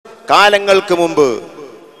കാലങ്ങൾക്ക് മുമ്പ്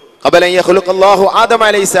ഖബല യഖ്ലുഖല്ലാഹു ആദമ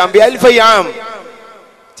അലൈഹിസ്സലാം ബി1000 ആം.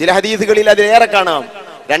 ചില ഹദീസുകളിൽ അതിലേറെ കാണാം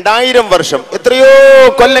 2000 വർഷം, എത്രയോ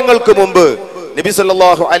കൊല്ലങ്ങൾക്ക് മുമ്പ് നബി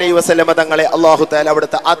സല്ലല്ലാഹു അലൈഹി വസല്ലമ തങ്ങളെ അല്ലാഹു തആല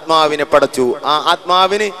അവിടുത്തെ ആത്മാവിനെ പടച്ചു. ആ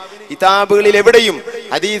ആത്മാവിന് കിതാബുകളിൽ എവിടെയും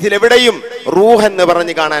ഹദീസിൽ എവിടെയും റൂഹ് എന്ന്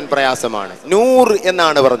പറഞ്ഞ് കാണാൻ പ്രയാസമാണ്. നൂർ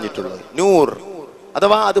എന്നാണ് പറഞ്ഞിട്ടുള്ളത്. നൂർ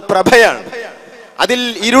അഥവാ അത് പ്രഭയാണ്, അതിൽ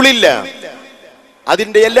ഇരുളില്ല,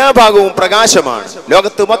 അതിന്റെ എല്ലാ ഭാഗവും പ്രകാശമാണ്.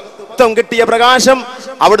 ലോകത്ത് മൊത്തം കിട്ടിയ പ്രകാശം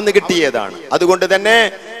അവിടുന്ന് കിട്ടിയതാണ്. അതുകൊണ്ട് തന്നെ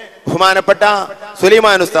ബഹുമാനപ്പെട്ട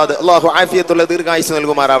സുലൈമാൻ ഉസ്താദ്, അല്ലാഹു ആഫിയത്തുള്ള ദീർഘായുസ്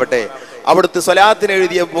നൽകുമാറാവട്ടെ, അവിടുത്തെ സ്വലാത്തിന്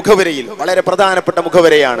എഴുതിയ മുഖവരയിൽ വളരെ പ്രധാനപ്പെട്ട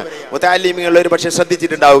മുഖവരയാണ്. മുതഅല്ലിമീങ്ങൾ ഒരു പക്ഷേ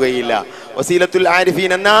ശ്രദ്ധിച്ചിട്ടുണ്ടാവുകയില്ല. വസീലത്തുൽ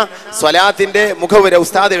ആരിഫീൻ എന്ന സ്വലാത്തിന്റെ മുഖവര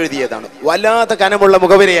ഉസ്താദ് എഴുതിയതാണ്. വല്ലാത്ത കനമുള്ള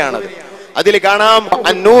മുഖവരയാണത്. അതിൽ കാണാം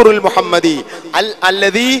അന്നൂറുൽ മുഹമ്മദി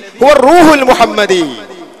അല്ലദീ ഹുവ റൂഹുൽ മുഹമ്മദി.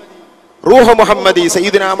 റൂഹ് മുഹമ്മദി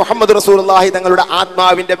സയ്യിദുനാ മുഹമ്മദ് റസൂലുള്ളാഹി തങ്ങളുടെ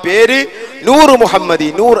ആത്മാവിന്റെ പേര് നൂറ് മുഹമ്മദി.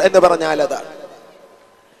 നൂർ എന്ന് പറഞ്ഞാൽ അതാണ്,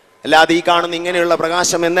 അല്ലാതെ ഈ കാണുന്ന ഇങ്ങനെയുള്ള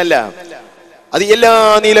പ്രകാശം എന്നല്ല. അത് എല്ലാ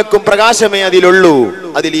നിലക്കും പ്രകാശമേ അതിലുള്ളൂ,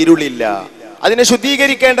 അതിൽ ഇരുളില്ല. അതിനെ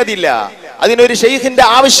ശുദ്ധീകരിക്കേണ്ടതില്ല, അതിനൊരു ഷെയ്ഖിന്റെ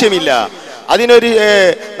ആവശ്യമില്ല, അതിനൊരു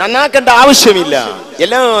നന്നാക്കേണ്ട ആവശ്യമില്ല.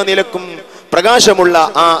 എല്ലാ നിലക്കും പ്രകാശമുള്ള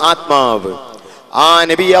ആ ആത്മാവ്, ആ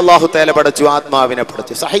നബി അല്ലാഹു തആല പടച്ചു, ആത്മാവിനെ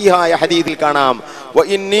പടച്ചു. സഹീഹായ ഹദീസിൽ കാണാം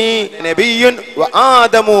വഇന്നി നബിയ്യുൻ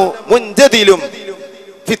വആദമു മുൻജദിലും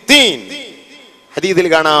ഫിത്തീൻ. ഹദീസിൽ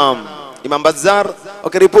കാണാം, ഇമാം ബസ്സാർ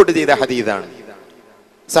ഒക്കെ റിപ്പോർട്ട് ചെയ്ത ഹദീസാണ്,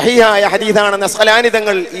 സഹീഹായ ഹദീസാണെന്ന് അസ്ഖലാനി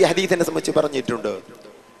തങ്ങൾ ഈ ഹദീസിനെ സംബന്ധിച്ച് പറഞ്ഞിട്ടുണ്ട്.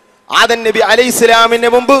 ആദം നബി അലൈഹിസ്സലാമിന്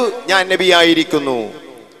മുമ്പ് ഞാൻ നബിയായിരിക്കുന്നു.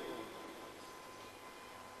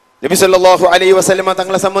 നബി സല്ലല്ലാഹു അലൈഹി വസല്ലമ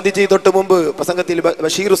തങ്ങളെ സംബന്ധിച്ച് തൊട്ട് മുമ്പ് പ്രസംഗത്തിൽ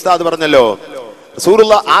ബഷീർ ഉസ്താദ് പറഞ്ഞല്ലോ,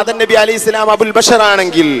 റസൂലുള്ളാഹി ആദം നബി അലൈഹിസ്സലാം അബുൽ ബഷർ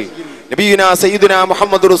ആണെങ്കിൽ നബിയുനാ സയ്യിദുനാ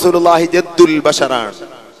മുഹമ്മദ് റസൂലുള്ളാഹി ജദ്ദുൽ ബഷറാണ്.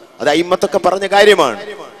 അത് അയിമ്മത്തൊക്കെ പറഞ്ഞ കാര്യമാണ്,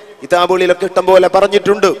 കിതാബുകളിലൊക്കെ ഇഷ്ടം പോലെ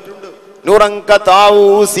പറഞ്ഞിട്ടുണ്ട്.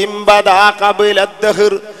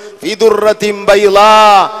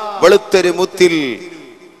 വെളുത്തൊരു മുത്തിൽ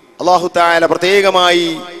അല്ലാഹു തആല പ്രത്യേകമായി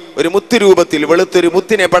ഒരു മുത്ത് രൂപത്തിൽ വെളുത്തൊരു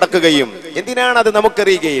മുത്തിനെ പടക്കുകയും, എന്തിനാണ് അത്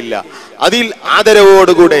നമുക്കറിയുകയില്ല, അതിൽ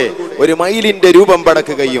ആദരവോടുകൂടെ ഒരു മയിലിന്റെ രൂപം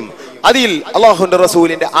പടക്കുകയും അതിൽ അല്ലാഹുവിന്റെ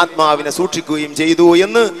റസൂലിന്റെ ആത്മാവിനെ സൂക്ഷിക്കുകയും ചെയ്തു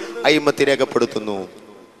എന്ന് അയിമ്മത്ത് രേഖപ്പെടുത്തുന്നു.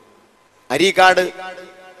 അരീക്കാട്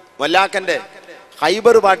മൊല്ലാക്കന്റെ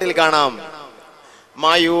ഹൈബർ പാട്ടിൽ കാണാം,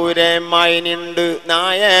 മയൂരെ മൈനിണ്ട്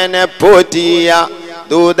നായനെ പോറ്റിയ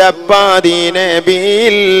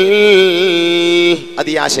ദൂതപ്പാദീനബിൽ. അത്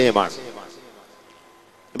ഈ ആശയമാണ്.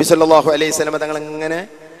 നബി സല്ലല്ലാഹു അലൈഹി വസല്ലം തങ്ങൾ ഇങ്ങനെ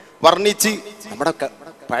വർണ്ണിച്ച്, നമ്മുടെ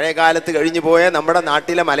പഴയ കാലത്ത് കഴിഞ്ഞു പോയ നമ്മുടെ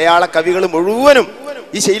നാട്ടിലെ മലയാള കവികൾ മുഴുവനും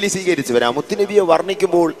ഈ ശൈലി സ്വീകരിച്ചവരാ. മുത്തുനബിയെ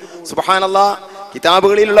വർണ്ണിക്കുമ്പോൾ സുബ്ഹാനല്ലാഹ്,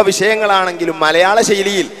 കിതാബുകളിലുള്ള വിഷയങ്ങളാണെങ്കിലും മലയാള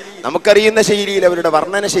ശൈലിയിൽ, നമുക്കറിയുന്ന ശൈലിയിൽ അവരുടെ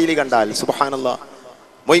വർണ്ണന ശൈലി കണ്ടാൽ സുബ്ഹാനല്ലാഹ്,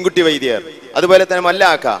 മൊയ്ൻകുട്ടി വൈദ്യർ, അതുപോലെ തന്നെ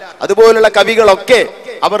മല്ലാക്ക, അതുപോലുള്ള കവികളൊക്കെ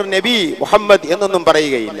അവർ നബി മുഹമ്മദ് എന്നൊന്നും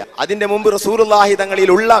പറയുകയില്ല. അതിന്റെ മുമ്പ് റസൂലുള്ളാഹി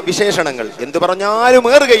തങ്ങളിലുള്ള വിശേഷണങ്ങൾ എന്ത് പറഞ്ഞാലും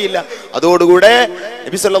ഏറുകയില്ല. അതോടുകൂടെ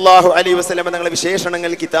നബി സല്ലല്ലാഹു അലൈഹി വസല്ലം തങ്ങളുടെ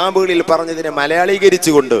വിശേഷണങ്ങൾ കിതാബുകളിൽ പറഞ്ഞതിനെ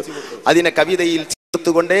മലയാളീകരിച്ചുകൊണ്ട് അതിനെ കവിതയിൽ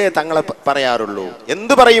ചേർത്തുകൊണ്ടേ തങ്ങളെ പറയാറുള്ളൂ.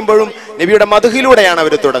 എന്ത് പറയുമ്പോഴും നബിയുടെ മദ്ഹിലൂടെയാണ്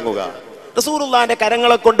അവർ തുടങ്ങുക. റസൂലുള്ളാഹിന്റെ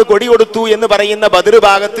കരങ്ങളെ കൊണ്ട് കൊടി കൊടുത്തു എന്ന് പറയുന്ന ബദർ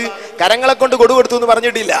ഭാഗത്ത് കരങ്ങളെ കൊണ്ട് കൊടി കൊടുത്തു എന്ന്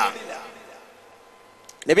പറഞ്ഞിട്ടില്ല.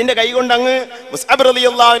 നബിന്റെ കൈ കൊണ്ട് അങ്ങ് മുസ്അബ്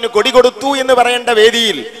റളിയല്ലാഹു അൻഹു കൊടി കൊടുത്തു എന്ന് പറയേണ്ട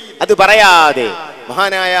വേദിയിൽ അത് പറയാതെ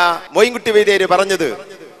മഹാനായ മൊയ്ൻകുട്ടി വൈദ്യര് പറഞ്ഞത്,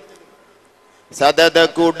 സദത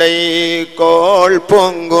കുടൈ കോൾ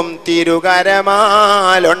പൊങ്കും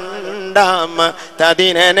തിരുകരമാലൊണ്ടാമ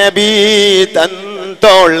തദിന നബി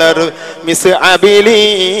തന്തോളർ മിസ്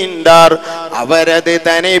അബിലീന്താർ അവരത്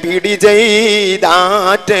തന്നെ പിടി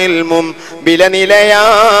ചെയ്താറ്റൽ മുമ്പില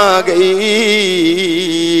നിലയാകൈ.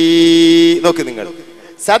 നോക്ക് നിങ്ങൾ,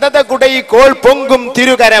 സദത കുടൈ കോൾ പൊങ്കും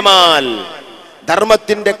തിരുകരമാൽ,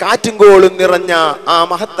 ധർമ്മത്തിന്റെ കാറ്റും കോളും നിറഞ്ഞ ആ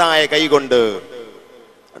മഹത്തായ കൈകൊണ്ട്.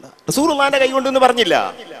 റസൂലുള്ളാഹിന്റെ കൈകൊണ്ട് എന്ന് പറഞ്ഞില്ല,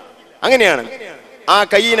 അങ്ങനെയാണ് ആ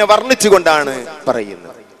കൈയിനെ വർണ്ണിച്ചുകൊണ്ടാണ്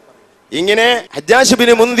പറയുന്നത്. ഇങ്ങനെ ഹജ്ജാജ് ബിൻ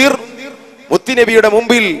മുൻദിർ മുത്തുനബിയുടെ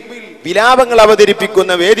മുമ്പിൽ വിലാപങ്ങൾ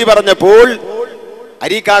അവതരിപ്പിക്കുന്ന വേദി പറഞ്ഞപ്പോൾ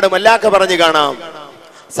അരീക്കാട് മല്ലാക്ക പറഞ്ഞു കാണാം,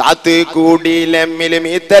 സാത്ത് കൂടിലെമ്മിലും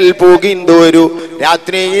ഇത്തൽ പൂകിന്തോരു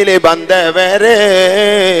രാത്രിയിലെ ബന്ധവരെ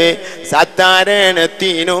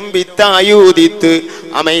സത്താരണത്തിനും വിത്തായുദിത്ത്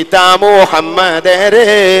അമൈതാ മുഹമ്മദരെ.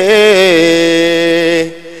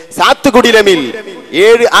 സാത്ത് കുടിലമിൽ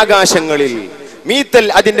 7 ആകാശങ്ങളിൽ, മീത്തൽ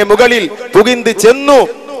അതിന്റെ മുകളിൽ പുകിന്ത് ചെന്നു,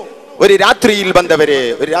 ഒരു രാത്രിയിൽ ബന്ധവരെ,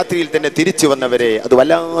 ഒരു രാത്രിയിൽ തന്നെ തിരിച്ചു വന്നവരെ. അത്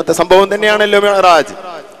വല്ലാത്ത സംഭവം തന്നെയാണല്ലോ മിഅ്റാജ്.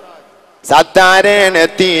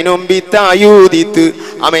 സത്താരണത്തിനും വിത്തായുദിത്ത്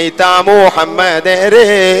അമൈതാ മുഹമ്മദരെ.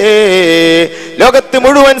 ലോകത്ത്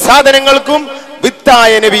മുഴുവൻ സാധനങ്ങൾക്കും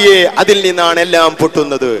വിത്തായ നബിയെ, അതിൽ നിന്നാണ് എല്ലാം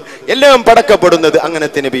പൊട്ടുന്നത്, എല്ലാം പടക്കപ്പെടുന്നത്.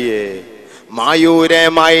 അങ്ങനത്തെ നബിയെ,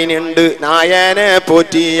 മായൂരമായിനുണ്ട് നായനെ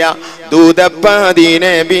പോറ്റിയ ദൂതപ്പതി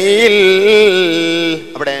നബിയിൽ.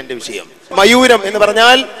 അവിടെ എന്റെ വിഷയം. മയൂരം എന്ന്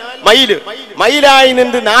പറഞ്ഞാൽ മയില്, മയിലായി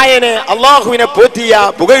നിന്ന് നായനെ അള്ളാഹുവിനെ പോറ്റിയ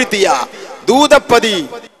പുകഴ്ത്തിയ ദൂതപ്പതി,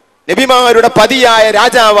 നബിമാരുടെ പതിയായ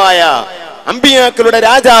രാജാവായ അമ്പിയാക്കളുടെ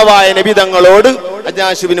രാജാവായ നബി തങ്ങളോട്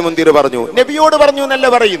ഹജ്ജാജ് ഇബ്നു മുൻദിർ പറഞ്ഞു. നബിയോട് പറഞ്ഞു എന്നല്ല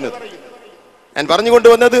പറയുന്നത്. ഞാൻ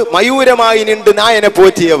പറഞ്ഞുകൊണ്ടുവന്നത് മയൂരമായി നിണ്ട് നായനെ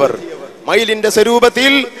പോറ്റിയവർ, മയിലിന്റെ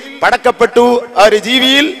സ്വരൂപത്തിൽ പടക്കപ്പെട്ടു ആ ഒരു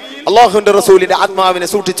ജീവിയിൽ അള്ളാഹുവിന്റെ റസൂലിന്റെ ആത്മാവിനെ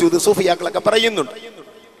സൂക്ഷിച്ചു. ഇത് സൂഫിയാക്കളൊക്കെ പറയുന്നുണ്ട്.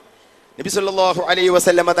 നബി സല്ലല്ലാഹു അലൈഹി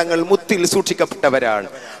വസല്ലമ തങ്ങൾ മുത്തിൽ സൂക്ഷിക്കപ്പെട്ടവരാണ്.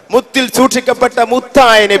 മുത്തിൽ സൂക്ഷിക്കപ്പെട്ട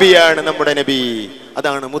മുത്തായ നബിയാണ് നമ്മുടെ നബി.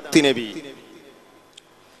 അതാണ് മുത്തി നബി,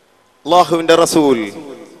 അള്ളാഹുവിന്റെ റസൂൽ.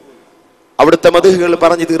 അവിടുത്തെ മദ്ഹുകൾ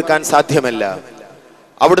പറഞ്ഞു തീർക്കാൻ സാധ്യമല്ല.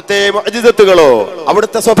 അവിടുത്തെ മുഅ്ജിസത്തുകളോ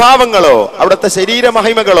അവിടുത്തെ സ്വഭാവങ്ങളോ അവിടുത്തെ ശരീര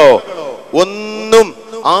മഹിമകളോ ഒന്നും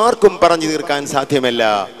ആർക്കും പറഞ്ഞു തീർക്കാൻ സാധ്യമല്ല.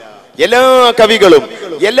 എല്ലാ കവികളും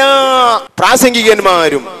എല്ലാ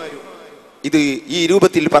പ്രാസംഗികന്മാരും ഇത് ഈ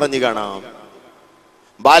രൂപത്തിൽ പറഞ്ഞു കാണാം.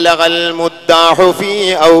 ബലഗൽ മുദ്ദാഹു ഫീ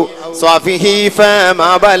ഔ സ്വഫിഹി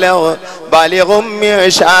ഫമാ ബലഗ ബലിഗും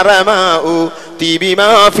യശറമാഉ തിബിമാ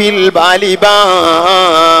ഫിൽ ബാലിബാൽ.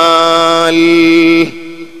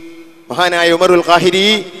 മഹാനായ ഉമറുൽ ഖാഹിരി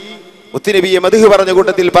മുത്തുനബിയെ മദ്ഹ് പറഞ്ഞ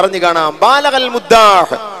കൂട്ടത്തിൽ പറഞ്ഞു കാണാം. ബാലഗൽ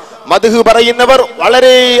മുദ്ദാഹ്, മദ്ഹ് പറയുന്നവർ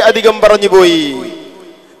വളരെ അധികം പറഞ്ഞു പോയി.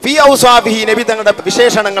 ഫീ ഔസാഫിഹി, നബി തങ്ങളുടെ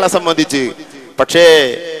വിശേഷണങ്ങളെ സംബന്ധിച്ച്. പക്ഷേ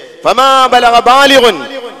ഫമാ ബലഗ ബാലിഗുൻ,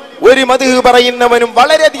 ഒരു മദ്ഹ് പറയുന്നവനും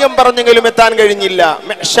വളരെയധികം പറഞ്ഞെങ്കിലും എത്താൻ കഴിഞ്ഞില്ല.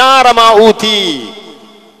 മിഅ്ശാറ മാ ഊതി,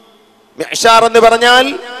 മിഅ്ശാർ എന്ന് പറഞ്ഞാൽ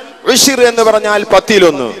ഉശ്ർ എന്ന് പറഞ്ഞാൽ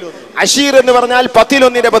 10-1, അശീർ എന്ന് പറഞ്ഞാൽ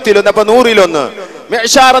 10-1-ന്റെ 10-1, അപ്പൊ 100-1.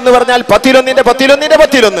 മിഅ്ശാർ എന്ന് പറഞ്ഞാൽ 10-1-ന്റെ 10-1-ന്റെ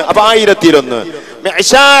 10-1, അപ്പൊ 1000-1.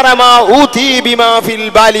 മിഅ്ശാറ മാ ഊതി ബിമാ ഫിൽ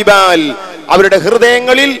ബാലിബാൽ, അവരുടെ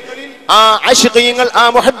ഹൃദയങ്ങളിൽ ആ ആശിഖീങ്ങൾ ആ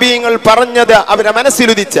മുഹബ്ബീങ്ങൾ പറഞ്ഞത് അവരുടെ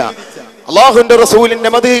മനസ്സിലുദിച്ച അല്ലാഹുവിന്റെ റസൂലിന്റെ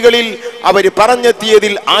മദ്ഹുകളിൽ അവർ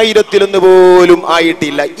പറഞ്ഞെത്തിയതിൽ 1000-1 പോലും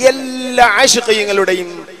ആയിട്ടില്ല. എല്ലാ ആശിഖീങ്ങളുടെയും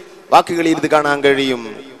വാക്കുകളിൽ ഇത് കാണാൻ കഴിയും.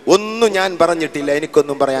 ഒന്നും ഞാൻ പറഞ്ഞിട്ടില്ല,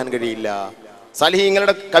 എനിക്കൊന്നും പറയാൻ കഴിയില്ല.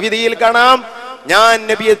 സാലിഹീങ്ങളുടെ കവിതയിൽ കാണാം, ഞാൻ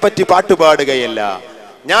നബിയെ പറ്റി പാട്ടുപാടുകയല്ല,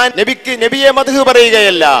 ഞാൻ നബിയെ മദ്ഹ്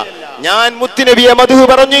പറയുകയല്ല, ഞാൻ മുത്തുനബിയെ മദ്ഹ്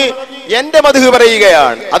പറഞ്ഞ് എന്റെ മദ്ഹ്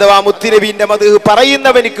പറയുകയാണ്. അഥവാ മുത്തുനബിന്റെ മദ്ഹ്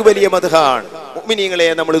പറയുന്നവനിക്ക് വലിയ മദ്ഹാണ്. മുഅ്മിനീങ്ങളെ,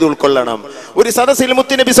 നമ്മൾ ഇത് ഉൾക്കൊള്ളണം. ഒരു സദസ്സിൽ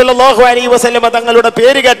മുത്തുനബി സല്ലല്ലാഹു അലൈഹി വസല്ലമ തങ്ങളുടെ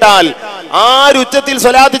പേര് കേട്ടാൽ ആര് ഉച്ചത്തിൽ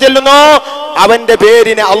സ്വലാത്ത് ചൊല്ലുന്നോ അവന്റെ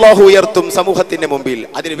പേരിനെ അല്ലാഹു ഉയർത്തും സമൂഹത്തിന്റെ മുമ്പിൽ.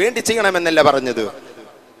 അതിനു വേണ്ടി ചെയ്യണമെന്നല്ല പറഞ്ഞത്.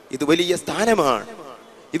 ഇത് വലിയ സ്ഥാനമാണ്,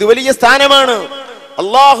 ഇത് വലിയ സ്ഥാനമാണ്.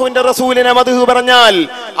 അള്ളാഹുവിന്റെ റസൂലിനെ മദ്ഹ് പറഞ്ഞാൽ,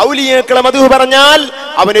 ഔലിയാക്കളെ മദ്ഹ് പറഞ്ഞാൽ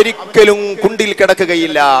അവൻ ഒരിക്കലും കുണ്ടിൽ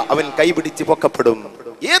കിടക്കുകയില്ല, അവൻ കൈപിടിച്ച് പൊക്കപ്പെടും.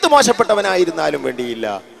 ഏത് മോശപ്പെട്ടവനായിരുന്നാലും വേണ്ടിയില്ല.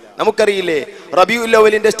 നമുക്കറിയില്ലേ, റബീഉൽ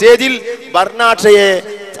അവ്വലിന്റെ സ്റ്റേജിൽ ബർണാക്ഷയെ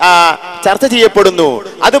ചർച്ച ചെയ്യപ്പെടുന്നു.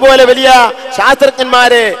 അതുപോലെ വലിയ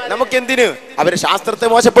ശാസ്ത്രജ്ഞന്മാരെ നമുക്കെന്തിന്, അവര് ശാസ്ത്രത്തെ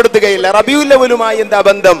മോശപ്പെടുത്തുകയില്ല. റബീഉൽ അവ്വലുമായി എന്താ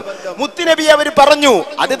ബന്ധം? മുത്തുനബി അവർ പറഞ്ഞു,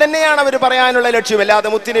 അത് തന്നെയാണ് അവർ പറയാനുള്ള ലക്ഷ്യം. അല്ലാതെ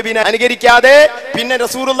മുത്തുനബിനെ അനുകരിക്കാതെ പിന്നെ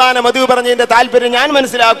റസൂലുള്ളാഹിനെ മദ്ഹ് പറഞ്ഞതിന്റെ താല്പര്യം ഞാൻ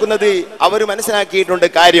മനസ്സിലാക്കുന്നത്, അവർ മനസ്സിലാക്കിയിട്ടുണ്ട്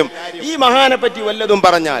കാര്യം. ഈ മഹാനെ പറ്റി വല്ലതും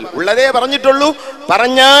പറഞ്ഞാൽ, ഉള്ളതേ പറഞ്ഞിട്ടുള്ളൂ,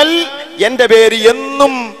 പറഞ്ഞാൽ എന്റെ പേര്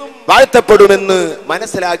എന്നും വാഴ്ത്തപ്പെടുമെന്ന്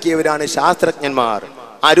മനസ്സിലാക്കിയവരാണ് ശാസ്ത്രജ്ഞന്മാർ.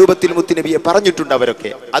 ആ രൂപത്തിൽ മുത്തുനബിയെ പറഞ്ഞിട്ടുണ്ട് അവരൊക്കെ.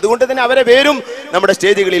 അതുകൊണ്ട് തന്നെ അവരെ പേരും നമ്മുടെ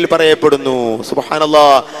സ്റ്റേജുകളിൽ പറയപ്പെടുന്നു.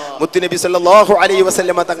 സുബ്ഹാനല്ലാഹ്. മുത്തുനബി സല്ലല്ലാഹു അലൈഹി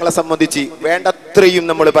വസല്ലമ തങ്ങളെ സംബന്ധിച്ച് വേണ്ടത്രയും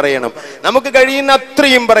നമ്മൾ പറയണം, നമുക്ക് കഴിയുന്ന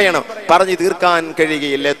അത്രയും പറയണം. പറഞ്ഞു തീർക്കാൻ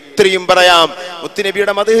കഴിയുകയില്ല, എത്രയും പറയാം.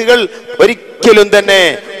 മുത്തുനബിയുടെ മദ്ഹുകൾ ഒരിക്കലും തന്നെ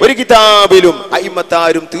ഒരു കിതാബിലും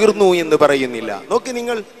അയിമ്മത്താരും തീർന്നു എന്ന് പറയുന്നില്ല. നോക്കി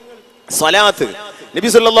നിങ്ങൾ, സ്വലാത്ത്, നബി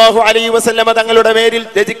സല്ലല്ലാഹു അലൈഹി വസല്ലമ തങ്ങളുടെ പേരിൽ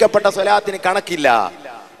രചിക്കപ്പെട്ട സ്വലാത്തിന് കണക്കില്ല.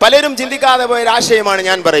 പലരും ചിന്തിക്കാതെ പോയ ആശയമാണ്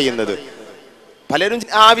ഞാൻ പറയുന്നത്. പലരും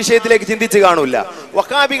ആ വിഷയത്തിലേക്ക് ചിന്തിച്ച് കാണൂല.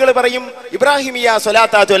 വഹാബികൾ പറയും ഇബ്രാഹിമിയ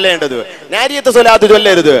സ്വലാത്താ ചൊല്ലേണ്ടത്, നാരിയത്ത് സ്വലാത്ത്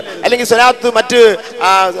ചൊല്ലരുത്, അല്ലെങ്കിൽ സ്വലാത്ത് മറ്റ്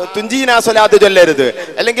തുഞ്ചീന സ്വലാത്ത് ചൊല്ലരുത്,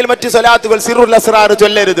 അല്ലെങ്കിൽ മറ്റ് സ്വലാത്തുകൾ സിറുൽ അസ്റാർ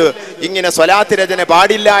ചൊല്ലരുത്. ഇങ്ങനെ സ്വലാത്ത് രചന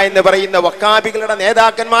പാടില്ല എന്ന് പറയുന്ന വഹാബികളുടെ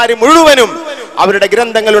നേതാക്കന്മാര് മുഴുവനും അവരുടെ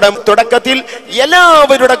ഗ്രന്ഥങ്ങളുടെ തുടക്കത്തിൽ,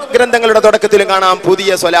 എല്ലാവരുടെ ഗ്രന്ഥങ്ങളുടെ തുടക്കത്തിലും കാണാം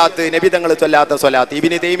പുതിയ സ്വലാത്ത്, നബിതങ്ങൾ ചൊല്ലാത്ത സ്വലാത്ത്.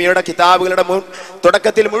 ഇബ്നു തൈമിയയുടെ കിതാബുകളുടെ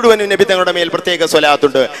തുടക്കത്തിൽ മുഴുവനും നബിതങ്ങളുടെ മേൽ പ്രത്യേക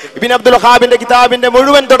സ്വലാത്തുണ്ട്. ഇബ്നു അബ്ദുൽ വഹാബിന്റെ കിതാബിന്റെ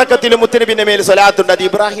മുഴുവൻ തുടക്കത്തിലും മുത്തുനബിന്റെ മേൽ സ്വലാത്തുണ്ട്. അത്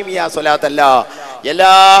ഇബ്രാഹിമിയ സ്വലാത്തല്ല.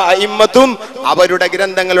 എല്ലാ അയിമ്മത്തും അവരുടെ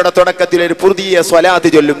ഗ്രന്ഥങ്ങളുടെ തുടക്കത്തിൽ ഒരു പുതിയ സ്വലാത്ത്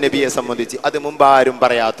ചൊല്ലും നബിയെ സംബന്ധിച്ച്. അത് മുമ്പ് ആരും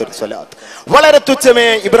പറയാത്തൊരു സ്വലാത്ത്. വളരെ തുച്ഛമേ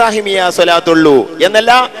ഇബ്രാഹിമിയ സ്വലാത്തുള്ളൂ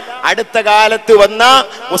എന്നല്ല, അടുത്ത കാലത്ത് വന്ന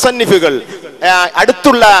മുസന്നിഫുകൾ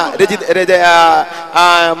അടുത്തുള്ള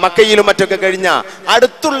മക്കയിലും മറ്റൊക്കെ കഴിഞ്ഞ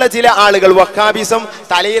അടുത്തുള്ള ചില ആളുകൾ വഹാബിസം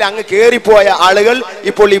തലയിൽ അങ്ങ് കയറിപ്പോയ ആളുകൾ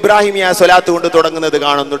ഇപ്പോൾ ഇബ്രാഹിമിയ സ്വലാത്ത് കൊണ്ട് തുടങ്ങുന്നത്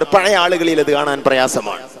കാണുന്നുണ്ട്. പഴയ ആളുകളിൽ അത് കാണാൻ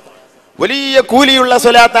പ്രയാസമാണ്. വലിയ കൂലിയുള്ള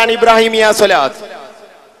സ്വലാത്താണ് ഇബ്രാഹിമിയ സ്വലാത്ത്.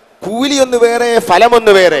 കൂലി ഒന്ന് വേറെ,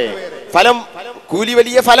 ഫലമൊന്ന് വേറെ. കൂലി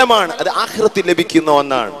വലിയ ഫലമാണ്, അത് ആഖിറത്തിൽ ലഭിക്കുന്ന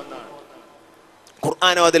ഒന്നാണ്.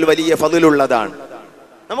 ഖുർആനോ അതിൽ വലിയ ഫളിലുള്ളതാണ്,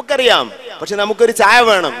 നമുക്കറിയാം. പക്ഷെ നമുക്കൊരു ചായ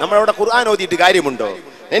വേണം, നമ്മളവിടെ ഖുർആൻ ഓതിയിട്ട് കാര്യമുണ്ടോ?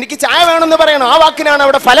 എനിക്ക് ചായ വേണമെന്ന് പറയണം, ആ വാക്കിനാണ്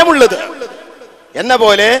അവിടെ ഫലമുള്ളത് എന്ന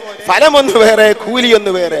പോലെ ഫലമൊന്ന് വേറെ,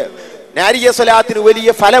 കൂലിയൊന്ന് വേറെ. നാരിയ സ്വലാത്തിന് വലിയ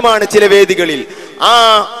ഫലമാണ് ചില വേദികളിൽ. ആ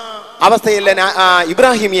അവസ്ഥയല്ല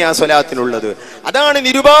ഇബ്രാഹിമിയ സ്വലാത്തിനുള്ളത്. അതാണ്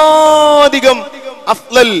നിരുപാധികം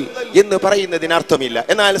അഫ്ളൽ എന്ന് പറയുന്നതിന് അർത്ഥമില്ല.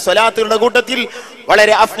 എന്നാൽ സ്വലാത്തുകളുടെ കൂട്ടത്തിൽ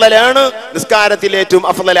വളരെ അഫ്ളലാണ്, നിസ്കാരത്തിൽ ഏറ്റവും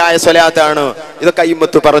അഫ്ളലായ സ്വലാത്താണ്. ഇതൊക്കെ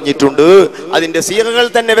അയിമ്മത്ത് പറഞ്ഞിട്ടുണ്ട്. അതിന്റെ സീഗകൾ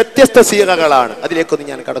തന്നെ വ്യത്യസ്ത സീഗകളാണ്, അതിലേക്കൊന്നും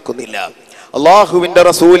ഞാൻ കടക്കുന്നില്ല. അള്ളാഹുവിന്റെ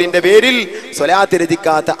റസൂലിന്റെ പേരിൽ സ്വലാത്ത്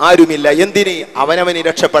രചിക്കാത്ത ആരുമില്ല. എന്തിന്? അവനവന്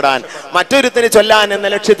രക്ഷപ്പെടാൻ, മറ്റൊരുത്തിന് ചൊല്ലാൻ എന്ന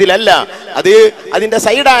ലക്ഷ്യത്തിലല്ല. അത് അതിന്റെ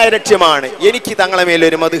സൈഡായ ലക്ഷ്യമാണ്. എനിക്ക് തങ്ങളെ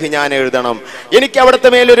മേലൊരു മദ്ഹ് ഞാൻ എഴുതണം, എനിക്ക്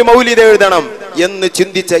അവിടുത്തെ മേലൊരു മൗലിദ് എഴുതണം എന്ന്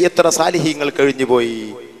ചിന്തിച്ച എത്ര സാലിഹീങ്ങൾ കഴിഞ്ഞുപോയി.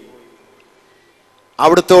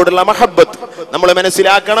 അവിടുത്തോടുള്ള മഹബ്ബത്ത് നമ്മൾ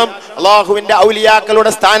മനസ്സിലാക്കണം. അള്ളാഹുവിന്റെ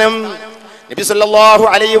ഔലിയാക്കളുടെ സ്ഥാനം നബി സല്ലല്ലാഹു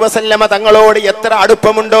അലൈഹി വസല്ലമ തങ്ങളോട് എത്ര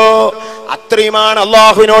അടുപ്പമുണ്ടോ അത്രയുമാണ്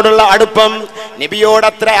അള്ളാഹുവിനോടുള്ള അടുപ്പം. നബിയോട്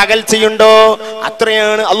അത്ര അകൽച്ചയുണ്ടോ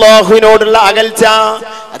അത്രയാണ് അള്ളാഹുവിനോടുള്ള അകൽച്ച.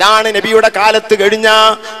 അതാണ് നബിയുടെ കാലത്ത് കഴിഞ്ഞ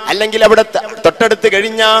അല്ലെങ്കിൽ അവിടെ തൊട്ടടുത്ത്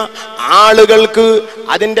കഴിഞ്ഞ ആളുകൾക്ക്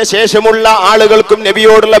അതിന്റെ ശേഷമുള്ള ആളുകൾക്കും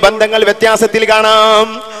നബിയോടുള്ള ബന്ധങ്ങൾ വ്യത്യാസത്തിൽ കാണാം.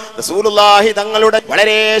 റസൂലുള്ളാഹി തങ്ങളുടെ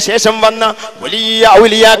വളരെ ശേഷം വന്ന വലിയ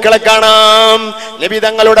ഔലിയാക്കളെ കാണാം. നബി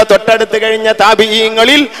തങ്ങളുടെ തൊട്ടടുത്ത് കഴിഞ്ഞ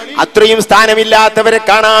താബിഈങ്ങളിൽ അത്രയും സ്ഥാനമില്ലാത്തവരെ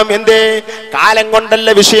കാണാം. എന്തേ? കാലം കൊണ്ടല്ല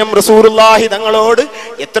വിഷയം. റസൂലുള്ളാഹി തങ്ങളോട്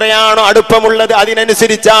എത്രയാണോ അടുപ്പമുള്ളത്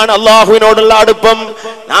അതിനനുസരിച്ചാണ് അള്ളാഹുവിനോടുള്ള അടുപ്പം.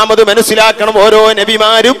 നാം അത് മനസ്സിലാക്കണം. ഓരോ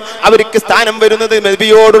നബിമാരും അവർക്ക് സ്ഥാനം വരുന്നത്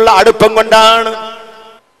നബിയോടുള്ള അടുപ്പം കൊണ്ടാണ്.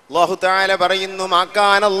 അല്ലാഹു തആല പറയുന്നു, മാ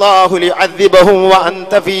കാന അല്ലാഹു ലിയുഅദ്ദിബഹും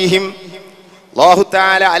വഅൻത ഫീഹിം. അല്ലാഹു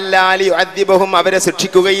തആല അല്ലാ ലിയുഅദ്ദിബഹും, അവരെ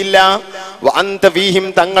ശിക്ഷിക്കുകയില്ല. വഅൻത ഫീഹിം,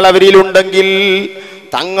 തങ്ങൾ അവരിലുണ്ടെങ്കിൽ.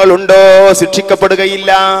 തങ്ങളുണ്ടോ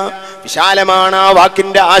ശിക്ഷിക്കപ്പെടുകയില്ല. വിശാലമാണ് ആ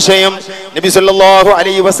വാക്കിന്റെ ആശയം. നബി സല്ലല്ലാഹു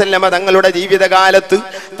അലൈഹി വസല്ലമ തങ്ങളുടെ ജീവിതകാലത്ത്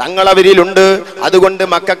തങ്ങൾ അവരിലുണ്ട്, അതുകൊണ്ട്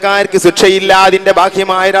മക്കക്കാർക്ക് ശിക്ഷയില്ല. അതിന്റെ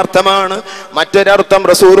ബാഹ്യമായൊരർത്ഥമാണ്. മറ്റൊരർത്ഥം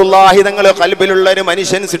റസൂലുള്ളാഹി തങ്ങൾ ഖൽബിലുള്ള ഒരു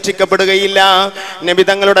മനുഷ്യൻ ശിക്ഷിക്കപ്പെടുകയില്ല. നബി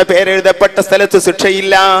തങ്ങളുടെ പേരെഴുതപ്പെട്ട സ്ഥലത്ത്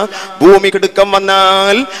ശിക്ഷയില്ല. ഭൂമി കിടുക്കം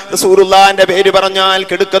വന്നാൽ റസൂലുള്ളാഹിന്റെ പേര് പറഞ്ഞാൽ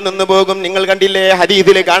കിടുക്കം നിന്ന് പോകും. നിങ്ങൾ കണ്ടില്ലേ,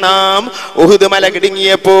 ഹദീസിൽ കാണാം, ഉഹുദ് മല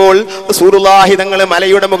കിടുങ്ങിയപ്പോൾ റസൂലുള്ളാഹി തങ്ങൾ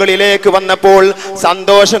മലയുടെ മുകളിലേക്ക് വന്നപ്പോൾ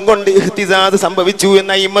സന്തോഷം കൊണ്ട് ഇഹ്തിസാദ് സംഭവിച്ചു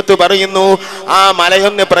എന്ന് ഇമ്മത്ത് പറയുന്നു. ആ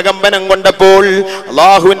മലയൊന്ന് പ്രകമ്പനം കൊണ്ടപ്പോൾ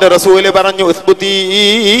അല്ലാഹുവിന്റെ റസൂല് പറഞ്ഞു, ഉസ്ബുതി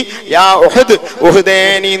യാ ഉഹദ്, ഉഹദേ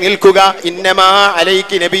നീ നിൽക്കുക, ഇന്നമാ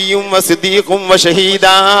അലൈകി നബിയ്യും വസിദ്ദീഖും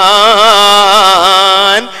വശഹീദാൻ.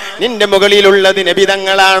 നിന്റെ മുകളിലുള്ളത് നബി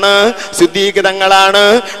തങ്ങളാണ്, സിദ്ദീഖ് തങ്ങളാണ്,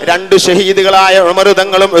 രണ്ട് ഷഹീദുകളായ ഉമർ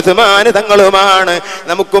തങ്ങളും ഉസ്മാൻ തങ്ങളുമാണ്.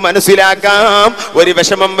 നമുക്ക് മനസ്സിലാക്കാം, ഒരു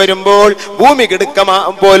വിഷമം വരുമ്പോൾ, ഭൂമി കിടുക്കമാ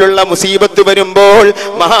പോലുള്ള മുസീബത്ത് വരുമ്പോൾ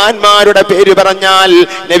മഹാന്മാരുടെ പേര് പറഞ്ഞാൽ,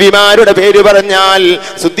 നബിമാരുടെ പേര് പറഞ്ഞാൽ,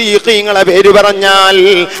 സിദ്ദീഖീങ്ങളുടെ പേര് പറഞ്ഞാൽ,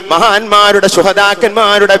 മഹാന്മാരുടെ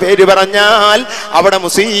ശുഹദാക്കന്മാരുടെ പേര് പറഞ്ഞാൽ അവിടെ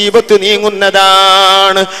മുസീബത്ത്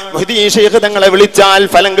നീങ്ങുന്നതാണ്. മുഹ്ദീ ശൈഖ് തങ്ങളെ വിളിച്ചാൽ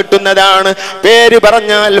ഫലം കിട്ടുന്നതാണ്. പേര്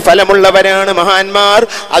പറഞ്ഞാൽ ഫലമുള്ളവരാണ് മഹാന്മാർ.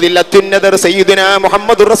 അതിൽ അത്യുന്നതർ സയ്യിദുനാ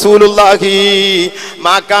മുഹമ്മദുർ റസൂലുള്ളാഹി.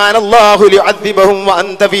 മാ കാന അല്ലാഹു ലിയുഅദ്ദിബഹും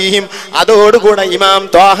വഅൻത ഫീഹിം. അതോടുകൂടെ ഇമാം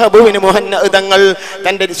ത്വാഹ ഇബ്നു മുഹന്നദ് തങ്ങൾ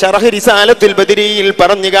തന്റെ ശറഹ് റിസാലത്തുൽ ബദരിയിൽ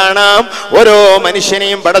പറഞ്ഞു കാണാം, ഓരോ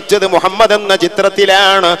മനുഷ്യനെയും പടച്ചത് മുഹമ്മദ് എന്ന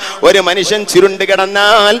ചിത്രത്തിലാണ്. ഒരു മനുഷ്യൻ ചുരുണ്ട്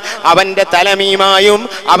കിടന്നാൽ അവന്റെ തലമീമായും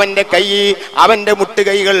അവന്റെ കൈ, അവന്റെ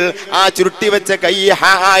മുട്ടുകൈകൾ, ആ ചുരുട്ടി വെച്ച കൈ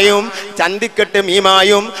ഹായും ചന്തിക്കെട്ട്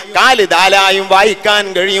മീമായും കാല് ദാലായും വായിക്കാൻ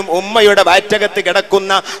കഴിയും. ഉമ്മയുടെ വയറ്റകത്ത്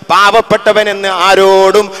കിടക്കുന്ന പാവപ്പെട്ടവനെന്ന്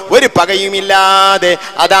ആരോടും ഒരു പകയുമില്ലാതെ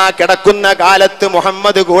അതാ കിടക്കുന്ന കാലത്ത്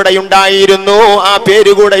മുഹമ്മദ് കൂടെയുണ്ടായിരുന്നു, ആ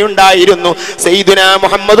പേര് കൂടെയുണ്ടായിരുന്നു. സയ്യിദുനാ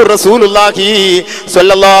മുഹമ്മദുർ റസൂലുള്ളാഹി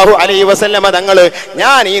സ്വല്ലല്ലാഹു അലൈഹി വസല്ലമ തങ്ങള്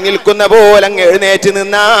ഞാൻ ഈ നിൽക്കുന്ന പോലെ അങ്ങ് എഴുന്നേറ്റ്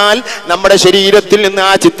നിന്നാൽ നമ്മുടെ ശരീരത്തിൽ നിന്ന്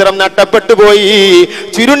ആ ചിത്രം നഷ്ടപ്പെട്ടു പോയി.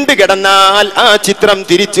 ചുരുണ്ട് കിടന്നാൽ ആ ചിത്രം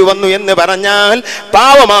തിരിച്ചു വന്നു എന്ന് പറഞ്ഞാൽ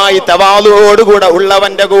പാവമായി തവാളുവോടുകൂടെ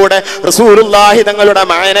ഉള്ളവന്റെ കൂടെ റസൂലുള്ളാഹി തങ്ങളുടെ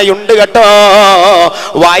മാനയുണ്ട് കേട്ടോ.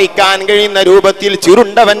 വായിക്കാൻ കഴിയുന്ന രൂപത്തിൽ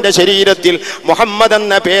ചുരുണ്ടവന്റെ ശരീരത്തിൽ മുഹമ്മദ്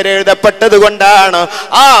എന്ന പേരെഴുതപ്പെട്ടത് കൊണ്ടാണ്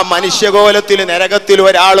ആ മനുഷ്യകോലത്തിൽ നരകത്തിൽ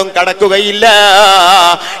ഒരാളും കടക്കുകയില്ല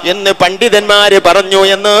എന്ന് പണ്ഡിതന്മാര് പറഞ്ഞു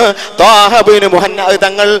എന്ന് ത്വാഹ ഇബ്നു മുഹന്നദ്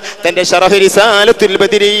തങ്ങൾ തന്റെ ശറഹ് റിസാലത്തുൽ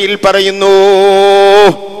ബദരിയിൽ പറയുന്നു.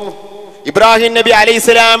 ഇബ്രാഹിം നബി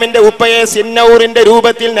അലൈഹിസ്സലാമിന്റെ ഉപ്പയെ സിന്നൂറിന്റെ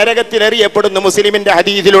രൂപത്തിൽ നരകത്തിൽ എറിയപ്പെടുന്ന മുസ്ലിമിന്റെ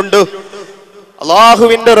ഹദീസിലുണ്ട്.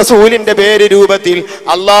 അള്ളാഹുവിന്റെ റസൂലിന്റെ പേര് രൂപത്തിൽ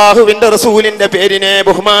അള്ളാഹുവിന്റെ റസൂലിന്റെ പേരിനെ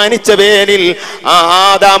ബഹുമാനിച്ച പേരിൽ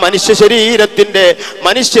ആദാ മനുഷ്യ ശരീരത്തിന്റെ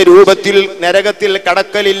മനുഷ്യരൂപത്തിൽ നരകത്തിൽ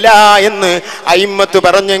കടക്കലില്ല എന്ന് അയിമ്മത്ത്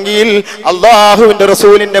പറഞ്ഞെങ്കിൽ അള്ളാഹുവിന്റെ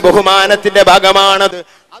റസൂലിന്റെ ബഹുമാനത്തിന്റെ ഭാഗമാണത്.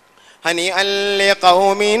 هنيئا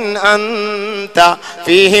لقوم أنت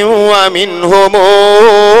فيهم ومنهم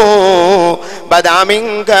بدا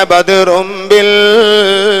منك بدر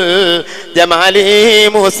بالجمال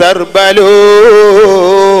مسربل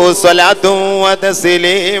صلاة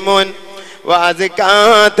وتسليم وأزكى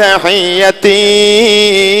تحيتي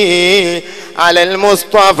على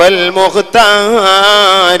المصطفى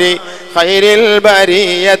المختار خير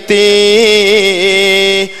البرية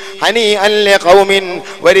ഹനീഅൻ ലിഖൗമിൻ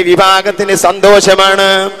ഒരു വിഭാഗത്തിന് സന്തോഷമാണ്.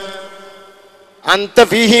 അന്ത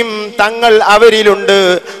ഫീഹിം തങ്ങൾ അവരിലുണ്ട്.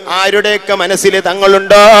 ആരുടെയൊക്കെ മനസ്സിൽ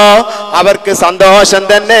തങ്ങളുണ്ടോ അവർക്ക് സന്തോഷം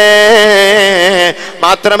തന്നെ.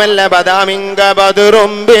 മാത്രമല്ല ബദാമിങ്ക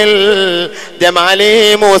ബദറുംബിൽ ജമാലി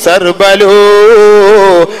മുസർബലു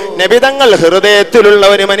നബി തങ്ങൾ ഹൃദയത്തിലുള്ള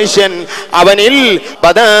ഒരു മനുഷ്യൻ അവനിൽ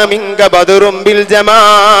ബദാമിങ്ക ബദറുംബിൽ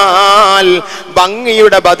ജമാൽ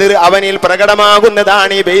ഭംഗിയുടെ ബദർ അവനിൽ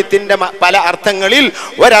പ്രകടമാകുന്നതാണ്. ഈ ബൈത്തിന്റെ പല അർത്ഥങ്ങളിൽ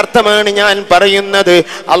ഒരർത്ഥമാണ് ഞാൻ പറയുന്നത്.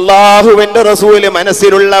 അല്ലാഹുവിന്റെ റസൂൽ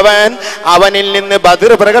മനസ്സിലുള്ളവൻ അവനിൽ നിന്ന്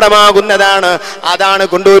ബദർ പ്രകടമാകുന്നതാണ്. അതാണ്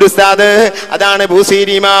കൊണ്ടൂർ ഉസ്താദ്, അതാണ്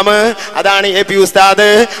ബൂസീരി ഇമാമ്, അതാണ് എ പി ഉസ്താദ്,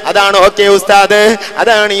 അതാണ് ഓക്കെ ഉസ്താദ്,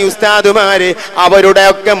 അതാണ് ഈ ഉസ്താദുമാര്. അവരുടെ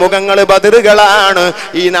ഒക്കെ മുഖങ്ങൾ ബദറുകളാണ്.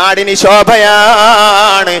 ഈ നാടിന്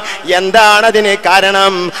ശോഭയാണ്. എന്താണ് അതിന്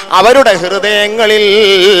കാരണം? അവരുടെ ഹൃദയങ്ങളിൽ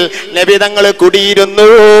നബി തങ്ങൾ കുടിയിരുന്നു.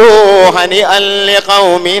 ഹനിഅൻ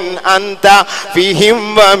ലിഖൗമിൻ അൻത ഫീഹിം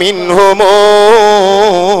വമിൻഹും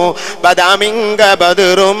ബദാമിങ്ക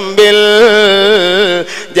ബദറും ബിൽ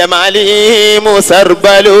ജമാലി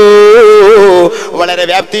മുസർബലു. വളരെ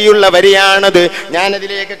വ്യാപ്തിയുള്ള വരിയാണത്.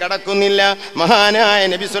 ഞാനതിലേക്ക് കടക്കുന്നില്ല. മഹാനായ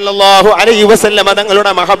നബി സല്ലല്ലാഹു അലൈഹി വസല്ലം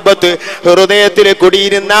തങ്ങളുടെ മഹബ്ബത്ത് ഹൃദയത്തിൽ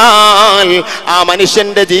കുടിയിരുന്നാൽ ആ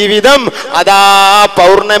മനുഷ്യന്റെ ജീവിതം അതാ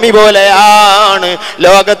പൗർണമി പോലെയാണ്.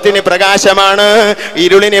 ലോകത്തിന് പ്രകാശമാണ്,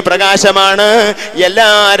 ഇരുളിന് പ്രകാശമാണ്,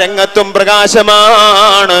 എല്ലാ രംഗത്തും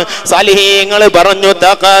പ്രകാശമാണ്. സാലിഹീങ്ങൾ പറഞ്ഞു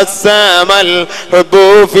തഖസ്സമൽ ഹുബ്ബു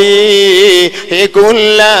ഫീഹി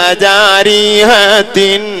കുല്ല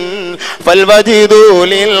ജാരിഹത്തിൻ ഫൽവജിദു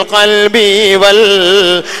ലിൽ ഖൽബി വൽ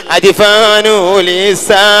അജ്ഫാനു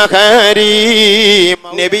ലിസ്സഹരി.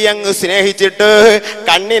 നബി അങ്ങ് സ്നേഹിച്ചിട്ട്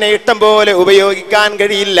കണ്ണിനെ ഇഷ്ടം പോലെ ഉപയോഗിക്കാൻ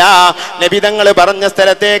കഴിയില്ല. നബി തങ്ങൾ പറഞ്ഞ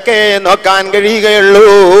സ്ഥലത്തേക്ക് നോക്കാൻ കഴിയുകയുള്ളൂ.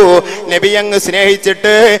 നബി അങ്ങ്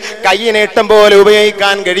സ്നേഹിച്ചിട്ട് കയ്യിനെ ഇഷ്ടം പോലെ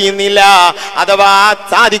ഉപയോഗിക്കാൻ കഴിയുന്നില്ല, അഥവാ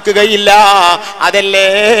സാധിക്കുകയില്ല. അതല്ലേ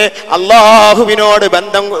അള്ളാഹുവിനോട്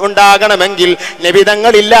ബന്ധം ഉണ്ടാകണമെങ്കിൽ നബി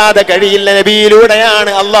തങ്ങളില്ലാതെ കഴിയില്ല.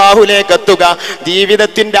 നബിയിലൂടെയാണ് അള്ളാഹുലേക്ക് എത്തുക.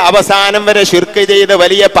 ജീവിതത്തിന്റെ അവസാനം വരെ ശിർക്ക് ചെയ്ത്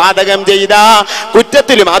വലിയ പാതകം ചെയ്ത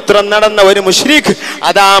കുറ്റത്തിൽ മാത്രം നടന്ന ഒരു മുശ്രിക്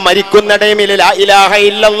അതാ മരിക്കുന്ന ടൈമിൽ ലാ ഇലാഹ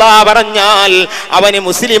ഇല്ലല്ലാഹ് പറഞ്ഞാൽ അവന്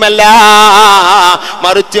മുസ്ലിമല്ല,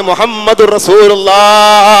 മറിച്ച് മുഹമ്മദുർ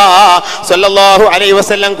റസൂലുള്ളാഹ് സ്വല്ലല്ലാഹു അലൈഹി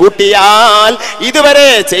വസല്ലം കൂട്ടിയാൽ ഇതുവരെ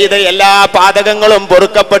ചെയ്ത എല്ലാ പാതകങ്ങളും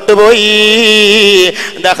പൊറുക്കപ്പെട്ടു പോയി.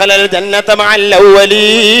 ദഖലൽ ജന്നത മഅൽ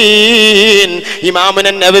അവ്വലീൻ. ഇമാമുൻ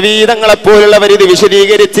നബവി തങ്ങളെ പോലുള്ളവർ ഇത്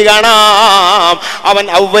വിശദീകരിച്ച് കാണാം. അവൻ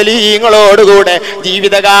അവ്വലീങ്ങളോടുകൂടെ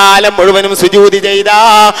ജീവിതകാലം മുഴുവനും സുജൂദ് ചെയ്ത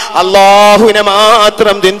അല്ലാഹുവിനെ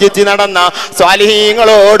മാത്രം ചിന്തിച്ച് നടന്ന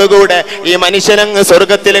സ്വാലിഹീങ്ങളോടുകൂടെ ഈ മനുഷ്യനങ്ങ്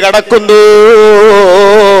സ്വർഗത്തിൽ കടക്കുന്നു.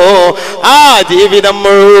 ആ ജീവിതം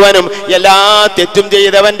മുഴുവനും എല്ലാ തെറ്റും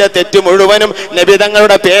ചെയ്തവന്റെ തെറ്റ് മുഴുവനും നബി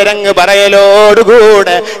തങ്ങളുടെ പേരങ്ങ്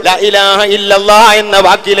പറയലോടുകൂടെ ലാ ഇലാഹ ഇല്ലല്ലാഹ് എന്ന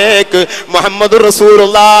വാക്കിലേക്ക് മുഹമ്മദുർ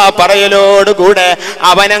റസൂലുള്ളാഹ് പറയലോടുകൂടെ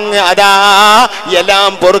അവനങ്ങ് അതാ എല്ലാം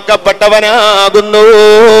പൊറുക്കപ്പെട്ടവനാകുന്നു.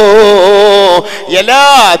 എല്ലാ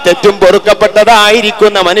തെറ്റും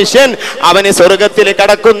പൊറുക്കപ്പെട്ടതായിരിക്കുന്ന മനുഷ്യൻ അവന് സ്വർഗത്തിൽ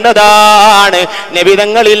കടക്കുന്നതാണ്.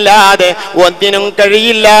 നബിതങ്ങളില്ലാതെ ഒന്നിനും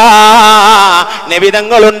കഴിയില്ല.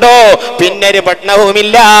 നബിതങ്ങളുണ്ടോ പിന്നൊരു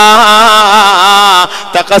പട്ടണവുമില്ല.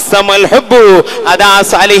 തഖസ്സമൽ ഹുബ്ബു. അതാ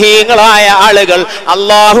സാലിഹീങ്ങളായ ആളുകൾ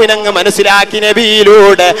അല്ലാഹുവിനങ്ങ് മനസ്സിലാക്കി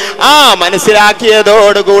നബിയിലൂടെ. ആ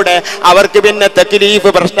മനസ്സിലാക്കിയതോടുകൂടെ അവർക്ക് പിന്നെ തക്ലീഫ്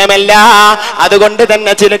പ്രശ്നമല്ല. അതുകൊണ്ട്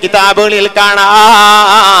തന്നെ ചില കിതാബുകളിൽ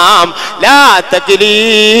കാണാം ലാ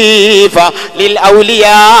തക്ലീഫ ലിൽ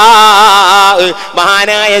ഔലിയാ.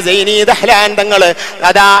 മഹാനായ സൈനി ദഹ്ലാൻ തങ്ങൾ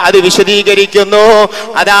അതാ അത് വിശദീകരിക്കുന്നു.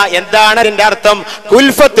 അതാ എന്താണ് അതിന്റെ അർത്ഥം?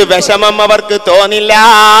 കുൽഫത്ത്, വിഷമം അവർക്ക് തോന്നില്ല.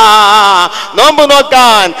 നോമ്പ്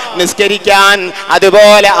നോക്കാൻ, നിസ്കരിക്കാൻ,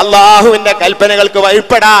 അതുപോലെ അള്ളാഹുവിന്റെ കൽപ്പനകൾക്ക്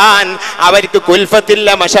വഴിപ്പെടാൻ അവർക്ക് കുൽഫത്തില്ല,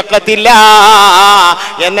 മശക്കത്തില്ല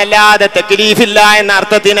എന്നല്ലാതെ തക്ലീഫില്ല എന്ന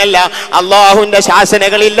അർത്ഥത്തിനല്ല, അള്ളാഹുവിന്റെ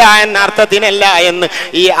ശാസനകളില്ല എന്ന അർത്ഥത്തിനല്ല എന്ന്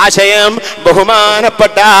ഈ ആശയം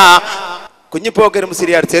ബഹുമാനപ്പെട്ട കുഞ്ഞിപ്പോക്കർ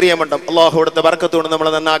മുസ്ലിയാർ ചെറിയ മണ്ഡം, അള്ളാഹു കൊടുത്ത ബർക്കത്തോട് നമ്മൾ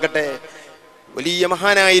നന്നാകട്ടെ, വലിയ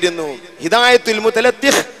മഹാനായിരുന്നു. ഹിദായത്തുൽ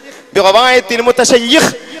മുതലത്തിഖ് ബിഗവായത്തിൽ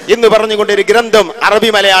മുതശയ്യിഖ് എന്ന് പറഞ്ഞുകൊണ്ട് ഒരു ഗ്രന്ഥം അറബി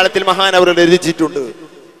മലയാളത്തിൽ മഹാൻ അവർ രചിച്ചിട്ടുണ്ട്.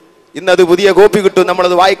 ഇന്നത് പുതിയ കോപ്പി കിട്ടും,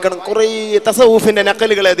 നമ്മളത് വായിക്കണം. കുറേ തസവൂഫിന്റെ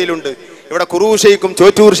നക്കലുകൾ അതിലുണ്ട്. ഇവിടെ കുറൂർ ഷെയ്ഖും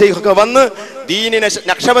ചോറ്റൂർ ഷെയ്ഖൊക്കെ വന്ന് ദീനിനെ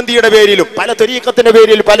നക്ഷബന്ദിയുടെ പേരിലും പല ത്വരീഖത്തിന്റെ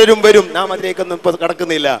പേരിൽ പലരും വരും. നാം അതിലേക്കൊന്നും ഇപ്പൊ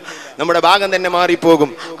കടക്കുന്നില്ല, നമ്മുടെ ഭാഗം തന്നെ മാറിപ്പോകും.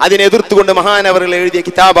 അതിനെ എതിർത്തുകൊണ്ട് മഹാനവറുകൾ എഴുതിയ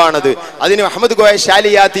കിതാബാണത്. അതിന് അഹമ്മദ് കോയ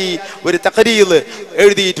ഷാലിയാത്തി ഒരു തഖരീർ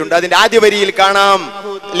എഴുതിയിട്ടുണ്ട്. അതിന്റെ ആദ്യ വരിയിൽ കാണാം,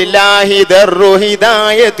 ലില്ലാഹി ദർറു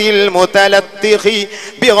ഹിദായത്തിൽ മുതലത്തിഖി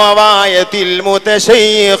ബിഗവായത്തിൽ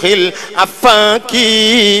മുതശയ്യിഖിൽ അഫാക്കി.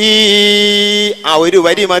 ആ ഒരു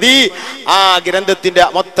വരി മതി ആ ഗ്രന്ഥത്തിന്റെ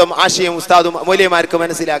മൊത്തം ആശയം ഉസ്താദും മൗലവിമാർക്ക്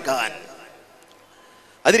മനസ്സിലാക്കാൻ.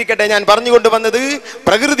 അതിരിക്കട്ടെ, ഞാൻ പറഞ്ഞുകൊണ്ട് വന്നത്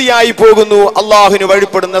പ്രകൃതിയായി പോകുന്നു അള്ളാഹുവിന്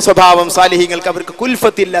വഴിപ്പെടുന്ന സ്വഭാവം സാലിഹീങ്ങൾക്ക്. അവർക്ക്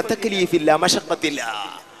കുൽഫത്തില്ല, തക്ലീഫില്ല, മശഖത്തില്ല.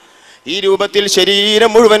 ഈ രൂപത്തിൽ ശരീരം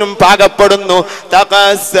മുഴുവനും പാകപ്പെടുന്നു.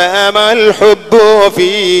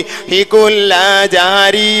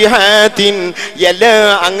 എല്ലാ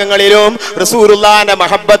അംഗങ്ങളിലും റസൂലുള്ളാഹിന്റെ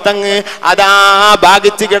മഹബ്ബത്ത് അങ്ങ് അതാ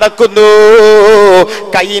ഭാഗിച്ച് കിടക്കുന്നു.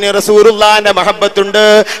 കൈയിന് റസൂലുള്ളാഹിന്റെ മഹബ്ബത്തുണ്ട്,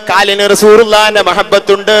 കാലിന് റസൂലുള്ളാഹിന്റെ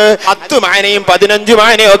മഹബ്ബത്തുണ്ട്. 10 മാനയും 15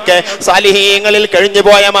 മാനയും ഒക്കെ സാലിഹീങ്ങളിൽ കഴിഞ്ഞു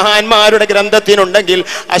പോയ മഹാന്മാരുടെ ഗ്രന്ഥത്തിനുണ്ടെങ്കിൽ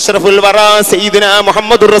അഷ്റഫുൽ വറ സയ്യിദുനാ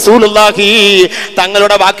മുഹമ്മദുർ റസൂലുള്ളാഹി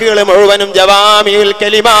തങ്ങളുടെ വാക്കുകൾ മുഴുവനും ജവാമിഉൽ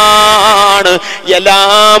കലിമാണ്.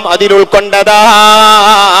 എല്ലാം അതിൽ ഉൾക്കൊണ്ടതാണ്.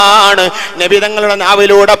 നബി തങ്ങളുടെ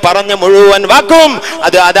നാവിലൂടെ പറഞ്ഞ മുഴുവൻ വാക്കും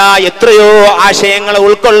അത് അതാ എത്രയോ ആശയങ്ങൾ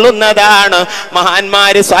ഉൾക്കൊള്ളുന്നതാണ്.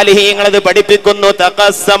 മഹാന്മാര് സാലിഹീങ്ങൾ അത് പഠിപ്പിക്കുന്നു.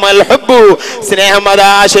 തഖസ്സമൽ ഹുബ്ബു, സ്നേഹം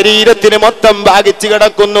അതാ ശരീരത്തിന് മൊത്തം ഭാഗിച്ചു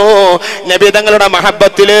കിടക്കുന്നു. നബി തങ്ങളുടെ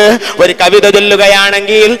മഹബ്ബത്തില് ഒരു കവിത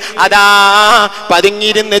ചൊല്ലുകയാണെങ്കിൽ അതാ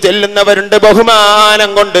പതുങ്ങിയിരുന്ന് ചൊല്ലുന്നവരുണ്ട്. ബഹുമാനം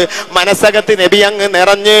കൊണ്ട് മനസ്സകത്ത് നബി അങ്ങ്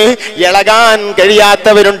നിറഞ്ഞ് ഇളകാൻ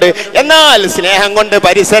കഴിയാത്തവരുണ്ട്. എന്നാൽ സ്നേഹം കൊണ്ട്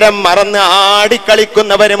പരിസരം മറന്ന്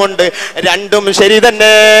ആടിക്കളിക്കുന്നവരുമുണ്ട്. രണ്ടും ശരി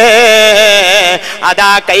തന്നെ.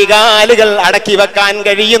 അതാ കൈകാലുകൾ അടക്കി വെക്കാൻ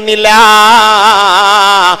കഴിയുന്നില്ല.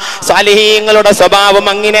 സാലിഹീങ്ങളുടെ സ്വഭാവം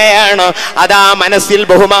അങ്ങനെയാണ്. അതാ മനസ്സിൽ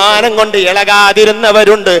ബഹുമാനം കൊണ്ട്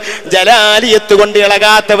ഇളകാതിരുന്നവരുണ്ട്, ജലാലിയത്ത് കൊണ്ട്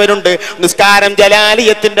ഇളകാത്തവരുണ്ട്. നിസ്കാരം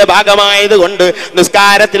ജലാലിയത്തിന്റെ ഭാഗമായത് കൊണ്ട്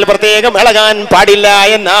നിസ്കാരത്തിൽ പ്രത്യേകം ഇളകാൻ പാടില്ല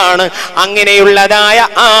എന്നാണ്. അങ്ങനെയുള്ളതായ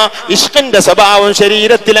ആ ഇഷ്കിന്റെ സ്വഭാവം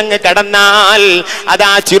ശരീരത്തിൽ അങ്ങ് കടന്നാൽ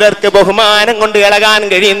അതാ ചിലർക്ക് ബഹുമാനം കൊണ്ട് ഇളകാൻ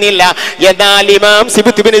കഴിയുന്നില്ല. എന്നാൽ ഇമാം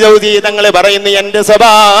സിബ്ത് ഇബ്നു ജൗസി തങ്ങൾ പറയുന്നു, എന്റെ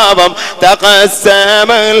സ്വഭാവം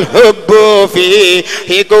തഖസ്സമൽ ഹുബ്ബു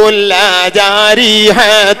ഫീഹി കുല്ല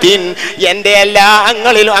ജാരിഹത്തിൻ, എന്റെ എല്ലാ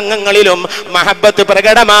അംഗങ്ങളിലും മഹബ്ബത്ത്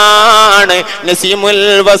പ്രകടമാണ്. നസീമുൽ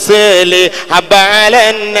വസ്ലി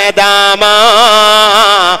ഹബലൻ നദാമാ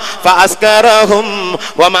ഫഅസ്കറഹും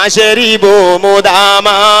വമാ ശരിബു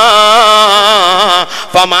മുദാമാ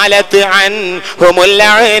فمالت عنهم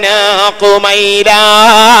العناق ميلا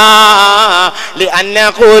لأن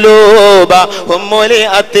قلوبهم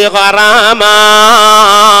ملئت غراما.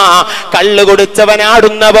 കള്ളു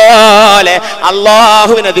കുടിച്ചവനാടുന്ന പോലെ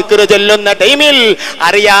അള്ളാഹുവിനെ ദിക്ർ ചൊല്ലുന്ന ടൈമിൽ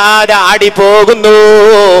അറിയാതെ ആടിപ്പോകുന്നു.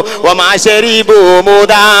 വമാ ശരിബു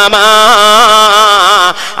മുദാമാ,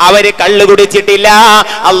 അവര് കള്ളു കുടിച്ചിട്ടില്ല.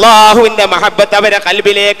 അള്ളാഹുവിന്റെ മഹബ്ബത്ത് അവരെ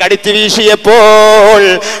കൽബിലേക്ക് അടിച്ചു വീശിയപ്പോൾ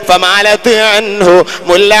ഫമാലത്ത് അൻഹു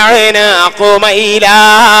മുല്ലഅനാഖു മൈലാ,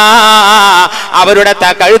 അവരുടെ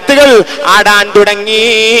കഴുത്തുകൾ ആടാൻ തുടങ്ങി.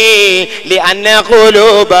 ലിഅന്ന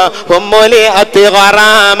ഖുലൂബഹും മുലിഅത്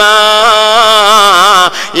ഖറാമാ.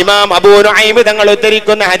 ഇമാം അബൂ നുഐം തങ്ങൾ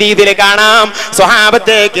ഉദ്ധരിക്കുന്ന ഹദീസിൽ കാണാം,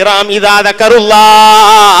 സ്വഹാബത്തെ കിറാം ഇദാ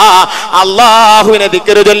ദക്കറുല്ലാഹ്, അല്ലാഹുവിനെ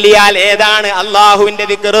ദിക്ർ ചൊല്ലിയാൽ ഏതാണ് അല്ലാഹുവിന്റെ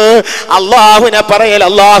ദിക്ർ? അല്ലാഹുവിനെ പറയൽ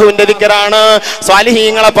അല്ലാഹുവിന്റെ ദിക്റാണ്.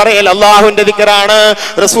 സ്വാലിഹീങ്ങളെ പറയൽ അല്ലാഹുവിന്റെ ദിക്റാണ്.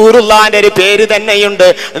 റസൂലുള്ളാഹിന്റെ ഒരു പേര് തന്നെയുണ്ട്,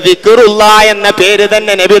 ദിക്റുല്ലാഹ് എന്ന പേര്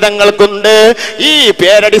തന്നെ നബി തങ്ങൾക്കുണ്ട്. ഈ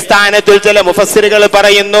പേരടിസ്ഥാനത്തിൽ ചില മുഫസ്സിറുകൾ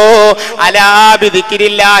പറയുന്നു, അലാ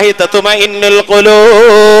ബിദിക്രില്ലാഹി തത്മഇന്നുൽ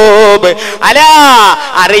ഖുലൂബ്, അലാ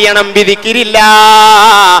അറിയണം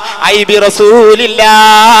ബിദിക്രില്ലാഹ് ഐ ബി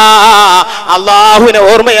റസൂലില്ലാഹ്, അള്ളാഹുവിനെ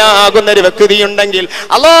ഓർമ്മയാകുന്ന ഒരു വ്യക്തിയുണ്ടെങ്കിൽ,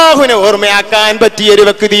 അള്ളാഹുവിനെ ഓർമ്മയാക്കാൻ പറ്റിയ ഒരു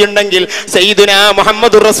വ്യക്തിയുണ്ടെങ്കിൽ സയ്യിദുനാ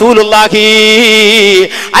മുഹമ്മദുർ റസൂലുള്ളാഹി.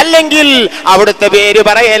 അല്ലെങ്കിൽ അവിടുത്തെ പേര്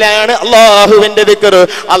പറയലാണ് അള്ളാഹുവിന്റെ ദിക്ർ.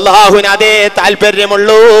 അള്ളാഹുവിന് അതേ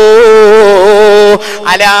താല്പര്യമുള്ളൂ.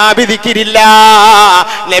 അലാ ബിദിക്രില്ല,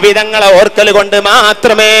 നബി തങ്ങളെ ഓർക്കൽ കൊണ്ട്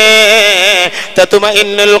മാത്രമേ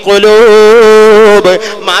തത്മഇന്നുൽ ഖുലൂബ്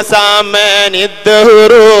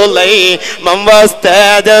മസാമനിദ്ദുറു ലൈ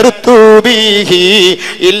മംവസ്തദർതു ബിഹി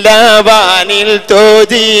ഇല്ലാ വാനിൽ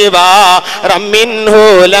തുജീവാ റമ്മിൻഹു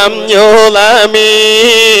ലം യുലമി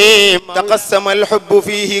തഖസ്സമൽ ഹുബ്ബു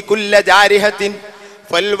ഫീഹി കുല്ല ജാരിഹത്തിൻ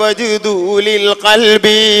ഫൽവജ്ദു ലിൽ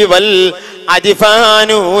ഖൽബി വൽ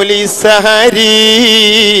അജ്ഫാനു ലിസ്സഹരി.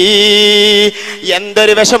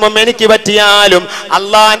 എന്തൊരു വിഷമം എനിക്ക് പറ്റിയാലും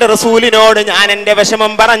അള്ളാന്റെ റസൂലിനോട് ഞാൻ എന്റെ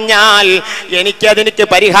വിഷമം പറഞ്ഞാൽ എനിക്ക്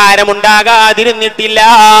പരിഹാരമുണ്ടാകാതിരുന്നിട്ടില്ല.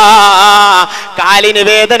 കാലിന്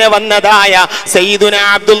വേദന വന്നതായ സയ്യിദുനാ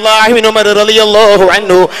അബ്ദുല്ലാഹി ഇബ്നു ഉമർ റളിയല്ലാഹു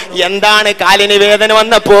അൻഹു എന്താണ് കാലിന് വേദന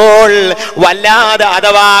വന്നപ്പോൾ വല്ലാതെ,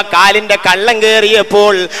 അഥവാ കാലിന്റെ കള്ളം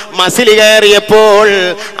കയറിയപ്പോൾ, മസിൽ കയറിയപ്പോൾ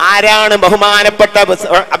ആരാണ് ബഹുമാനപ്പെട്ട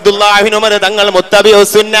അബ്ദുല്ലാഹി ഇബ്നു ഉമർ തങ്ങൾ മുത്തബിഉ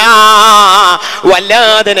സുന്ന,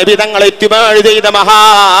 വല്ലാതെ നബി തങ്ങളെ ഇത്തിബാഅ് ചെയ്ത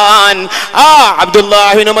മഹാൻ ആ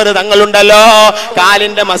അബ്ദുല്ലാഹി ഇബ്നു ഉമർ തങ്ങളുണ്ടല്ലോ.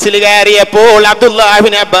 കാലിന്റെ മസിൽ കയറിയപ്പോൾ അബ്ദുല്ലാഹി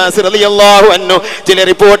ഇബ്നു അബ്ബാസ് റളിയല്ലാഹു അൻഹു ചില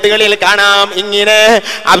റിപ്പോർട്ടുകളിൽ കാണാം ഇങ്ങനെ,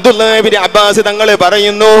 അബ്ദുല്ലാഹി ഇബ്നു അബ്ബാസ് തങ്ങൾ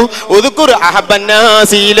പറയുന്നു, ഉദ്കുർ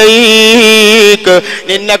അഹബ്ബന്നാസി ഇലൈക്,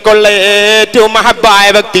 നിന്നെക്കൊള്ള ഏറ്റവും മഹബ്ബായ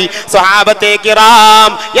വ്യക്തി സ്വഹാബത്തെ കിറാം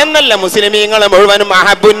എന്നല്ല, മുസ്ലിമീങ്ങൾ മുഴുവനും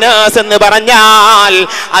അഹബ്ബുന്നാസ് എന്ന് പറഞ്ഞാൽ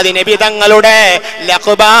അത് നബി തങ്ങളുടെ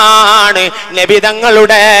ലഖബാണ്, നബി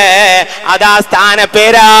തങ്ങളുടെ അതാ സ്ഥാന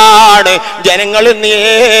പേരാണ്. ജനങ്ങളിൽ നിന്ന്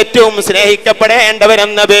ഏറ്റവും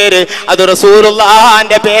സ്നേഹിക്കപ്പെടേണ്ടവരെന്ന പേര് അത്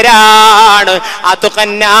റസൂലുള്ളാഹിന്റെ പേരാണ്.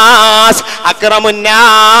 അത്ഖന്നാസ്,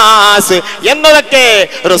 അക്രമുന്നാസ് എന്നതൊക്കെ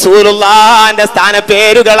റസൂലുള്ളാഹിന്റെ സ്ഥാന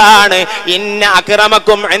പേരുകളാണ്. ഇന്ന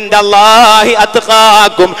അക്രമക്കും ഇൻദല്ലാഹി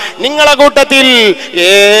അത്ഖാക്കും, നിങ്ങളെ കൂട്ടത്തിൽ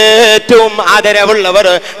ഏറ്റവും ആദരവുള്ളവർ,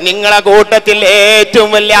 നിങ്ങളെ കൂട്ടത്തിൽ ഏറ്റവും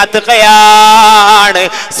വലിയ അത്ഖയാണ്.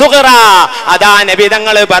 സുഗ്റ, അതാ നബി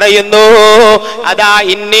തങ്ങൾ പറയുന്നു, അതാ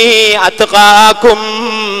ഇന്നി അത്ഖാക്കും,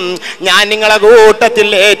 ഞാൻ നിങ്ങളെ കൂട്ടത്തിൽ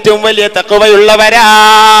ഏറ്റവും വലിയ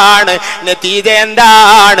തഖ്വയുള്ളവരാണ്. നതീജ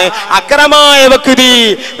എന്താണ്? അക്രമായ വ്യക്തി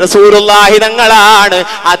റസൂലുള്ളാഹി തങ്ങളാണ്,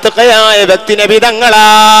 അത്ഖയായ വ്യക്തി നബി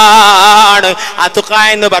തങ്ങളാണ്. അത്ഖ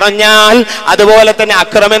എന്ന് പറഞ്ഞാൽ, അതുപോലെ തന്നെ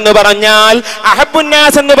അക്രം എന്ന് പറഞ്ഞാൽ,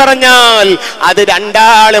 അഹബ്ബുന്നാസ് എന്ന് പറഞ്ഞാൽ അത്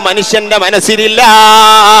രണ്ടാള് മനുഷ്യന്റെ മനസ്സിലില്ല.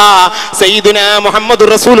 സയ്യിദുനാ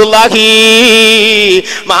മുഹമ്മദുർ റസൂലുള്ളാഹി,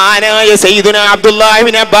 മഹാനായ സയ്യിദുനാ അബ്ദുല്ലാഹി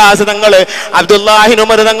ഇബ്നു അബ്ബാസ് തങ്ങൾ അബ്ദുല്ലാഹി ഇബ്നു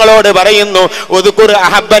ഉമർ തങ്ങളോട് പറയുന്നു, ഉദ്കുർ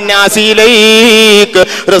അഹബ്ബന്നാസി ഇലൈക്,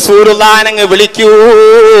 റസൂലുള്ളാഹിനെ വിളിക്കൂ.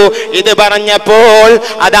 ഇത് പറഞ്ഞപ്പോൾ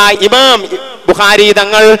അതാ ഇമാം ബുഖാരി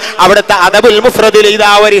തങ്ങൾ അവിടുത്തെ അദബുൽ മുഫ്രദിൽ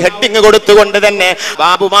ഇതാ ഒരു ഹെഡിങ് കൊടുത്തുകൊണ്ട് തന്നെ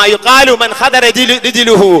ബാബുമാ യുഖാലു മൻ ഖദറ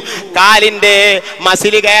രിജ്ലുഹു, കാലിന്റെ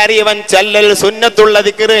മസിൽ കയറിയവൻ ചൊല്ലൽ സുന്നത്തുള്ള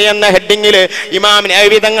ദിക്ർ എന്ന ഹെഡിങ്ങിൽ ഇമാം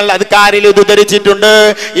നവവി തങ്ങൾ അദ്കാരിൽ ഉദ്ധരിച്ചിട്ടുണ്ട്,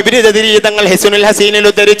 ഇബ്നു ജദരി തങ്ങൾ ഹിസ്നുൽ ഹസീനിൽ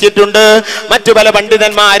ഉദ്ധരിച്ചിട്ടുണ്ട്, മറ്റു പല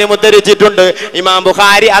പണ്ഡിതന്മാരും ഉദ്ധരിച്ചിട്ടുണ്ട്. ഇമാം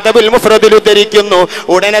ബുഖാരി അദബുൽ മുഫ്രദിൽ ഉദ്ധരിക്കുന്നു.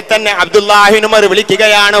 ഉടനെ തന്നെ അബ്ദുല്ലാഹി ഇബ്നു ഉമർ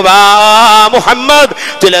വിളിക്കുകയാണ്, വാ മുഹമ്മദ്.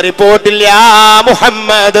 ചില റിപ്പോർട്ടിൽ യാ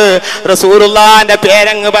മുഹമ്മദ്, റസൂലുള്ളാഹിന്റെ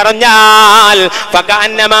പേരങ്ങ് പറഞ്ഞാൽ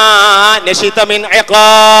ഫകഅന്നമാ നശിത മിൻ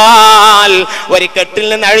ഇഖാൽ, ഒരു കെട്ടിൽ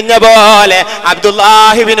നിന്ന് അഴിഞ്ഞ പോലെ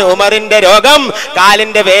അബ്ദുല്ലാഹി ഇബ്നു ഉമറിന്റെ രോഗം,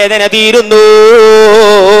 കാലിന്റെ വേദന തീരുന്നു.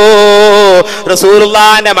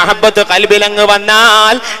 റസൂലുള്ളാഹിന്റെ മഹബ്ബത്ത് ഖൽബിലങ്ങ്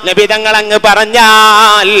വന്നാൽ, നബി തങ്ങൾ അങ്ങ്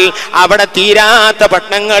പറഞ്ഞാൽ അവിടെ തീരാത്ത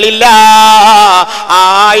പട്ടണങ്ങളില്ല.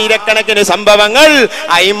 ആയിരക്കണക്കിന് സംഭവങ്ങൾ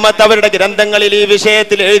അയിമ്മത്ത് അവരുടെ ഗ്രന്ഥങ്ങളിൽ ഈ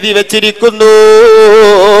വിഷയത്തിൽ എഴുതി വെച്ചിരിക്കുന്നു.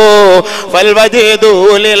 ഫൽവജ്ദു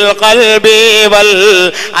ലിൽ ഖൽബി വൽ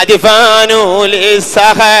അജ്ഫാനു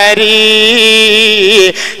ലിസ്സഹരി,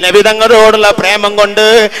 നബി തങ്ങളോടുള്ള പ്രേമം കൊണ്ട്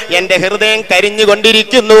എന്റെ ഹൃദയം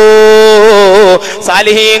കരിഞ്ഞുകൊണ്ടിരിക്കുന്നു.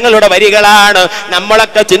 സാലിഹീങ്ങളുടെ വരികളാണ്.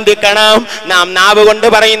 നമ്മളൊക്കെ ചിന്തിക്കണം, നാം നാവ് കൊണ്ട്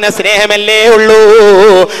പറയുന്ന സ്നേഹമല്ലേ ഉള്ളൂ.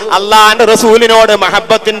 അള്ളാന്റെ റസൂലിനോട്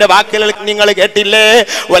മഹബ്ബത്തിന്റെ വാക്കുകൾ നിങ്ങൾ കേട്ടില്ലേ?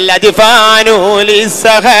 വല്ലജ്ഫാനു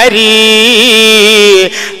ലിസ്സഹരി,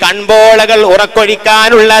 കൺപോളകൾ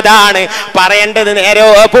ഉറക്കൊഴിക്കാനുള്ളതാണ്. പറയേണ്ടത് നേരെ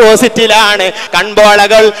ഓപ്പോസിറ്റിലാണ്.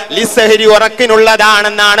 കൺപോളകൾ ലിസ്സഹരി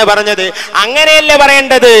ഉറക്കിനുള്ളതാണെന്നാണ് പറഞ്ഞത്. അങ്ങനെയല്ല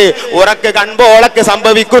പറയേണ്ടത്. ഉറക്ക് കൺപോളക്ക്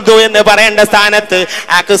സംഭവിക്കുന്നു എന്ന് പറയേണ്ട സ്ഥാനത്ത്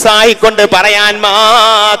അക്സായിക്കൊണ്ട് പറയാൻ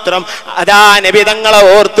മാത്രം അതാ നബി തങ്ങളെ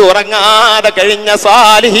ഓർത്ത് ഉറങ്ങാതെ കഴിഞ്ഞ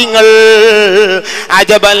സാലിഹീങ്ങൾ.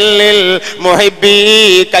 അജബല്ലിൽ മുഹിബ്ബി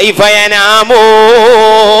കൈഫ യനാമു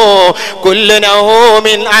കുല്ലു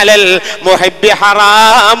നൗമിൻ അലൽ മുഹിബ്ബി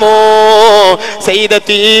ഹറാമു.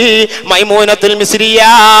 സയ്യിദത്തി മൈമൂനത്തുൽ മിസ്രിയ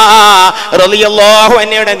റളിയല്ലാഹു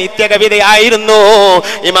അൻഹയുടെ നിത്യ കവിതയായിരുന്നു.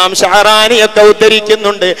 ഇമാം ഷഹറാനിയൊക്കെ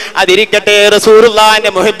ഉദ്ധരിക്കുന്നുണ്ട്. അതിരിക്കട്ടെ,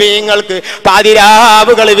 റസൂലുള്ളാഹിന്റെ മുഹബ്ബീങ്ങൾക്ക്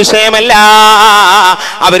പാതിരാവുകൾ വിഷയമല്ല.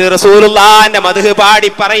 അവര് റസൂലുള്ളാഹിന്റെ മദ്ഹ് പാടി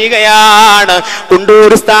പറയുകയാണ്. കുണ്ടൂർ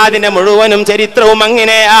ഉസ്താദിന്റെ മുഴുവനും ചരിത്രവും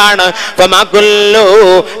അങ്ങനെയാണ്. ഫമാ കുല്ലു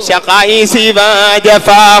ശഖാഇ സിവാ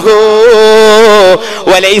ജഫാഹു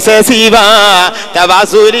വലൈസ സിവാ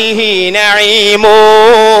തവാസുലിഹി നഈമു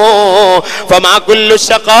ഫമാ കുല്ലു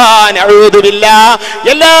ശഖാ നഊദു ബില്ലാഹ്,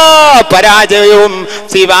 എല്ലാ പരാജയവും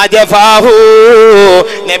സിവാ ജഫാഹു,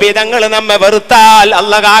 നബി തങ്ങൾ നമ്മെ വെറുത്താൽ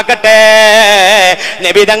അല്ലാഹ് കാക്കട്ടെ,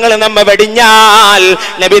 നബി തങ്ങൾ നമ്മെ വെടിഞ്ഞാൽ,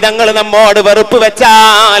 നബി തങ്ങൾ നമ്മോട് വെറുപ്പ്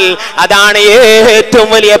വെച്ചാൽ അതാണ് ഏറ്റവും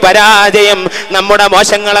വലിയ പരാജയം. നമ്മുടെ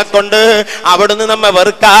മോശങ്ങളെ കൊണ്ട് അവിടുന്ന് നമ്മെ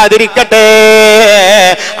വെറുക്കാതിരിക്കട്ടെ.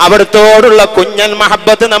 അവിടുത്തോടുള്ള കുഞ്ഞൻ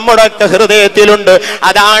മഹബത്ത് നമ്മുടെ ഹൃദയത്തിലുണ്ട്.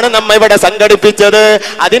 അതാണ് നമ്മ ഇവിടെ സംഘടിപ്പിച്ചത്.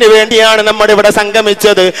 അതിനു വേണ്ടിയാണ് നമ്മൾ ഇവിടെ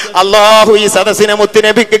സംഗമിച്ചത്. അല്ലാഹു ഈ സദസ്സിനെ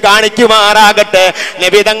മുത്തുനബിക്ക് കാണിക്കുമാറാകട്ടെ.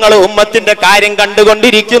 നബി തങ്ങൾ ഉമ്മത്തിന്റെ കാര്യം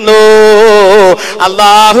കണ്ടുകൊണ്ടിരിക്കുന്നു.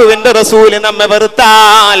 അല്ലാഹുവിന്റെ റസൂല് നമ്മെ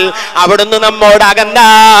വെറുത്താൽ, അവിടുന്ന് നമ്മോട്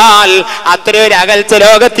അകന്നാൽ അത്രയൊരു അകൽച്ച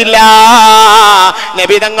ലോകത്തില്ല.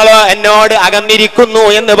 നബി തങ്ങളോ എന്നോട് അകന്നിരിക്കുന്നു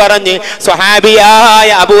എന്ന് പറഞ്ഞ് സ്വഹാബിയായ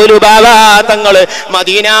അബൂലുബാബ തങ്ങള്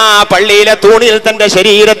മദീന പള്ളിയിലെ തൂണിൽ തന്റെ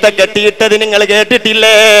ശരീരത്തെ കെട്ടിയിട്ടത് നിങ്ങൾ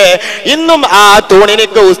കേട്ടിട്ടില്ലേ? ഇന്നും ആ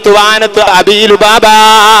തൂണിനിക്ക് ഉസ്തുവാനത്ത് അബീലുബാബ,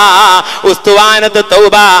 ഉസ്തുവാനത്ത്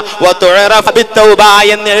തൗബ വതുഅറഫ ബിത്തൗബ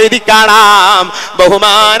എന്ന് എഴുതി കാണാം.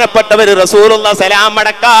 ബഹുമാനപ്പെട്ടവര് റസൂലുള്ളാഹി സലാം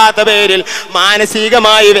മടക്കാത്ത പേരിൽ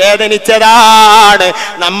മാനസികമായി വേദനിച്ചതാണ്.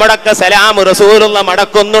 നമ്മുടെയൊക്കെ സലാം റസൂലുള്ളാഹി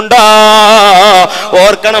മടക്കുന്നുണ്ടോ?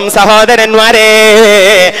 ഓർക്കണം സഹോദരന്മാരെ,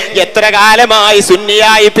 എത്ര കാലമായി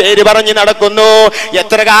സുന്നിയായി പേര് പറഞ്ഞു നടക്കുന്നു,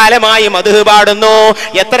 എത്ര കാലമായി മദ്ഹ് പാടുന്നു,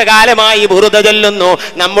 എത്ര കാലമായി ബുറുദ ചൊല്ലുന്നു.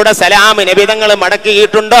 നമ്മുടെ സലാം നബിതങ്ങൾ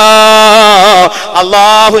മടക്കിയിട്ടുണ്ടോ?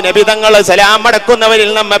 അല്ലാഹു നബിതങ്ങൾ സലാം മടക്കുന്നവരിൽ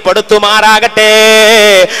നമ്മെ പെടുത്തുമാറാകട്ടെ.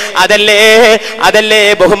 അതല്ലേ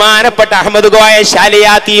ബഹുമാനപ്പെട്ട അഹമ്മദ് കോയ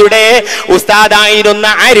ശാലിയാത്തിയുടെ ഉസ്താദായിരുന്ന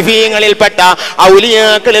ആരിഫീങ്ങളിൽപ്പെട്ട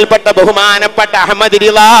ഔലിയാക്കളിൽപ്പെട്ട ബഹുമാനപ്പെട്ട അഹമ്മദ്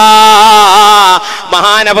റിളാ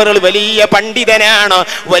മഹാനവറുകൾ വലിയ പണ്ഡിതനാണ്,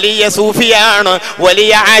 വലിയ സൂഫിയാണ്,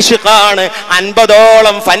 വലിയ ആശിഖാണ്.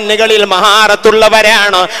 50ഓളം ഫന്നുകളിൽ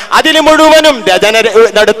മഹാറത്തുള്ളവരാണ്. അതിൽ മുഴുവനും രചന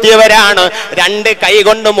നടത്തിയവരാണ്. 2 കൈ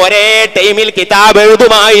കൊണ്ടും ഒരേ ടൈമിൽ കിതാബ്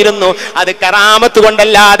എഴുതുമായിരുന്നു. അത് കറാമത്ത്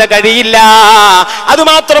കൊണ്ടല്ലാതെ കഴിയില്ല.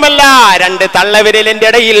 അതുമാത്രമല്ല, 2 തള്ളവിരലിന്റെ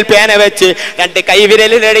ഇടയിൽ പേന വെച്ച്, 2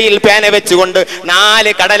 കൈവിരലിന്റെ ഇടയിൽ പേന വെച്ചുകൊണ്ട് 4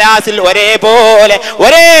 കടലാസിൽ ഒരേപോലെ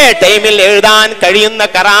ഒരേ ടൈമിൽ എഴുതാൻ കഴിയുന്ന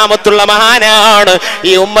കറാമത്തുള്ള മഹാനാണ്.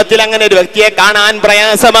 ഈ ഉമ്മത്തിൽ അങ്ങനെ ഒരു വ്യക്തിയെ കാണാൻ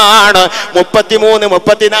പ്രയാസമാണ്.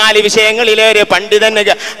 33-34 വിഷയങ്ങളിലേറെ പണ്ഡിതന്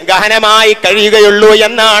ഗഹനമായി കഴിയുകയുള്ളൂ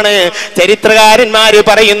എന്നാണ് ചരിത്രകാരന്മാര്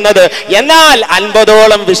പറയുന്നത്. എന്നാൽ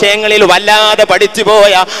 50ഓളം വിഷയങ്ങളിൽ വല്ലാതെ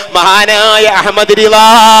പഠിച്ചുപോയ മഹാനായ അഹമ്മദ് റിളാ,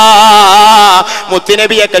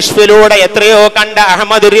 മുത്തുനബിയെ കശ്ഫിലൂടെ എത്രയോ കണ്ട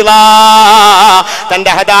അഹമ്മദ് റിളാ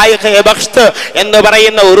തന്റെ ഹദായിഖ് ബഖ്ഷ് എന്ന്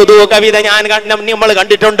പറയുന്ന ഉറുദു കവിത നമ്മൾ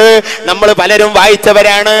കണ്ടിട്ടുണ്ട്. നമ്മൾ പലരും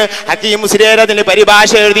വായിച്ചവരാണ്. ഹക്കീം മുസ്ലിയാർ അതിന്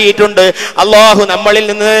പരിഭാഷ എഴുതിയിട്ടുണ്ട്. അല്ലാഹു നമ്മളിൽ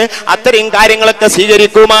നിന്ന് അത്തരം കാര്യങ്ങളൊക്കെ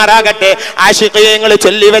സ്വീകരിക്കുമാറാകട്ടെ. ആശിഖീങ്ങൾ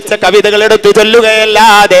ചൊല്ലിവെച്ച കവിതകൾ എടുത്ത്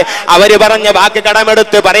ചൊല്ലുകയല്ലാതെ, അവര് പറഞ്ഞ വാക്ക്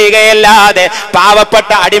കടമെടുത്ത് പറയുകയല്ലാതെ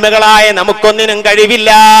പാവപ്പെട്ട അടിമകളായ നമുക്കൊന്നിനും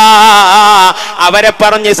കഴിവില്ല. അവരെ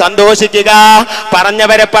പറഞ്ഞ് സന്തോഷിക്കുക,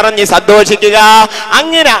 പറഞ്ഞവരെ പറഞ്ഞ് സന്തോഷിക്കുക.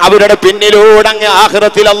 അങ്ങനെ അവരുടെ പിന്നിലൂടെ അങ്ങ്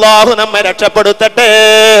ആഖിറത്തിൽ അല്ലാഹു നമ്മെ രക്ഷപ്പെടുത്തട്ടെ.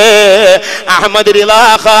 അഹമ്മദ് റിളാ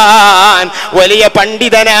ഖാൻ വലിയ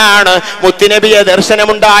പണ്ഡിതനാണ്. മുത്തുനബിയെ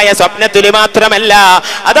ദർശനമുണ്ടായ സ്വപ്നത്തിൽ മാത്രമല്ല,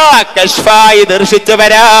 അതാ കശ്ഫായി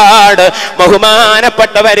ദർശിച്ചവരാണ്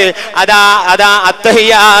ബഹുമാനപ്പെട്ടവര്. അതാ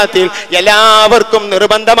അത്തഹിയാത്തിൽ എല്ലാവർക്കും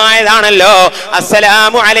നിർബന്ധമായതാണല്ലോ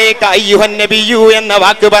അസ്സലാമു അലൈക അയ്യുഹൻ നബിയു എന്ന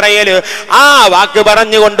വാക്ക് പറയല്. ആ വാക്ക്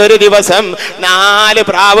പറഞ്ഞുകൊണ്ടൊരു ദിവസം 4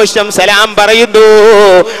 പ്രാവശ്യം സലാം പറയുന്നു.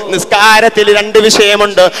 നിസ്കാരത്തിൽ 2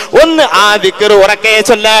 വിഷയമുണ്ട്. ഒന്ന്, ആ ദിക്ർ ഉറക്കെ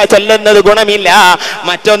ചൊല്ലുന്നത് ഗുണമില്ല.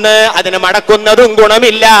 മറ്റൊന്ന്, അതിന് മടക്കുന്നതും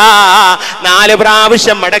ഗുണമില്ല. 4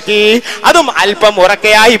 പ്രാവശ്യം മടക്കി, അതും അല്പം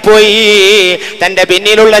ഉറക്കെയായി പോയി. തന്റെ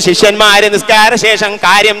പിന്നിലുള്ള ശിഷ്യന്മാര് നിസ്കാര ശേഷം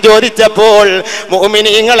കാര്യം ചോദിച്ചപ്പോൾ,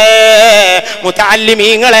 മുഅ്മിനീങ്ങളെ,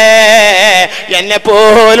 മുതഅല്ലിമീങ്ങളെ, എന്നെ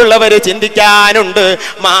പോലുള്ളവര് ചിന്തിക്കാനുണ്ട്.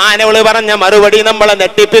 മാനവള് പറഞ്ഞ മറുപടി നമ്മളെ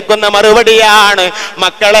നെട്ടിപ്പിക്കുന്ന മറുപടിയാണ്.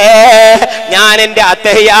 മക്കളെ, ഞാൻ എന്റെ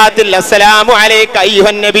അത്തഹിയാത്തിൽ അസ്സലാമു അലൈക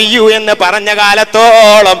അയ്യുഹൻ നബിയു എന്ന് പറഞ്ഞ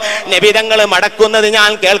കാലത്തോളം നബിതങ്ങൾ മടക്കുന്നത്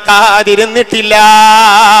ഞാൻ കേൾക്കാതിരുന്നിട്ടില്ല.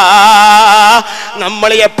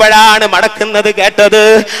 നമ്മൾ എപ്പോഴാണ് മടക്കുന്നത് കേട്ടത്?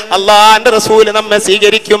 അല്ലാഹുവിന്റെ റസൂൽ നമ്മെ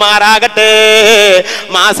സ്വീകരിക്കുമാറാകട്ടെ.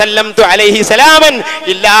 മാ സല്ലംതു അലൈഹി സലാമൻ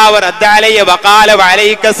ഇല്ലാ വറദ്ദ അലൈഹി വഖാല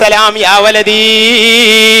വഅലൈക സലാം യാ വലദീ.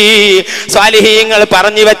 സ്വാലിഹീങ്ങൾ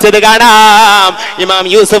പറഞ്ഞു വെച്ചത് കാണാം. ഇമാം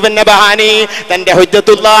യൂസുഫ് നബഹാനി തന്റെ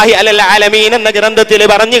ഹുജ്ജത്തുല്ലാഹി അലൽ ആലമീൻ എന്ന ഗ്രന്ഥത്തിൽ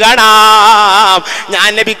പറഞ്ഞു കാണാം, ഞാൻ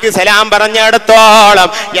നബിക്ക് സലാം പറഞ്ഞിടത്തോളം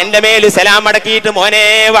എന്റെ മേൽ സലാം അടക്കിയിട്ട് മോനെ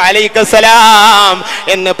വഅലൈക്കസ്സലാം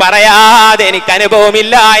എന്ന് പറയാതെ എനിക്ക്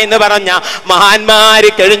അനുഭവമില്ല എന്ന് പറഞ്ഞ മഹാന്മാര്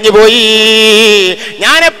കഴിഞ്ഞുപോയി.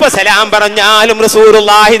 ഞാനെപ്പോ സലാം പറഞ്ഞാലും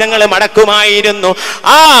റസൂലുള്ളാഹി തങ്ങൾ മടക്കുമായിരുന്നു.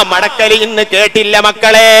 ആ മടക്കൽ ഇന്ന് കേട്ടില്ല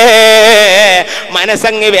മക്കളെ,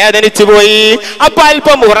 മനസ്സങ്ങ് വേദനിച്ചു പോയി. അപ്പൊ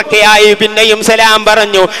അല്പം ഉറക്കെയായി പിന്നെയും സലാം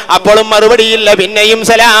പറഞ്ഞു, അപ്പോഴും മറുപടിയില്ല. പിന്നെയും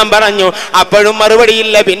സലാം പറഞ്ഞു, അപ്പോഴും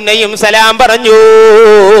മറുപടിയില്ല. പിന്നെയും സലാം പറഞ്ഞു.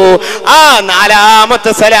 ആ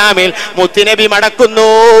നാലാമത്തെ സലാമിൽ മുത്തുനബി മടക്കുന്നു.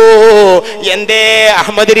 എന്തേ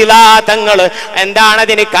അഹ്മദ് റിളാ തങ്ങൾ എന്താണ്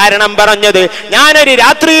അതിന് കാരണം പറഞ്ഞത്? ഞാനൊരു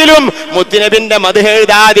രാത്രിയിലും മുത്തുനബിന്റെ മദ്ഹ്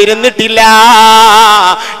എഴുതാതിരുന്നിട്ടില്ല.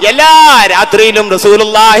 എല്ലാ രാത്രിയിലും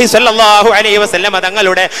റസൂലുള്ളാഹി സ്വല്ലല്ലാഹു അലൈഹി വസല്ലം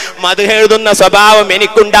തങ്ങളുടെ മദ്ഹ് എഴുതുന്ന സ്വഭാവം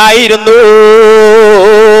എനിക്കുണ്ടായിരുന്നു.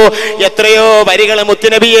 എത്രയോ വരികൾ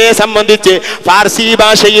മുത്തുനബിയെ സംബന്ധിച്ച് ഫാർസി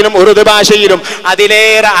ഭാഷയിലും ഉറുദു ഭാഷയിലും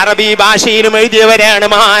അതിലേറെ അറബി ഭാഷയിലും എഴുതിയവരാണ്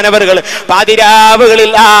മഹാനവറുകൾ.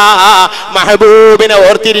 പാതിരാവുകളിൽ ആ മഹബൂബിനെ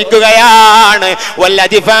ഓർത്തിരിക്കുകയാണ്.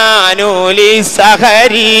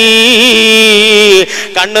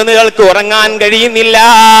 കണ്ണുകൾക്ക് ഉറങ്ങാൻ കഴിയുന്നില്ല,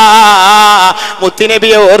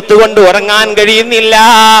 മുത്തുനബിയെ ഓർത്തുകൊണ്ട് ഉറങ്ങാൻ കഴിയുന്നില്ല.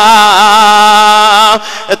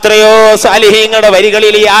 എത്രയോ സാലിഹീങ്ങളുടെ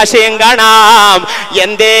വരികളിൽ ഈ ആശയം കാണാം.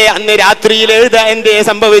 എന്തേ അന്ന് രാത്രിയിൽ എന്തേ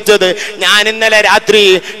സംഭവിച്ചത്? ഞാൻ ഇന്നലെ രാത്രി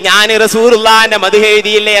ഞാൻ റസൂലുള്ളാഹിന്റെ മദ്ഹ്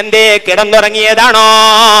എഴുതിയില്ല. എന്തേ കിടന്നുറങ്ങിയതാണോ?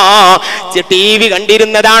 TV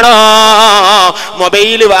കണ്ടിരുന്നതാണോ?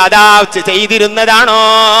 മൊബൈൽ ചെയ്തിരുന്നതാണോ?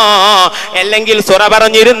 അല്ലെങ്കിൽ സുറ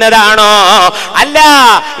പറഞ്ഞിരുന്നതാണോ? അല്ല,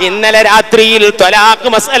 ഇന്നലെ രാത്രിയിൽ ത്വലാഖ്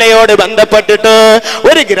മസലയോട് ബന്ധപ്പെട്ടിട്ട്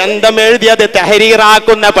ഒരു ഗ്രന്ഥം എഴുതി അത്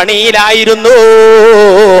തഹരീറാക്കുന്ന പണിയിലായിരുന്നു.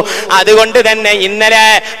 അതുകൊണ്ട് തന്നെ ഇന്നലെ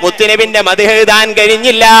മുത്തുനബിന്റെ മദ്ഹ് എഴുതാൻ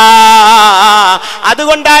കഴിഞ്ഞില്ല.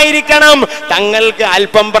 അതുകൊണ്ടായിരിക്കണം തങ്ങൾക്ക്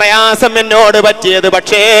അല്പം പ്രയാസം എന്നോട് പറ്റിയത്.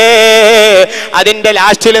 പക്ഷേ അതിന്റെ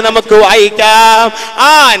ലാസ്റ്റിൽ നമുക്ക് വായിക്കാം, ആ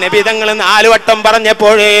നബി തങ്ങൾ 4 വട്ടം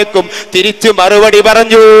പറഞ്ഞപ്പോഴേക്കും തിരിച്ചു മറുപടി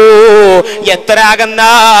പറഞ്ഞു. എത്ര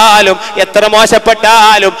അകന്നാലും എത്ര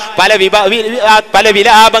മോശപ്പെട്ടാലും പല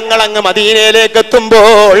വിലാപങ്ങൾ അങ്ങ് മദീനയിലേക്ക്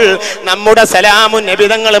എത്തുമ്പോൾ നമ്മുടെ സലാമു നബി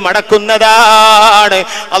തങ്ങൾ മടക്കുന്നതാണ്.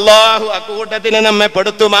 അല്ലാഹു അക്കൂട്ടത്തിന് നമ്മെ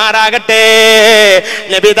പെടുത്തുമാറാകട്ടെ.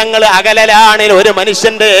 നബി തങ്ങൾ അകലലാണ് ഒരു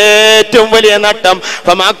മനുഷ്യന്റെ ഏറ്റവും വലിയ നട്ടം.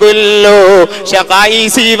 ഫമാകുല്ലു ശഖായി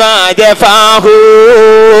സിവാ ജഫാഹു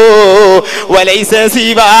വലൈസ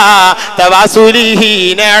സിവാ തവാസുലിഹി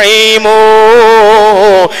നഈമു.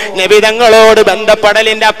 നബി തങ്ങളോട്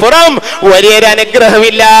ബന്ധപ്പെടലിന്റെ അപ്പുറം വലിയൊരു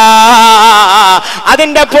അനുഗ്രഹമില്ല,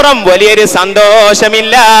 അതിന്റെ അപ്പുറം വലിയൊരു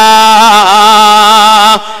സന്തോഷമില്ല.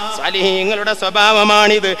 സാലിഹീങ്ങളുടെ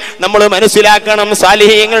സ്വഭാവമാണിത്, നമ്മൾ മനസ്സിലാക്കണം.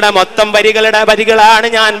 സാലിഹീങ്ങളുടെ മൊത്തം വരികളാണ്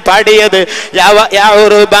ഞാൻ പാടിയത്.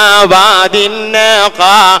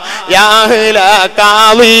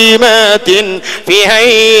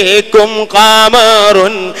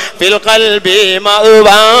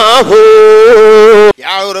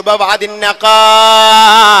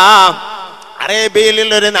 അറേബ്യയിൽ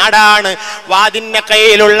ഒരു നാടാണ്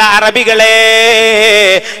വാദിന്നഖയിലുള്ള അറബികളെ.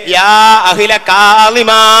 യാ അഹ്ല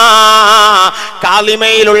കാളിമ,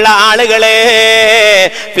 കാളിമയിലുള്ള ആളുകളെ.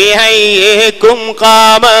 ഫിഹൈക്കും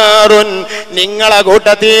ഖമറുൻ, നിങ്ങളെ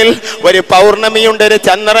കൂട്ടത്തിൽ ഒരു പൗർണമിയുണ്ട്, ഒരു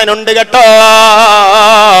ചന്ദ്രനുണ്ട് കേട്ടോ.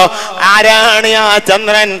 ആരാണ് ആ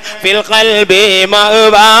ചന്ദ്രൻ? ഫിൽ ഖൽബി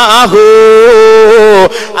മഅവാഹു,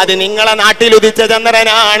 അത് നിങ്ങളെ നാട്ടിൽ ഉദിച്ച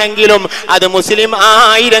ചന്ദ്രനാണെങ്കിലും അത് മുസ്ലിം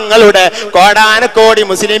ആയിരങ്ങളുടെ കോടാനക്കോടി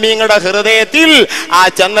മുസ്ലിമീങ്ങളുടെ ഹൃദയത്തിൽ ആ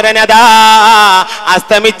ചന്ദ്രനതാ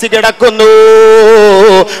അസ്തമിച്ച് കിടക്കുന്നു.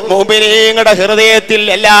 മുഅ്മിനീങ്ങളുടെ ഹൃദയത്തിൽ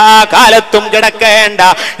എല്ലാ കാലത്തും കിടക്കേണ്ട,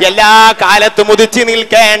 എല്ലാ കാലത്തും ഉദിച്ചു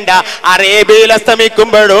നിൽക്കേണ്ട അറേബ്യയിൽ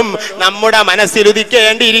അസ്തമിക്കുമ്പോഴും നമ്മുടെ മനസ്സിൽ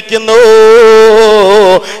ഉദിക്കേണ്ടിയിരിക്കുന്നു.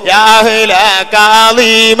 യാ അഹ്ല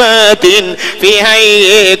കാളിമത്തിൻ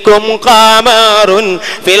ഫിഹൈക്കും ഖമറുൻ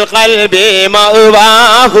ഫിൽ ഖൽബി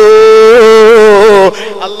മഅവാഹു.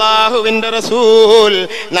 അല്ലാഹുവിന്റെ റസൂൽ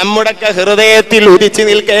നമ്മുടെ ഹൃദയത്തിൽ ഉദിച്ചു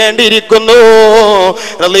നിൽക്കേണ്ടിയിരിക്കുന്നു.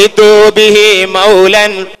 റളിതു ബിഹി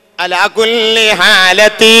മൗലൻ അലാ കുല്ലി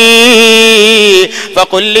ഹാലതി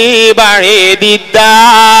ഫഖുല്ലി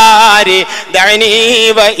ബഈദിദ്ദാരി ദഅനി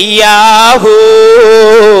വഇയാഹു.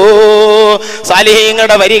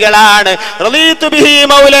 സാലിഹീങ്ങളുടെ വരികളാണ്. റളീതു ബിഹി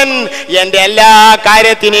മൗലൻ, എന്റെ എല്ലാ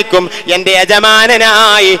കാര്യത്തിനും എന്റെ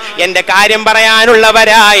യജമാനനായി, എന്റെ കാര്യം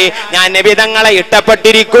പറയാനുള്ളവരായി ഞാൻ നബി തങ്ങളെ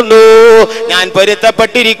ഇഷ്ടപ്പെട്ടിരിക്കുന്നു, ഞാൻ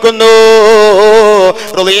പൊരുത്തപ്പെട്ടിരിക്കുന്നു.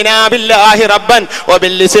 റളീനാ ബില്ലാഹി റബ്ബൻ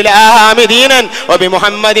വബിൽ ഇസ്ലാമി ദീനൻ വബി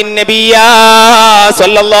മുഹമ്മദിൻ നബിയ്യാ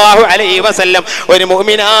സല്ലല്ലാഹു അലൈഹി വസല്ലം. ഒരു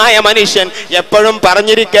മുഅ്മിനായ മനുഷ്യൻ എപ്പോഴും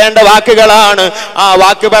പറഞ്ഞിരിക്കേണ്ട വാക്കുകളാണ്. ആ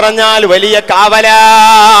വാക്ക് പറഞ്ഞാൽ വലിയ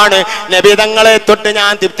കാവലാണ്. നബി തങ്ങളെ തൊട്ട്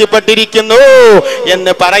ഞാൻ തൃപ്തിപ്പെട്ടിരിക്കുന്നു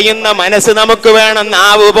എന്ന് പറയുന്ന മനസ്സ് നമുക്ക് വേണം.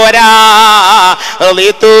 നാവ് പോരാ.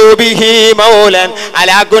 റളിതു ബിഹി മൗലൻ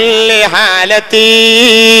അലാ കുല്ലി ഹാലത്തി.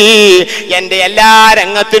 എന്റെ എല്ലാ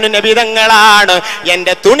രംഗത്തിനും നബി തങ്ങളാണ്.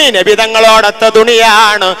 എന്റെ തുണി നബി തങ്ങളോടൊത്ത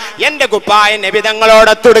തുണിയാണ്. എന്റെ കുപ്പായം നബി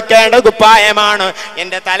തങ്ങളോടൊത്തെടുക്കേണ്ട കുപ്പായമാണ്.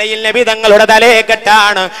 എന്റെ തലയിൽ നബി തങ്ങളുടെ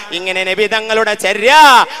തലയെക്കെട്ടാണ്. ഇങ്ങനെ നബി തങ്ങളുടെ ചര്യ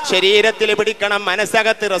ശരീരത്തിൽ പിടിക്കണം.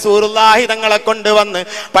 മനസ്സകത്ത് റസൂലുള്ളാഹി തങ്ങളെ കൊണ്ടുവന്ന്,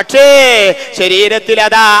 പക്ഷേ ശരീരത്തിൽ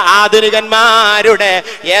അതാ ആധുനികന്മാരുടെ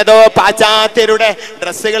ഏതോ പാശ്ചാത്യരുടെ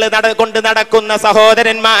ഡ്രസ്സുകൾ കൊണ്ട് നടക്കുന്ന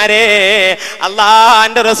സഹോദരന്മാരെ,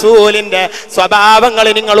 അള്ളാന്റെ റസൂലിന്റെ സ്വഭാവങ്ങൾ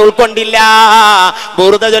നിങ്ങൾ ഉൾക്കൊണ്ടില്ല.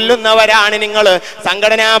 ബുർദ ചൊല്ലുന്നവരാണ് നിങ്ങൾ,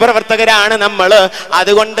 സംഘടനാ പ്രവർത്തകരാണ് നമ്മൾ.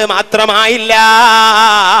 അതുകൊണ്ട് മാത്രമായില്ല,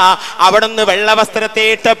 അവിടുന്ന് വെള്ളവസ്ത്രത്തെ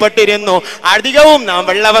ഇഷ്ടപ്പെട്ടിരുന്നു. അധികവും നാം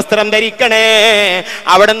വെള്ളവസ്ത്രം ധരിക്കണേ.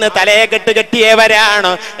 അവിടുന്ന് തലയെ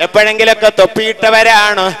കെട്ടിയവരാണ്. എപ്പോഴെങ്കിലൊക്കെ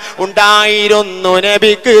തൊപ്പിയിട്ടവരാണ്. ഉണ്ടായിരുന്നു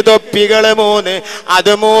നബിക്ക് തൊപ്പികൾ 3,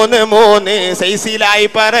 അത് 3 സൈസിലായി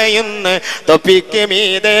പറയുന്നു. തൊപ്പിക്ക്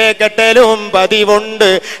മീതെ കെട്ടലും പതിവുണ്ട്,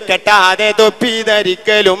 കെട്ടാതെ തൊപ്പി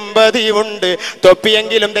ധരിക്കലും പതിവുണ്ട്.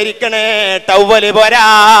 തൊപ്പിയെങ്കിലും ധരിക്കണേ, ടവ്വല് പോരാ.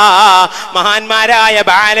 മഹാന്മാരായ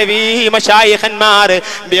ബാലവി മശായിഖന്മാർ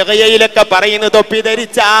ബിഗയിലൊക്കെ പറയുന്നു, തൊപ്പി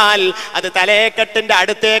ധരിച്ചാൽ അത് തലയെക്കെട്ടിന്റെ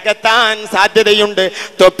അടുത്തേക്ക് എത്താൻ സാധ്യതയുണ്ട്.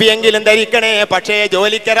 തൊപ്പിയെങ്കിലും ധരിക്കണേ. പക്ഷേ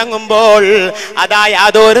ജോലിക്കിറങ്ങുമ്പോൾ അതാ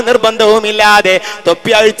യാതൊരു നിർബന്ധവുമില്ലാതെ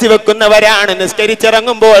തൊപ്പി അഴിച്ചു വെക്കുന്നവരാണ്.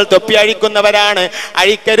 നിസ്കരിച്ചിറങ്ങുമ്പോൾ തൊപ്പി അഴിക്കുന്നവരാണ്.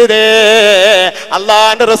 അഴിക്കരുത്.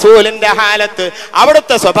 അള്ളാന്റെ റസൂലിന്റെ ഹാലത്ത്,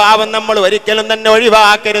 അവിടുത്തെ സ്വഭാവം നമ്മൾ ഒരിക്കലും തന്നെ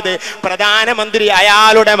ഒഴിവാക്കരുത്. പ്രധാനമന്ത്രി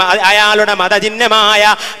അയാളുടെ മതചിഹ്നമായ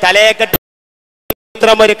തലയെക്കെട്ട്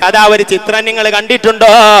ഒരു കഥ, ഒരു ചിത്രം നിങ്ങൾ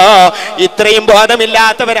കണ്ടിട്ടുണ്ടോ? ഇത്രയും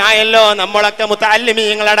ബോധമില്ലാത്തവരായല്ലോ നമ്മളൊക്കെ,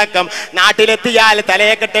 മുതഅല്ലിമീങ്ങളടക്കം. നാട്ടിലെത്തിയാൽ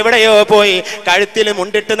തലയെക്കെട്ട് എവിടെയോ പോയി കഴുത്തിൽ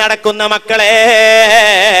മുണ്ടിട്ട് നടക്കുന്ന മക്കളെ.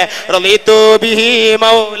 റളിതു ബിഹി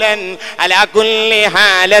മൗലൻ അലാ കുല്ലി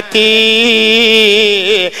ഹാലത്തി.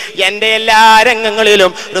 എന്റെ എല്ലാ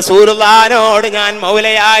രംഗങ്ങളിലും റസൂലുള്ളാഹിനോട് ഞാൻ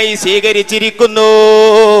മൗലയായി സ്വീകരിച്ചിരിക്കുന്നു.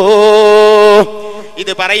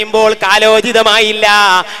 ഇത് പറയുമ്പോൾ കാലോചിതമായില്ല.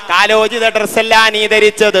 കാലോചിത ഡ്രസ്സല്ല നീ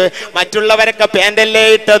ധരിച്ചത്. മറ്റുള്ളവരൊക്കെ പാൻ്റല്ലേ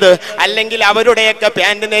ഇട്ടത്. അല്ലെങ്കിൽ അവരുടെയൊക്കെ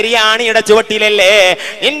പാൻ്റ് നെരിയാണിയുടെ ചുവട്ടിലല്ലേ.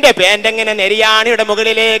 നിന്റെ പാൻ്റ് എങ്ങനെ നെരിയാണിയുടെ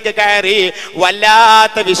മുകളിലേക്ക് കയറി?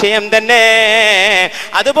 വല്ലാത്ത വിഷയം തന്നെ.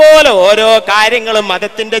 അതുപോലെ ഓരോ കാര്യങ്ങളും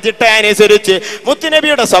മതത്തിന്റെ ചിട്ട അനുസരിച്ച്,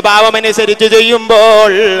 മുത്തുനബിയുടെ സ്വഭാവം അനുസരിച്ച്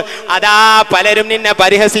ചെയ്യുമ്പോൾ അതാ പലരും നിന്നെ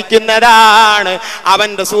പരിഹസിക്കുന്നതാണ്. അവൻ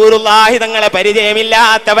റസൂലുള്ളാഹി തങ്ങളെ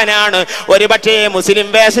പരിചയമില്ലാത്തവനാണ്. ഒരു പക്ഷേ മുസ്ലിം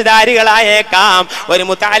വേഷധാരികളായേക്കാം. ഒരു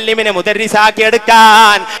മുതഅല്ലിമിനെ മുദർരിസാക്കി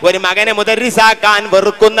എടുക്കാൻ, ഒരു മകനെ മുദർരിസാക്കാൻ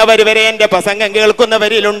വെറുക്കുന്നവർ വരെ എന്റെ പ്രസംഗം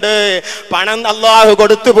കേൾക്കുന്നവരിലുണ്ട്. പണം അല്ലാഹു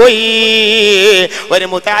കൊടുത്തുപോയി. ഒരു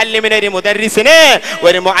മുതഅല്ലിമിനെ, ഒരു മുദർരിസിനെ,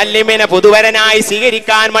 ഒരു മുഅല്ലിമിനെ പുതുവരനായി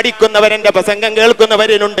സ്വീകരിക്കാൻ മടിക്കുന്നവർ എന്റെ പ്രസംഗം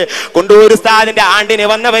കേൾക്കുന്നവരിലുണ്ട്. കുണ്ടൂർ ഉസ്താദിന്റെ ആണ്ടിന്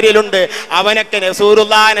വന്നവരിലുണ്ട്. അവനൊക്കെ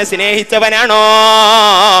റസൂലുള്ളാഹിനെ സ്നേഹിച്ചവനാണോ?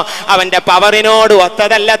 അവന്റെ പവറിനോട്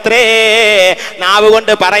ഒത്തതല്ലത്രേ. നാവ്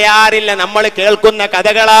കൊണ്ട് പറയാറില്ല, നമ്മൾ കേൾക്കുന്ന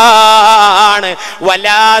കഥകളാണ്.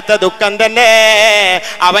 വല്ലാത്ത ദുഃഖം തന്നെ.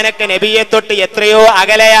 അവനൊക്കെ നബിയെ തൊട്ട് എത്രയോ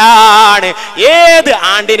അകലെയാണ്. ഏത്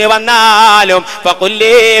ആണ്ടിന് വന്നാലും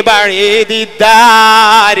ഫഖുല്ലി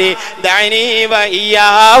ബഈദിദ്ദാരി ദഅനി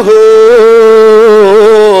വഇയാഹു.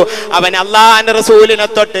 അവൻ അല്ലാഹുവിന്റെ റസൂലിനെ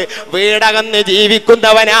തൊട്ട് വീടകന്ന്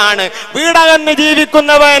ജീവിക്കുന്നവനാണ്. വീടകന്ന്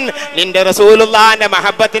ജീവിക്കുന്നവൻ നിന്റെ റസൂലുള്ളാഹിന്റെ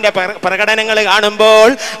മഹബത്തിന്റെ പ്രകടനങ്ങൾ കാണുമ്പോൾ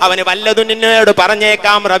അവന് വല്ലതും നിന്നോട്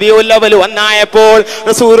പറഞ്ഞേക്കാം. റബീഉൽ അവ്വൽ വന്നായപ്പോൾ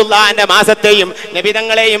റസൂലുള്ളാഹിന്റെ മാസത്തെയും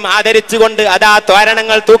നബിതങ്ങളെയും ആദരിച്ചുകൊണ്ട് അതാ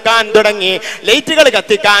തോരണങ്ങൾ തൂക്കാൻ തുടങ്ങി, ലൈറ്റുകൾ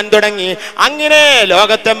കത്തിക്കാൻ തുടങ്ങി. അങ്ങനെ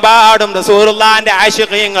ലോകത്തെമ്പാടും റസൂലുള്ളാഹിന്റെ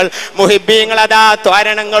ആശിഖീങ്ങൾ, മുഹിബ്ബീങ്ങൾ അതാ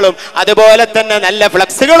തോരണങ്ങളും അതുപോലെ തന്നെ നല്ല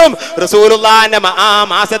ഫ്ലക്സുകളും റസൂലുള്ളാഹിന്റെ ആ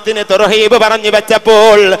മാസത്തിന് തർഹീബ് പറഞ്ഞു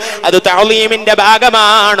വെച്ചപ്പോൾ അത് തഅലീമിന്റെ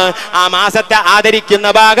ഭാഗമാണ്. ആ മാസത്തെ ആദരിക്കുന്ന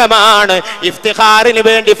ഭാഗമാണ്. ഇഫ്തിഖാറിന്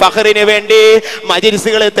വേണ്ടി, ഫഖറിന് വേണ്ടി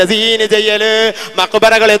മജ്ലിസുകൾ തസീൻ ചെയ്യല്,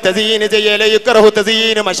 മഖ്ബറകൾ തസീൻ ചെയ്യല്, യുക്റഹു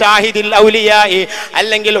തസീൻ മശാഹിദിൽ ഔലിയായി,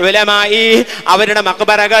 അല്ലെങ്കിൽ ഉലമായി അവരുടെ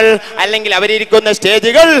മഖ്ബറകൾ അല്ലെങ്കിൽ അവരിരിക്കുന്ന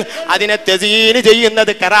സ്റ്റേജുകൾ അതിനെ തസീൻ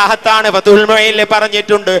ചെയ്യുന്നത് കറാഹത്താണ്. ഫതുൽ മുഈനിൽ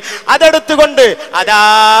പറഞ്ഞിട്ടുണ്ട്. അതെടുത്തുകൊണ്ട് അതാ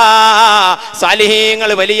സാലിഹീങ്ങൾ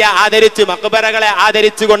വലിയ ആദരിച്ച് മഖ്ബറകളെ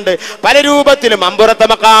ആദരിച്ചുകൊണ്ട് പല രൂപത്തിലും അമ്പുറത്തെ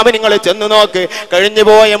മഖാമ് നിങ്ങൾ ചെന്ന് നോക്ക്.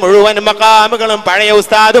 കഴിഞ്ഞുപോയ മുഴുവൻ മഖാമുകളും പഴയ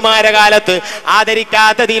ഉസ്താദുമാരെ കാലത്ത്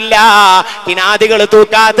ആദരിക്കാത്തതില്ല, കിനാദികൾ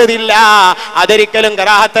തൂക്കാത്തതില്ല. അതൊരിക്കലും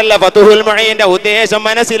കറാഹത്തല്ല. ഫതുൽ മുഈനിന്റെ പറയുന്നതിന്റെ ഉദ്ദേശം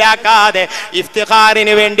മനസ്സിലാക്കാതെ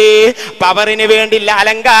ഇഫ്തിഖാറിന് വേണ്ടി, പവറിന് വേണ്ടി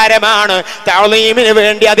അലങ്കാരമാണ്, തഅളീമിന്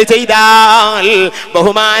വേണ്ടി അത് ചെയ്താൽ,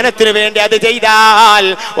 ബഹുമാനത്തിന് വേണ്ടി അത് ചെയ്താൽ,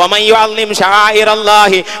 വമൻ യുഅള്ളിം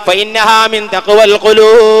ശആയിറല്ലാഹി ഫഇന്നഹാ മിൻ തഖ്വൽ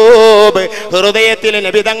ഖുലൂബ്, ഹൃദയത്തിൽ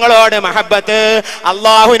നബി തങ്ങളോട് മഹബ്ബത്ത്,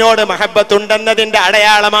 അല്ലാഹുവിനോട് മഹബ്ബത്ത് ഉണ്ടെന്നതിന്റെ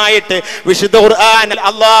അടയാളമായിട്ട് വിശുദ്ധ ഖുർആൻ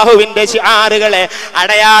അല്ലാഹുവിന്റെ ശിആറുകളെ,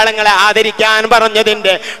 അടയാളങ്ങളെ ആദരിക്കാൻ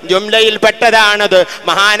പറഞ്ഞതിന്റെ ജുംലയിൽ പെട്ടതാണത്.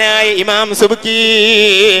 മഹാനായ ഇമാം സുബ്കി,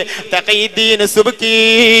 തഖീദ്ദീൻ സുബ്കി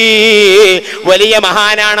വലിയ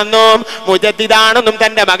മഹാനാണെന്നും മുജദ്ദിദാണെന്നും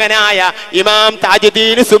തന്റെ മകനായ ഇമാം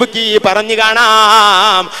താജുദ്ദീൻ സുബ്കി പറഞ്ഞു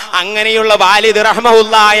കാണാം. അങ്ങനെയുള്ള വാലിദ്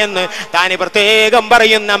റഹ്മഹുല്ല എന്ന് താൻ പ്രത്യേകം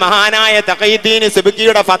പറയുന്ന മഹാനായ തഖീദ്ദീൻ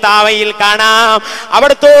സുബ്കിയുടെ ഫതാവയിൽ കാണാം.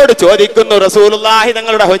 അവിടത്തോട് ചോദിക്കുന്നു, റസൂലുള്ളാഹി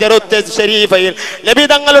തങ്ങളുടെ ഹുജറത്തു ശരീഫയിൽ, നബി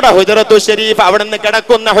തങ്ങളുടെ ഹുജറത്തു ശരീഫ്, അവിടുന്ന്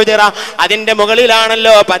കിടക്കുന്ന ഹുജറ, അതിന്റെ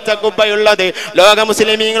മുകളിലാണല്ലോ പച്ചക്കുബ്ബയുള്ളത്. ലോക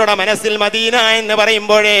മുസ്ലിമീങ്ങളുടെ മനസ്സിൽ മദീന എന്ന്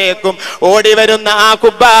പറയുമ്പോഴേക്കും ഓടി വരുന്ന ആ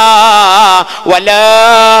കുബ്ബ,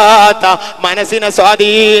 വല്ലാത്ത മനസ്സിനെ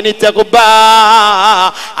സ്വാധീനിച്ച കുബ്ബ,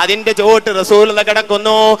 അതിന്റെ ചോട്ട് റസൂലുള്ളാഹി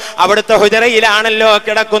കിടക്കുന്നു. അവിടുത്തെ ഹുജറയിലാണല്ലോ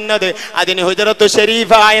കിടക്കുന്നത്. അതിന് ഹുജറത്തു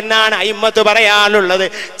ശരീഫ എന്നാണ് അയിമ്മത്ത് പറയാനുള്ളത്.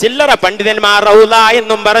 ചില്ലറ പണ്ഡിതന്മാർ റൗള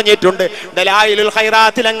എന്നും പറഞ്ഞിട്ടുണ്ട്. ദലായിലുൽ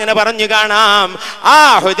ഖൈറാത്തിൽ അങ്ങനെ പറഞ്ഞു കാണാം. ആ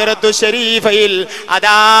ഹുജറത്തു ശരീഫയിൽ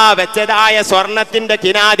അതാ വെച്ചതായ സ്വർണത്തിന്റെ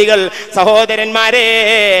കിനാദികൾ, സഹോദരന്മാരെ,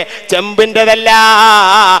 ചെമ്പിൻ്റെതല്ല,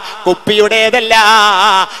 കുപ്പിയുടേതല്ല,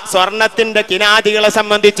 സ്വർണത്തിന്റെ കിനാദികളെ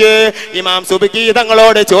സംബന്ധിച്ച് ഇമാം സുബ്കി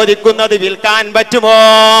തങ്ങളോട് ചോദിക്കുന്നത് വിൽക്കാൻ പറ്റുമോ?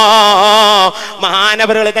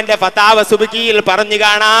 മഹാനവറുകൾ തന്റെ ഫതാവ സുബ്കിയിൽ പറഞ്ഞു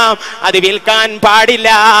കാണാം, അത് വിൽക്കാൻ പാടില്ല.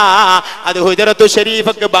 അത് ഹുജറത്തു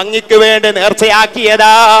ശരീഫക്ക് ഭംഗിക്ക് വേണ്ടി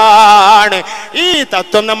നേർച്ചയാക്കിയതാണ്. ഈ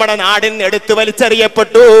തത്വം നമ്മുടെ നാടിൽ നിന്ന് എടുത്തു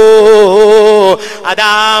വലിച്ചെറിയപ്പെട്ടു.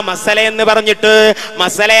 അതാ മസല എന്ന് പറഞ്ഞിട്ട്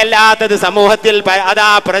മസലയല്ലാത്തത് സമൂഹത്തിൽ അതാ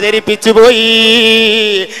പ്രചരിപ്പിച്ചു പോയി.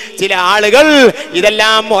 ചില ആളുകൾ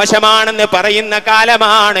ഇതെല്ലാം മോശമാണെന്ന് പറയുന്ന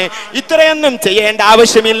കാലമാണ്. ഇത്രയൊന്നും ചെയ്യേണ്ട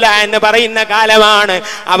ആവശ്യമില്ല എന്ന് പറയുന്ന കാലമാണ്.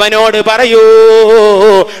 അവനോട് പറയൂ,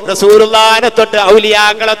 റസൂലുള്ളാഹിനെ തൊട്ട്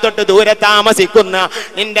ഔലിയാക്കളെ തൊട്ട് ദൂരെ താമസിക്കുന്ന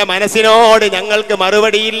നിന്റെ മനസ്സിനോട് ഞങ്ങൾക്ക്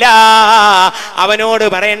മറുപടിയില്ല. അവനോട്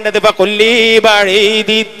പറയേണ്ടത്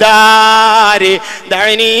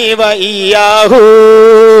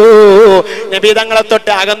നബി തങ്ങളെ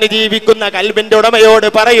തൊട്ട് അകന്ന് ജീവിക്കുന്ന കൽബിന്റെ ഉടമയോട്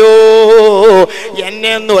പറയൂ,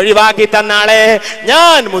 എന്നെ ഒന്ന് ഒഴിവാക്കി തന്നാളെ,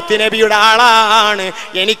 ഞാൻ മുത്തുനബിയുടെ ആളാണ്.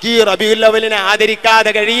 എനിക്ക് റബീഉൽ അവ്വലിനെ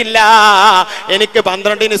ആദരിക്കാതെ കഴിയില്ല. എനിക്ക്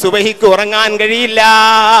 12-ന് സുബഹിക്ക് ഉറങ്ങാൻ കഴിയില്ല.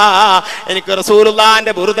 എനിക്ക്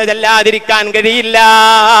റസൂലുള്ളാഹിന്റെ ബുർദ ചൊല്ലാതിരിക്കാൻ കഴിയില്ല.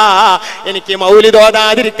 എനിക്ക് മൗലിദ്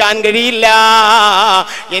ഓതാതിരിക്കാൻ കഴിയില്ല.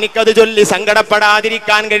 എനിക്കത് ചൊല്ലി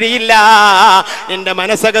സങ്കടപ്പെടാതിരിക്കാൻ കഴിയില്ല. നിന്റെ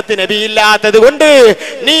മനസ്സകത്ത് നബിയില്ലാത്തത് കൊണ്ട്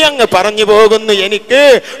നീ അങ്ങ് പറഞ്ഞു പോകുന്നു, എനിക്ക്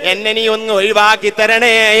എന്നെ നീ ഒന്ന് ഒഴിവാക്കി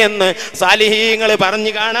തരണേ എന്ന് സാലിഹീങ്ങൾ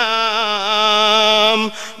പറഞ്ഞു കാണാം.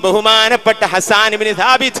 ബഹുമാനപ്പെട്ട ഹസ്സാൻ ഇബ്നു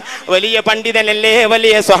സാബിത്ത് വലിയ പണ്ഡിതനല്ലേ,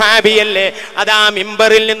 വലിയ സ്വഹാബിയല്ലേ, അതാ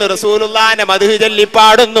മിമ്പറിൽ നിന്ന് റസൂലുള്ളാഹിന്റെ മദ്ഹ് ചൊല്ലി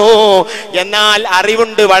പാടുന്നു. എന്നാൽ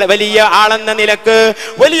അറിവുണ്ട് വലിയ ആളെന്ന നിലക്ക്,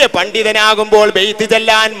 വലിയ പണ്ഡിതനാകുമ്പോൾ ബെയ്ത്ത്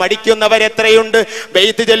ചൊല്ലാൻ മടിക്കുന്നവരെത്രയുണ്ട്.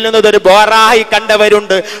 ബെയ്ത്ത് ചൊല്ലുന്നത് ഒരു ബോറായി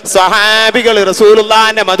കണ്ടവരുണ്ട്. സ്വഹാബികൾ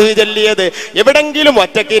റസൂലുള്ളാഹിന്റെ മദ്ഹ് ചൊല്ലിയത് എവിടെങ്കിലും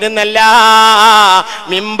ഒറ്റക്കിരുന്നല്ല,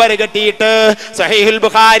 മിമ്പർ കെട്ടിയിട്ട്. സഹീഹുൽ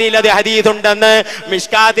ബുഖാരിയിൽ അത് ഹദീസ് ഉണ്ടെന്ന്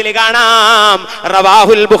മിഷ്കാത്തിൽ കാണാം.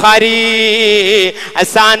 റവാഹുൽ ബുഖാരി.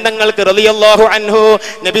 ഹസ്സാൻ തങ്ങൾക്ക് റളിയല്ലാഹു അൻഹു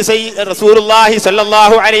നബി റസൂലുള്ളാഹി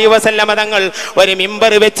സ്വല്ലല്ലാഹു അലൈഹി വസല്ലമ തങ്ങൾ ഒരു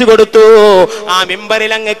മിമ്പർ വെച്ച് കൊടുത്തു. ആ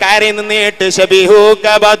മിമ്പറിൽ അങ്ങ് കയറി നിന്നിട്ട് ശബീഹുക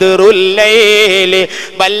ബദ്റുൽ ലൈലി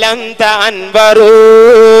ബല്ലന്ത അൻവറു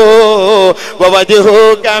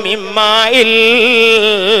വവജ്ഹുക മിമ്മാഇൽ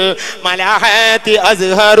മലാഹതി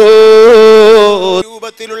അസ്ഹറു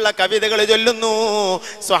രൂപത്തിലുള്ള കവിതകൾ ചൊല്ലുന്നു.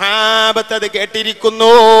 സ്വഹാബത്ത് അത്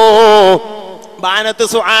കേട്ടിരിക്കുന്നു. ബാനത്ത്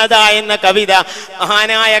സുആദ എന്ന കവിത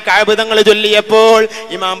മഹാനായ കഅബ് തങ്ങൾ ചൊല്ലിയപ്പോൾ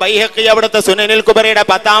ഇമാം ബൈഹഖി അവിടുത്തെ സുനനുൽ കുബറയുടെ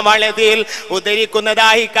 10-ാം വാള്യത്തിൽ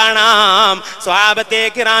ഉദ്ധരിക്കുന്നതായി കാണാം. സ്വഹാബത്തെ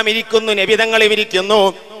കിറാം ഇരിക്കുന്നു, നബി തങ്ങളും ഇരിക്കുന്നു.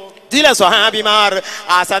 ചില സ്വഹാബിമാർ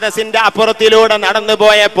ആ സദസ്സിന്റെ അപ്പുറത്തിലൂടെ നടന്നു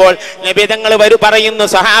പോയപ്പോൾ നബി തങ്ങൾ പറയുന്നു,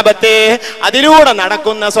 സ്വഹാബത്തെ, അതിലൂടെ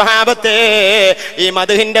നടക്കുന്ന സ്വഹാബത്തെ, ഈ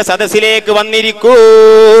മദ്ഹിന്റെ സദസ്സിലേക്ക് വന്നിരിക്കൂ.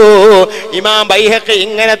 ഇമാം ബൈഹഖി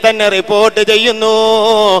ഇങ്ങനെ തന്നെ റിപ്പോർട്ട് ചെയ്യുന്നു.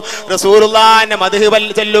 റസൂലുള്ളാഹിന്റെ മദ്ഹ്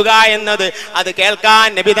ചൊല്ലുക എന്നത് അത് കേൾക്കാൻ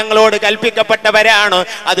നബി തങ്ങളോട് കൽപ്പിക്കപ്പെട്ടവരാണ്,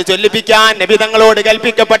 അത് ചൊല്ലിപ്പിക്കാൻ നബി തങ്ങളോട്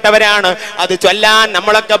കൽപ്പിക്കപ്പെട്ടവരാണ്, അത് ചൊല്ലാൻ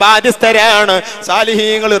നമ്മളൊക്കെ ബാധ്യസ്ഥരാണ്.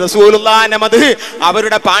 സാലിഹീങ്ങൾ റസൂലുള്ളാഹിന്റെ മദ്ഹ്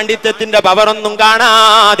അവരുടെ പാണ്ഡിത്യം പാണ്ഡിത്യത്തിന്റെ പവറൊന്നും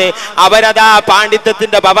കാണാതെ അവരതാ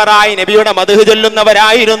പാണ്ഡിത്യത്തിന്റെ പവറായി നബിയുടെ മദ്ഹ്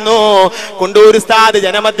ചൊല്ലുന്നവരായിരുന്നു. കുണ്ടൂർ ഉസ്താദ്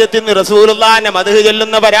ജനമധ്യത്തിൽ നിന്ന് റസൂലുള്ളാഹിന്റെ മദ്ഹ്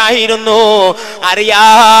ചൊല്ലുന്നവരായിരുന്നു.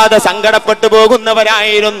 അറിയാതെ സങ്കടപ്പെട്ടു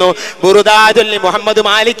പോകുന്നവരായിരുന്നു. ബുറുദ ചൊല്ലി മുഹമ്മദ്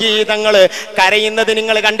മാലിക്കി തങ്ങള് കരയുന്നത്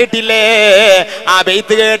നിങ്ങൾ കണ്ടിട്ടില്ലേ? ആ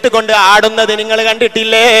ബെയ്ത്ത് കേട്ടുകൊണ്ട് ആടുന്നത് നിങ്ങൾ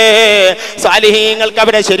കണ്ടിട്ടില്ലേ? സാലിഹീങ്ങൾക്ക്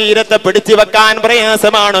അവരുടെ ശരീരത്തെ പിടിച്ചു വെക്കാൻ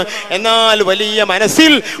പ്രയാസമാണ്. എന്നാൽ വലിയ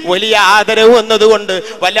മനസ്സിൽ വലിയ ആദരവ് വന്നതുകൊണ്ട്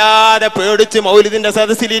വല്ലാതെ പേടിച്ച് മൗലിദിന്റെ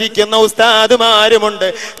സദസ്സിലിരിക്കുന്ന ഉസ്താദുമാരുമുണ്ട്.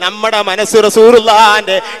 നമ്മുടെ മനസ്സ്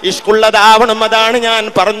റസൂലുള്ളാഹിന്റെ ഇഷ്കുള്ളതാവണം. അതാണ് ഞാൻ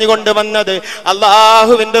പറഞ്ഞുകൊണ്ട് വന്നത്.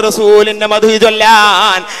 അള്ളാഹുവിന്റെ റസൂലിന്റെ മദ്ഹ്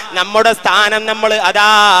ചൊല്ലാൻ നമ്മുടെ സ്ഥാനം നമ്മൾ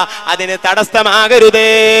അതിന് തടസ്സമാകരുതേ.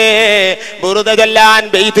 ബുറുദ ചൊല്ലാൻ,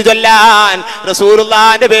 ബെയ്ത്ത് ചൊല്ലാൻ,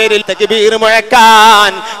 റസൂലുള്ളാഹിന്റെ പേരിൽ തക്ബീർ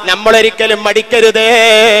മുഴക്കാൻ നമ്മളൊരിക്കലും മടിക്കരുതേ.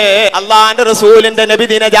 അള്ളാഹിന്റെ റസൂലിന്റെ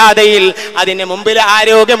നബിദിന ജാഥയിൽ അതിന് മുമ്പിൽ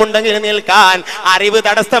ആരോഗ്യമുണ്ടെങ്കിൽ നിൽക്കാൻ അറിവ്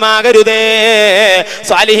തടസ്സമാകരുതേ.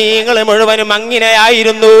 സ്വാലിഹീങ്ങൾ മുഴുവനും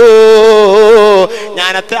അങ്ങനെയായിരുന്നു.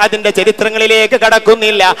 ഞാൻ അതിന്റെ ചരിത്രങ്ങളിലേക്ക്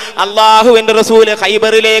കടക്കുന്നില്ല. അള്ളാഹുവിന്റെ റസൂല്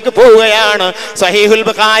ഖൈബറിലേക്ക് പോവുകയാണ്. സ്വഹീഹുൽ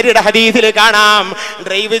ബുഖാരിയുടെ ഹദീസിൽ കാണാം,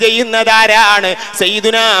 ഡ്രൈവ് ചെയ്യുന്നതാരാണ്?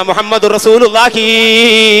 സയ്യിദുനാ മുഹമ്മദ് റസൂലുള്ളാഹി.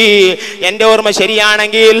 എന്റെ ഓർമ്മ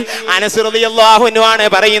ശരിയാണെങ്കിൽ അനസ് റളിയല്ലാഹു അൻഹു ആണ്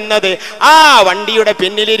പറയുന്നത്. ആ വണ്ടിയുടെ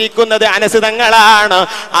പിന്നിലിരിക്കുന്നത് അനസ് തങ്ങളാണ്.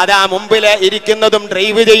 അതാ മുമ്പിൽ ഇരിക്കുന്നതും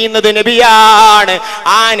ഡ്രൈവ് ചെയ്യുന്നത് നബിയാണ്.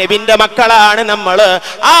 ആ നബിന്റെ മക്കളാണ് നമ്മൾ.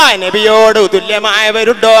 ആ നബിയോട്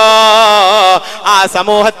തുല്യമായവരുണ്ടോ? ആ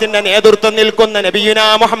സമൂഹത്തിന്റെ നേതൃത്വം നിൽക്കുന്ന നബിയുനാ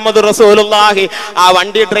മുഹമ്മദ് റസൂലുള്ളാഹി ആ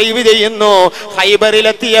വണ്ടി ഡ്രൈവ് ചെയ്യുന്നു.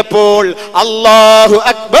 ഖൈബറിലെത്തിയപ്പോൾ അല്ലാഹു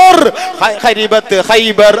അക്ബർ ഖരിബത്ത്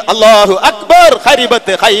ഖൈബർ, അല്ലാഹു അക്ബർ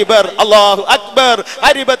ഖരിബത്ത് ഖൈബർ, അല്ലാഹു അക്ബർ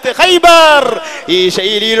ഖരിബത്ത് ഖൈബർ. ഈ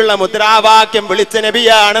ശൈലിയിലുള്ള മുദ്രാവാക്യം വിളിച്ച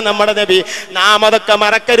നബിയാണ് നമ്മുടെ നബി. നാം അതൊക്കെ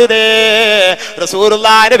മറക്കരുതേ.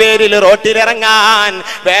 റസൂലുള്ളാഹിന്റെ പേരിൽ റോട്ടിലിറങ്ങാൻ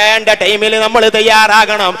വേണ്ട ടൈമിൽ നമ്മൾ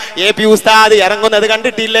തയ്യാറാകണം. AP ഉസ്താദ് ഇറങ്ങുന്നത്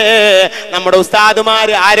കണ്ടിട്ടില്ലേ? നമ്മുടെ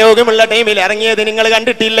ഉസ്താദുമാര് ആരോഗ്യമുള്ള ടൈമിൽ ഇറങ്ങിയത് നിങ്ങൾ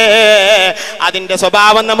കണ്ടിട്ടില്ലേ? അതിന്റെ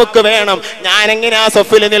സ്വഭാവം നമുക്ക് വേണം. ഞാൻ എങ്ങനെയാ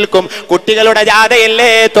സൊഫിൽ നിൽക്കും? കുട്ടികളുടെ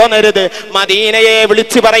ജാഥയല്ലേ തോന്നരുത്. മദീനയെ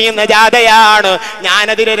വിളിച്ചു പറയുന്ന ജാഥയാണ്.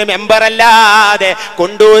 ഞാനതിലൊരു മെമ്പർ അല്ലാതെ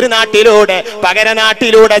കൊണ്ടൂർ നാട്ടിലൂടെ, പകര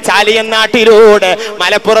നാട്ടിലൂടെ, ചാലിയൻ നാട്ടിലൂടെ,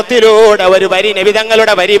 മലപ്പുറത്തിലൂടെ ഒരു വരി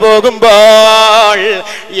നബിതങ്ങളുടെ വരി പോകുമ്പോൾ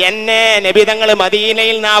എന്നെ നബിതങ്ങൾ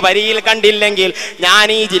മദീനയിൽ ആ വരിയിൽ കണ്ടില്ലെങ്കിൽ ഞാൻ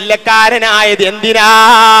ഈ ജില്ലക്കാരനായത്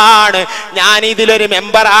എന്തിനാണ്? ഞാൻ ഇതിലൊരു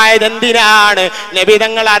മെമ്പർ ആയത് എന്തിനാണ്?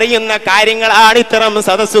 നബിതങ്ങൾ അറിയുന്ന കാര്യങ്ങളാണ് ഇത്തരം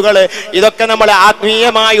സദസ്സുകൾ. ഇതൊക്കെ നമ്മൾ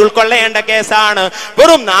ആത്മീയമായി ഉൾക്കൊള്ളേണ്ട കേസാണ്,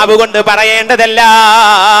 വെറും നാവ് കൊണ്ട് പറയേണ്ടതല്ല.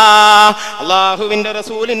 അള്ളാഹുവിന്റെ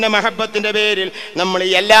റസൂലിന്റെ മഹബത്തിന്റെ പേരിൽ നമ്മൾ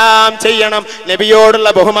എല്ലാം ചെയ്യണം. നബിയോടുള്ള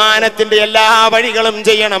ബഹുമാനത്തിന്റെ എല്ലാ വഴികളും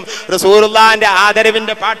ചെയ്യണം. റസൂലുള്ളാഹിന്റെ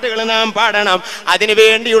ആദരവിന്റെ പാട്ടുകൾ നാം പാടണം. അതിനു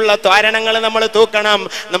വേണ്ടിയുള്ള തോരണങ്ങൾ നമ്മൾ തൂക്കണം.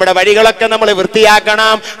 നമ്മുടെ വഴികളൊക്കെ നമ്മൾ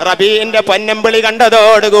വൃത്തിയാക്കണം. റബീന്റെ പൊന്നമ്പിളി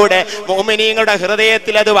കണ്ടതോടുകൂടെ മുഅ്മിനീങ്ങളുടെ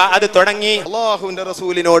ഹൃദയത്തിൽ അത് തുടങ്ങി. അല്ലാഹുവിന്റെ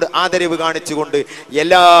റസൂലിനോട് ആദരവ് കാണിച്ചുകൊണ്ട്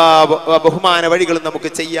എല്ലാ ബഹുമാന വഴികളും നമുക്ക്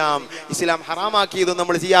ചെയ്യാം. ഇസ്ലാം ഹറാമാക്കിയതും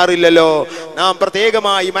നമ്മൾ ചെയ്യാറില്ലല്ലോ. നാം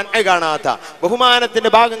പ്രത്യേകമായി മൻഅ കാണാത്ത ബഹുമാനത്തിന്റെ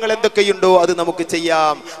ഭാഗങ്ങൾ എന്തൊക്കെയുണ്ടോ അത് നമുക്ക്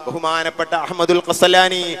ചെയ്യാം. ബഹുമാനപ്പെട്ട അഹ്മദുൽ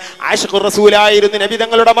ഖസലാനി ആശിഖുർ റസൂലായിരുന്നു. നബി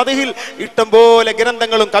തങ്ങളുടെ മദ്ഹിൽ ഇഷ്ടംപോലെ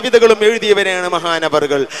ഗ്രന്ഥങ്ങളും കവിതകളും എഴുതിയവരാണ്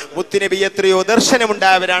മഹാനവറുകൾ. മുത്തുനബി എത്രയോ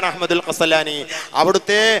ദർശനമുണ്ടായവരാണ് അഹ്മദുൽ ഖസലാനി.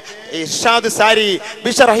 അവിടുത്തെ ഇർഷാദ് സാരി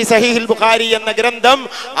ബിശറഹി സഹീഹുൽ ബുഖാരി എന്ന ഗ്രന്ഥം,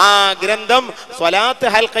 ആ ഗ്രന്ഥം സ്വലാത്ത്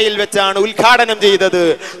ഹൽഖയിൽ വെച്ചാണ് ഉദ്ഘാടനം ചെയ്തത്.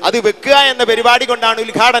 അത് വെക്കുക എന്ന പരിപാടി കൊണ്ടാണ്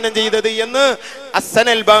ഉദ്ഘാടനം ചെയ്തത് എന്ന്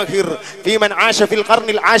അസ്സനൽ ബാഹിർ ഫീ മൻ ആശ ഫിൽ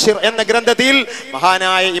ഖർനിൽ ആശിർ എന്ന ഗ്രന്ഥത്തിൽ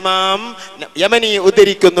മഹാനായ ഇമാം യമനി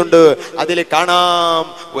ഉദ്ധരിക്കുന്നുണ്ട്. അതിൽ കാണാം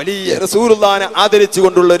വലിയ റസൂലുള്ളാഹിനെ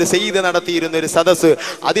ആദരിച്ചുകൊണ്ടുള്ള ഒരു സയ്യിദ് നടത്തിയിരുന്ന ഒരു സദസ്സ്.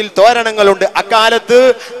 അതിൽ തോരണങ്ങളുണ്ട്. അക്കാലത്ത്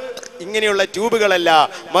ഇങ്ങനെയുള്ള ട്യൂബുകളല്ല,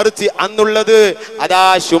 മറിച്ച് അന്നുള്ളത് അതാ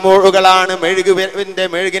ശുമൂഴുകളാണ്,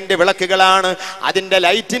 മെഴുകിന്റെ വിളക്കുകളാണ്. അതിന്റെ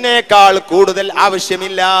ലൈറ്റിനേക്കാൾ കൂടുതൽ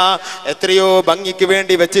ആവശ്യമില്ല. എത്രയോ ഭംഗിക്ക്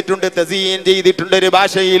വേണ്ടി വെച്ചിട്ടുണ്ട്, തസീൻ ചെയ്തിട്ടുണ്ട് ഒരു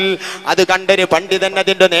ഭാഷയിൽ. അത് കണ്ടൊരു പണ്ഡിതൻ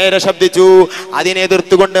അതിന്റെ നേരെ ശബ്ദിച്ചു. അതിനെ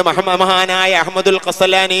എതിർത്തുകൊണ്ട് മഹാനായ അഹ്മദുൽ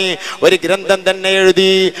ഖസലാനി ഒരു ഗ്രന്ഥം തന്നെ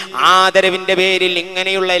എഴുതി. ആദരവിന്റെ പേരിൽ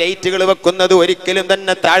ഇങ്ങനെയുള്ള ലൈറ്റുകൾ വെക്കുന്നത് ഒരിക്കലും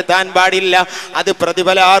തന്നെ താഴ്ത്താൻ പാടില്ല, അത്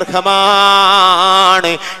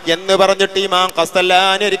പ്രതിഫലാർഹമാണ് എന്ന് പറഞ്ഞിട്ട് ഇമാം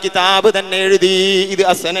ഖസലാനി ഒരു കിതാബ് തന്നെ എഴുതി. ഇത്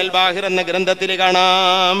അസ്സനൽ ബാഹിർ എന്ന ഗ്രന്ഥത്തിൽ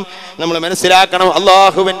കാണാം. നമ്മൾ മനസ്സിലാക്കണം,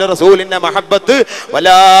 അള്ളാഹുവിന്റെ റസൂലിന്റെ മഹബത്ത്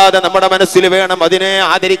വല്ലാതെ നമ്മുടെ മനസ്സിൽ വേണം. അതിനെ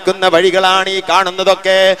ആദരിക്കുന്ന വഴികളാണ് ഈ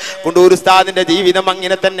കാണുന്നതൊക്കെ. കുണ്ടൂർ ഉസ്താദിന്റെ ജീവിതം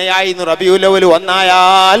അങ്ങനെ തന്നെയായിരുന്നു. റബീഉൽ അവ്വൽ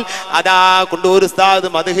ഒന്നായാൽ അതാ കുണ്ടൂർ ഉസ്താദ്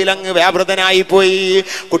മദ്ഹിലങ്ങ് വ്യാപൃതനായി പോയി.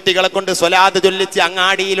 കുട്ടികളെ കൊണ്ട് സ്വലാത്ത് ചൊല്ലിച്ച്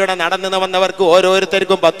അങ്ങാടിയിലൂടെ നടന്നു വന്നവർക്ക്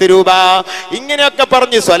ഓരോരുത്തർക്കും 10 രൂപ ഇങ്ങനെയൊക്കെ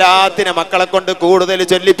പറഞ്ഞ് സ്വലാത്തിനെ മക്കളെ കൊണ്ട് കൂടുതൽ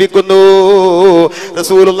ചൊല്ലിപ്പിക്കുന്നു. കൊടുക്കുന്നു.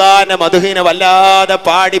 റസൂലുള്ളാഹിന്റെ മദ്ഹിനെ വല്ലാതെ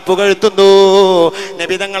പാടി പുകഴ്ത്തുന്നു.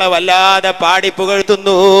 നബി തങ്ങളെ വല്ലാതെ പാടി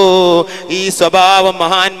പുകഴ്ത്തുന്നു. ഈ സ്വഭാവം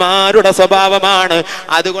മഹാന്മാരുടെ സ്വഭാവമാണ്.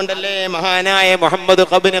 അതുകൊണ്ടല്ലേ മഹാനായ മുഹമ്മദ്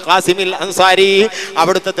ഇബ്നു ഖാസിമിൽ അൻസാരി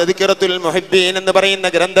അവിടുത്തെ തദ്കിറത്തുൽ മുഹിബ്ബീൻ എന്ന് പറയുന്ന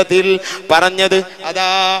ഗ്രന്ഥത്തിൽ പറഞ്ഞത്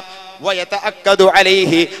അതാ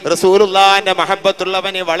റസൂലുള്ളാഹിന്റെ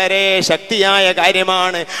മഹബ്ബത്തുള്ളവന് വളരെ ശക്തിയായ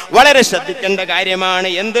കാര്യമാണ്, വളരെ ശ്രദ്ധിക്കേണ്ട കാര്യമാണ്.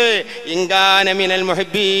 എന്ത്? ഇൻകാന മിനൽ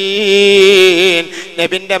മുഹിബ്ബീൻ,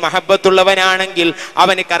 നബിന്റെ മഹബ്ബത്തുള്ളവനാണെങ്കിൽ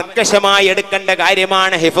അവന് കർക്കശമായി എടുക്കേണ്ട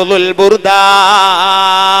കാര്യമാണ് ഹിഫ്ളുൽ ബുർദ.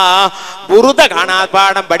 ബുർദ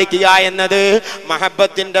കാണാപാഠം പഠിക്കുക എന്നത്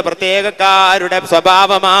മഹബ്ബത്തിന്റെ പ്രത്യേകക്കാരുടെ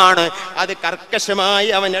സ്വഭാവമാണ്. അത് കർക്കശമായി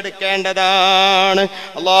അവൻ എടുക്കേണ്ടതാണ്.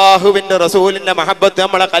 അല്ലാഹുവിന്റെ റസൂലിന്റെ മഹബ്ബത്ത്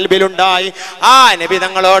നമ്മളെ ഖൽബിലുണ്ടായി ആ നബി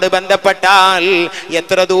തങ്ങളോട് ബന്ധപ്പെട്ടാൽ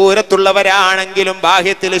എത്ര ദൂരത്തുള്ളവരാണെങ്കിലും,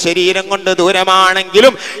 ബാഹ്യത്തിൽ ശരീരം കൊണ്ട്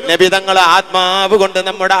ദൂരമാണെങ്കിലും നബി തങ്ങൾ ആത്മാവ് കൊണ്ട്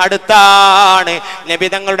നമ്മുടെ അടുത്താണ്. നബി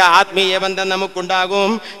തങ്ങളുടെ ആത്മീയ ബന്ധം നമുക്കുണ്ടാകും.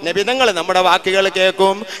 നബി തങ്ങൾ നമ്മുടെ വാക്കുകൾ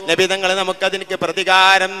കേൾക്കും. നബി തങ്ങൾ നമുക്കതിന്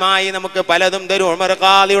പ്രതികാരമായി നമുക്ക് പലതും തരും. ഉമർ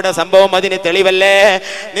ഖാദിയുടെ സംഭവം അതിന് തെളിവല്ലേ?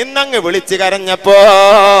 നിന്നങ്ങ് വിളിച്ചു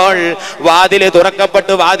കരഞ്ഞപ്പോൾ വാതില്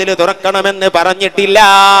തുറക്കപ്പെട്ടു. വാതില് തുറക്കണമെന്ന് പറഞ്ഞിട്ടില്ല.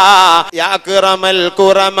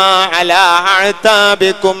 على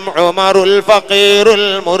أعتابكم عمر الفقير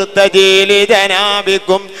المرتجي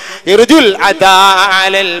لجنابكم يرجو العطاء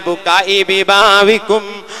على البكاء ببابكم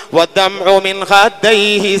والدمع من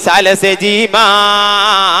خديه سال سجيما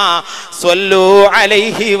صلوا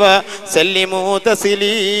عليه وسلموا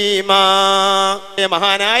تسليما.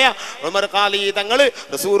 മഹാനായ ഉമർ ഖാദി തങ്ങൾ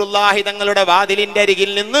റസൂലുള്ളാഹി തങ്ങളുടെ വാതിലിന്റെ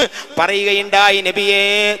അരികിൽ നിന്ന് പറയുകയുണ്ടായി, നബിയേ,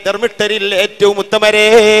 ധർമ്മിഷ്ഠരിൽ ഏറ്റവും ഉത്തമരേ,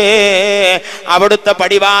 അവിടുത്തെ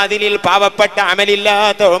പടിവാതിലിൽ പാവപ്പെട്ട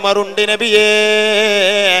അമലില്ലാത്ത ഉമറുണ്ട് നബിയേ.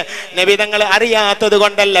 നബി തങ്ങൾ അറിയാത്തത്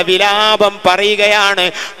കൊണ്ടല്ല, വിലാപം പറയുകയാണ്.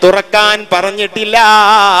 തുറക്കാൻ പറഞ്ഞിട്ടില്ല,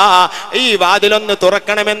 ഈ വാതിലൊന്ന്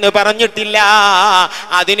തുറക്കണമെന്ന് പറഞ്ഞിട്ടില്ല.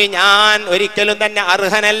 അതിന് ഞാൻ ഒരിക്കലും തന്നെ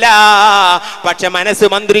അർഹനല്ല. പക്ഷെ മനസ്സ്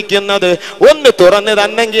മന്ത്രിക്കുന്നത് ഒന്ന് തുറന്നു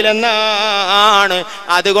തന്നെങ്കിൽ എന്നാണ്.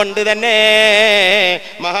 അതുകൊണ്ട് തന്നെ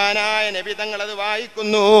മഹാനായ നബി തങ്ങൾ അത്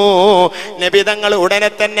വായിക്കുന്നു. നബി തങ്ങൾ ഉടനെ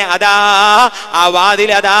തന്നെ അതാ ആ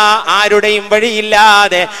വാതിൽ അതാ ആരുടെയും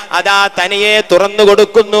വഴിയില്ലാതെ അതാ തനിയെ തുറന്നു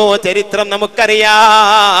കൊടുക്കുന്നു. ചരിത്രം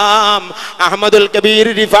നമുക്കറിയാം. അഹ്മദുൽ കബീർ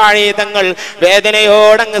റിഫായി തങ്ങൾ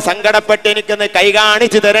വേദനയോടങ്ങ് സങ്കടപ്പെട്ട് എനിക്കൊന്ന് കൈ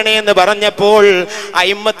കാണിച്ചു തരണേ എന്ന് പറഞ്ഞപ്പോൾ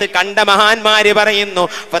അയിമ്മത്ത് കണ്ട മഹാന്മാര് പറയുന്നു,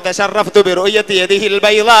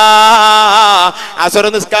 അസ്ർ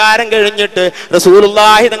നിസ്കാരം കഴിഞ്ഞിട്ട്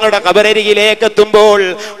റസൂലുള്ളാഹി തങ്ങളുടെ ഖബറരികിലേക്ക് എത്തുമ്പോൾ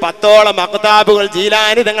 10ഓളം അഖ്താബുകൾ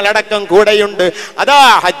ജീലാനി തങ്ങളടക്കം കൂടെയുണ്ട്. അതാ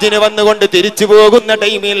ഹജ്ജിന് വന്നുകൊണ്ട് തിരിച്ചു പോകുന്ന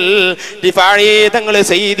ടൈമിൽ റിഫായി തങ്ങൾ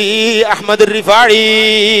സയ്യിദി അഹ്മദ് റിഫായി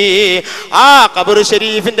ആ ഖബർ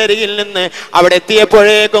ഷരീഫിന്റെ അരികിൽ നിന്ന് അവിടെ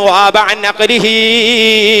എത്തിയപ്പോഴേക്കും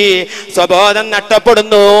സ്വബോധം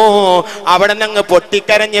നഷ്ടപ്പെടുന്നു. അവിടെ നിന്ന്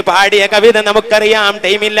പൊട്ടിക്കരഞ്ഞ് പാടിയ കവിത നമുക്കറിയാം.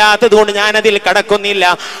 ടൈമില്ലാത്തത് കൊണ്ട് ഞാനതിൽ കടക്കുന്നില്ല.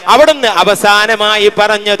 അവിടുന്ന് അവസാനമായി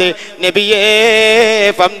പറഞ്ഞത്, നബിയേ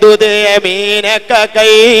ഫംദുദ് യമീനക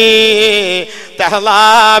കൈ തഹ്ലാ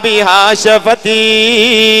ബിഹാ ശഫതി,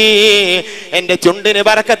 എന്റെ ചുണ്ടിന്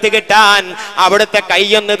ബറക്കത്ത് കിട്ടാൻ അവിടുത്തെ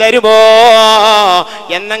കൈയൊന്ന് തരുമോ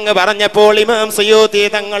എന്നങ്ങ് പറഞ്ഞപ്പോൾ ഇമാം സുയൂത്തി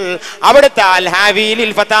തങ്ങൾ അവിടുത്തെ അൽ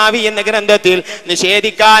ഹാവിലിൽ ഫതാവി എന്ന ഗ്രന്ഥത്തിൽ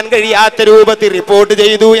നിഷേധിക്കാൻ കഴിയാത്ത രൂപത്തിൽ റിപ്പോർട്ട്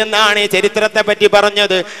ചെയ്തു എന്നാണ് ചരിത്രത്തെ പറ്റി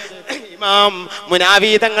പറഞ്ഞത്. ഇമാം മുനാവി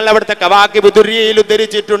തങ്ങൾ അവിടുത്തെ കവാക്കിബ് ദുർരിയയിൽ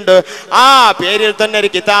ഉദ്ധരിച്ചിട്ടുണ്ട്. ആ പേരിൽ തന്നെ ഒരു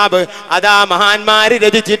കിതാബ് അതാ മഹാന്മാര്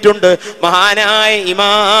രചിച്ചിട്ടുണ്ട്. മഹാനായ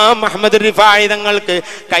ഇമാം അഹ്മദ് റിഫായി തങ്ങൾക്ക്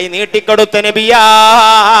കൈ നീട്ടിക്കൊടുത്ത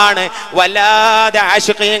നബിയാണ്. വല്ലാതെ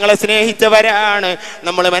ആശിഖീങ്ങളെ സ്നേഹിച്ചവരാണ്.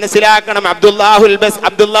 നമ്മൾ മനസ്സിലാക്കണം,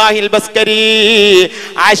 അബ്ദുല്ലാഹിൽ ബസ്കരി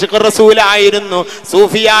ആശിഖ് റസൂലായിരുന്നു,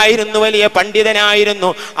 സൂഫിയായിരുന്നു, വലിയ പണ്ഡിതനായിരുന്നു.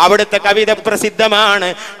 അവിടുത്തെ കവിത പ്രസിദ്ധമാണ്.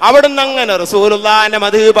 അവിടുന്ന് അങ്ങനെ റസൂലുള്ളാഹിന്റെ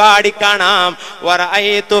മദ്ഹ് പാടി കാണാം.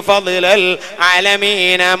 വറഅയ്തു ഫളൽ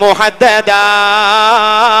ആലമീന മുഹദ്ദദാ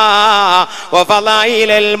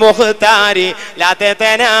വഫളായിലൽ മുഖ്താരി ലാ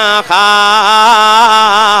തതനാഖാ.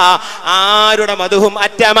 ആരുടെ മദ്ഹും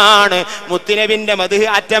അറ്റമാണ്, മുത്തുനബിന്റെ മദ്ഹ്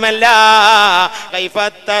അറ്റമല്ല.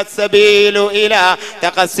 കൈഫത്തസ്ബീലു ഇലാ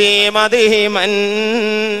തഖസീമദിഹി മൻ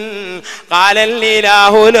ഖാലൽ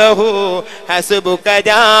ഇലാഹു ലഹു ഹസ്ബുക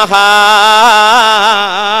ജാഹാ.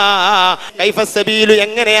 കൈഫസ്സബീലു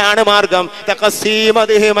എങ്ങനെയാണ് മാർഗം?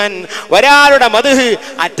 തഖസീമദിഹി, ഒരാളുടെ മദ്ഹ്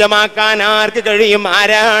അറ്റമാക്കാൻ ആർക്ക് കഴിയും?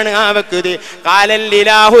 ആരാണ് ആ വ്യക്തി? ഖാലൽ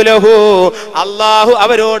ഇലാഹു ലഹു, അല്ലാഹു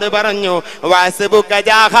അവരോട് പറഞ്ഞു, വഹസ്ബുക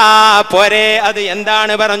ജാഹാ, പോരെ. അത്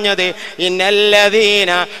എന്താണ് പറഞ്ഞത്?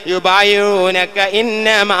 ഇന്നല്ലദീന യുബായൂനക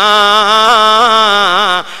ഇന്നമാ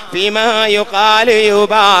ഫീമാ യുഖാലു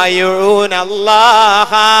യുബായൂന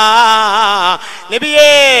അല്ലാഹ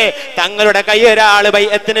നബിയേ, തങ്ങളുടെ കൈ ഒരാൾ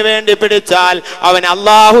ബൈഅത്തിന് വേണ്ടി പിടിച്ചാൽ അവൻ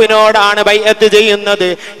അള്ളാഹുവിനോടാണ് ബൈഅത്ത് ചെയ്യുന്നത്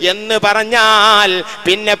എന്ന് പറഞ്ഞാൽ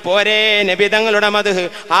പിന്നെ പോരെ നബി തങ്ങളുടെ മദ്ഹ്.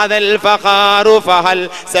 ഹദൽ ഫഖാറു ഫഹൽ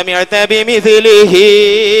സമിഅത ബിമിസ്ലിഹി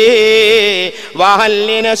വഹൽ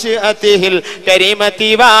ലിനശഅതിഹിൽ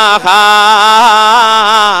കരീമതി വാഹാ.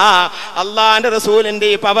 അള്ളാന്റെ റസൂലിന്റെ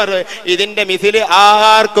ഈ പവർ ഇതിന്റെ മിഥില്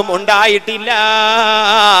ആർക്കും ഉണ്ടായിട്ടില്ല.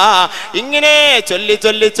 ഇങ്ങനെ ചൊല്ലി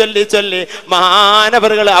ചൊല്ലി ചൊല്ലി ചൊല്ലി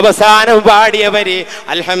മഹാനവറുകൾ അവസാനം പാടിയവര്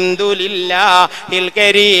അൽഹംദുലില്ലാഹിൽ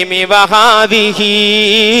കരീമി വഹാദിഹി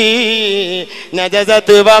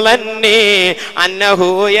നജസത് വലന്നി അന്നഹു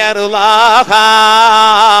യർലാഹാ.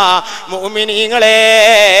 മുഅ്മിനീങ്ങളെ,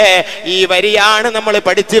 ഈ വരിയാണ് നമ്മൾ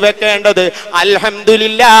പഠിച്ചു വെക്കേണ്ടത്.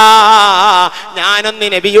 അൽഹംദുലില്ലാ, ഞാനൊന്ന്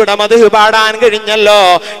നബിയുടെ മദ്ഹ് പാടാൻ കഴിഞ്ഞല്ലോ,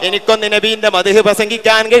 എനിക്കൊന്ന് നബീന്റെ മദ്ഹ്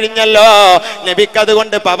പ്രസംഗിക്കാൻ കഴിഞ്ഞല്ലോ. നബിക്ക്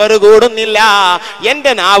അതുകൊണ്ട് പവർ കൂടുന്നില്ല.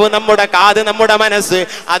 എന്റെ നാവ്, നമ്മുടെ കാത്, നമ്മുടെ മനസ്സ്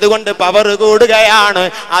അതുകൊണ്ട് പവർ കൂടുകയാണ്,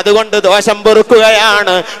 അതുകൊണ്ട് ദോഷം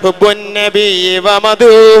പൊറുക്കുകയാണ്. ഹുബ്ബുൻ നബി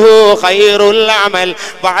വമദൂഹു ഖൈറുൽ അമൽ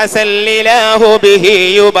വഅസല്ലിലാഹു ബിഹി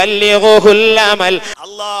യുബല്ലിഗുൽ അമൽ.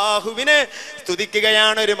 അല്ലാഹുവിനെ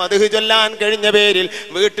സ്തുതിക്കുകയാണ് ഒരു മദ്ഹ് ചൊല്ലാൻ കഴിഞ്ഞ പേരിൽ,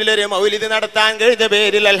 വീട്ടിലൊരു മൗലിദ് നടത്താൻ കഴിഞ്ഞ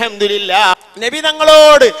പേരിൽ അൽഹംദുലില്ലാ. നബി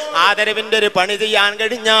തങ്ങളോട് ആദരവിന്റെ ഒരു പണി ചെയ്യാൻ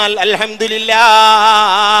കഴിഞ്ഞാൽ അൽഹംദുലില്ലാ.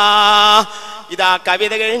 ഇതാ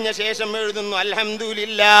കവിത കഴിഞ്ഞ ശേഷം എഴുതുന്നു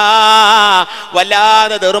അൽഹംദുലില്ലാ.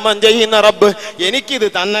 വല്ലാതെ ധർമ്മം ചെയ്യുന്ന റബ്ബ് എനിക്കിത്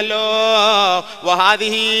തന്നല്ലോ.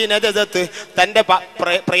 വഹാദിഹി നജസത്ത്, തന്റെ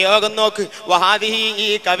പ്രയോഗം നോക്ക്. വഹാദിഹി, ഈ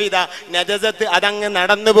കവിത, നജസത്ത്, അതങ്ങ്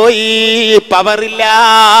നടന്നുപോയി, പവറില്ല.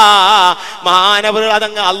 മഹാനവർ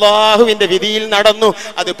അതങ്ങ് അള്ളാഹുവിന്റെ വിധിയിൽ നടന്നു,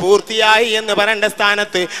 അത് പൂർത്തിയായി എന്ന് പറയേണ്ട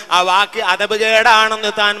സ്ഥാനത്ത് ആ വാക്ക് അദബ്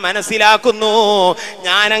കേടാണെന്ന് താൻ മനസ്സിലാക്കുന്നു.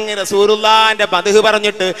 ഞാനങ്ങ് റസൂലുള്ളാന്റെ മദ്ഹ്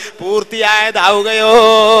പറഞ്ഞിട്ട് പൂർത്തിയായതാവുകയോ?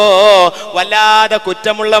 വല്ലാതെ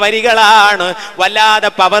കുറ്റമുള്ള വരികളാണ്, വല്ലാതെ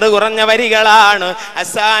പവർ കുറഞ്ഞ വരികളാണ്.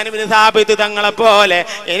 ഹസ്സാൻ ഇബ്നു സാബിത്ത് തങ്ങളെ പോലെ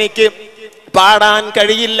എനിക്ക് പാടാൻ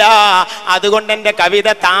കഴിയില്ല. അതുകൊണ്ട് എന്റെ കവിത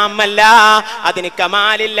താമല്ല, അതിന്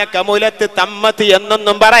കമാലില്ല, കമുലത്ത് തമ്മത്ത്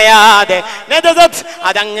എന്നൊന്നും പറയാതെ നജസത്ത്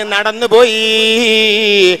അതങ്ങ് നടന്നുപോയി.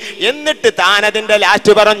 എന്നിട്ട് താൻ അതിന്റെ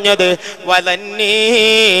ലാസ്റ്റ് പറഞ്ഞത് വലന്നി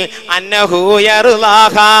അന്നഹു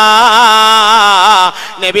യർലാഹാ.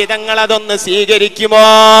 നബി തങ്ങൾ അതൊന്ന് സ്വീകരിക്കുമോ?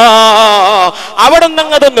 അവിടുന്ന്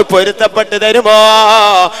അതൊന്ന് പൊരുത്തപ്പെട്ട് തരുമോ?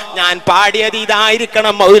 ഞാൻ പാടിയത്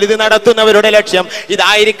ഇതായിരിക്കണം മൗലിദ് നടത്തുന്നവരുടെ ലക്ഷ്യം,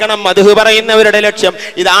 ഇതായിരിക്കണം മദ്ഹ് പറയുന്നവരുടെ ലക്ഷ്യം,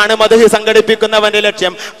 ഇതാണ് മദ്ഹ് സംഘടിപ്പിക്കുന്നവന്റെ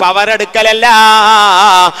ലക്ഷ്യം, പവറെടുക്കലല്ല.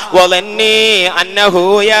 വലന്നി അന്നഹു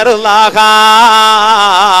യർലാഹാ.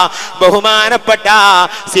 ബഹുമാനപ്പെട്ട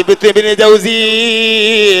സിബ്ത് ഇബ്നു ജൗസി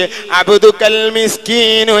അബ്ദുകൽ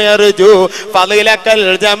മിസ്കീനു യർജു ഫളിലകൽ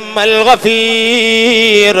ജമ്മൽ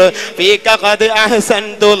ഗഫീർ ഫീക ഖദ്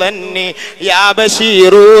അഹ്സൻതു ലന്നി യാ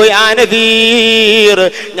ബശീറു യാ നദീർ.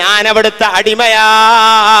 ഞാൻ അവിടുത്തെ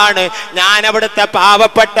അടിമയാണ്, ഞാൻ അവിടുത്തെ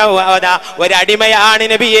പാവപ്പെട്ട ഒരടിമയാണ്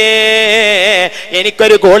നബിയേ.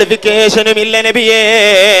 എനിക്കൊരു ക്വാളിഫിക്കേഷനും ഇല്ല നബിയേ,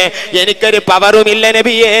 എനിക്കൊരു പവറും ഇല്ല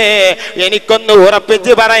നബിയേ. എനിക്കൊന്ന്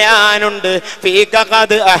ഉറപ്പിച്ച് പറയാനുണ്ട്, ഫീക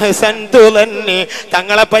ഖദ് അഹ്സൻതു ലന്നി,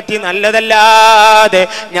 തങ്ങളെ പറ്റി നല്ലതല്ലാതെ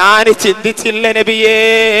ഞാൻ ചിന്തിച്ചില്ല നബിയേ.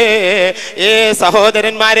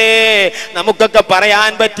 സഹോദരന്മാരെ, നമുക്കൊക്കെ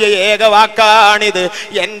പറയാൻ പറ്റിയ ഏക വാക്കാണിത്.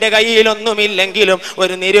 എന്റെ കയ്യിലൊന്നുമില്ലെങ്കിലും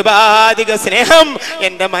ഒരു നിരുപാധിക സ്നേഹം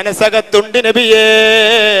എന്റെ മനസ്സകത്തുണ്ട് നബിയേ.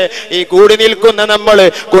 ഈ കൂടി നിൽക്കുന്ന നമ്മള്,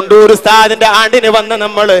 കുണ്ടൂർ ഉസ്താദിന്റെ ആണ്ടിന് വന്ന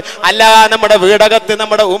നമ്മള്, അല്ല നമ്മുടെ വീടകത്ത്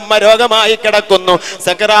നമ്മുടെ ഉമ്മ രോഗമായി കിടക്കുന്നു,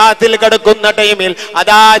 സക്കറാത്തിൽ കിടക്കുന്ന ടൈമിൽ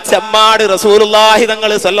അതാ ചെമ്മാട് റസൂലുള്ളാഹി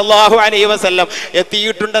തങ്ങൾ സല്ലല്ലാഹു അലൈഹി വസല്ലം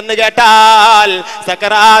എത്തിയിട്ടുണ്ടെന്ന് കേട്ടാൽ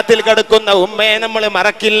സക്കറാത്തിൽ കിടക്കുന്ന ഉമ്മയെ നമ്മൾ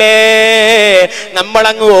മറക്കില്ലേ?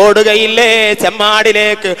 നമ്മളങ്ങ് ഓടുകയില്ലേ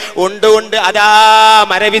ചെമ്മാടിലേക്ക്? ഉണ്ട്, അതാ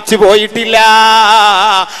മരവിച്ചു പോയിട്ടില്ല.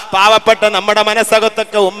 പാവപ്പെട്ട നമ്മുടെ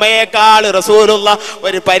മനസ്സകത്തൊക്കെ ഉമ്മയേക്കാൾ റസൂലുള്ള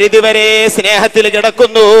ഒരു പരിധിവരെ സ്നേഹത്തിൽ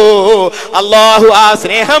കിടക്കുന്നു. അല്ലാഹു ആ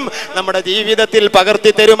സ്നേഹം നമ്മുടെ ജീവിതത്തിൽ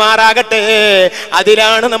പകർത്തി തരുമാറാകട്ടെ.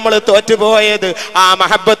 അതിലാണ് നമ്മൾ തോറ്റുപോയത്. ആ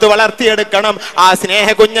മഹബത്ത് വളർത്തിയെടുക്കണം. ആ സ്നേഹ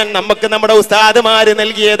കുഞ്ഞൻ നമുക്ക് നമ്മുടെ ഉസ്താദുമാര്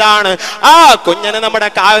നൽകിയതാണ്. ആ കുഞ്ഞന് നമ്മുടെ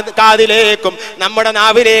കാതിലേക്കും നമ്മുടെ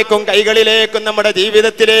നാവിലേക്കും കൈകളിലേക്കും നമ്മുടെ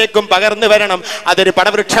ജീവിതത്തിലേക്കും പകർന്നു വരണം. അതൊരു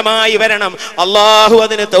പടവൃക്ഷമായി വരണം. അല്ലാഹു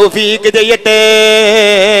അതിന് തൗഫീക്ക് ചെയ്യട്ടെ.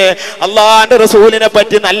 അള്ളാന്റെ റസൂലിനെ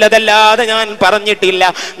പറ്റി നല്ലതല്ലാതെ ഞാൻ പറഞ്ഞിട്ടില്ല,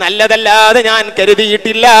 നല്ലതല്ലാതെ ഞാൻ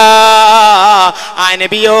കരുതിയിട്ടില്ല. ആ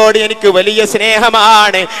നബിയോട് എനിക്ക് വലിയ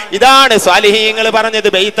സ്നേഹമാണ്. ഇതാണ് സ്വാലിഹീങ്ങൾ പറഞ്ഞത്,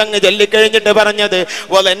 ബൈത്തങ്ങ് ചൊല്ലിക്കഴിഞ്ഞിട്ട് പറഞ്ഞത്,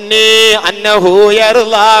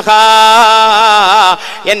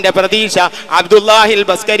 എന്റെ പ്രതീക്ഷ. അബ്ദുല്ലാഹിൽ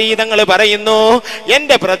ബസ്കരി തങ്ങൾ പറയുന്നു,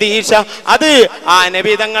 എന്റെ പ്രതീക്ഷ അത് ആ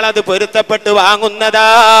നബി തങ്ങൾ അത് പൊരുത്തപ്പെട്ട്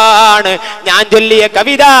വാങ്ങുന്നതാണ്. ഞാൻ ചൊല്ലിയ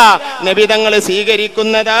കവിത നബി തങ്ങൾ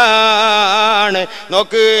സ്വീകരിക്കുന്നതാണ്.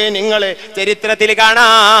 നോക്ക്, നിങ്ങൾ ചരിത്രത്തിൽ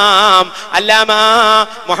കാണാം, അല്ലാമ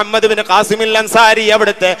മുഹമ്മദ് ബിൻ ഖാസിമുൽ അൻസാരി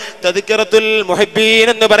അവിടുത്തെ തദ്കിറത്തുൽ മുഹിബ്ബീൻ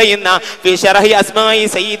എന്ന് പറയുന്ന ഫി ശറഹി അസ്മാഇ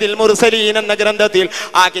സയ്യിദുൽ മുർസലീൻ എന്ന ഗ്രന്ഥത്തിൽ,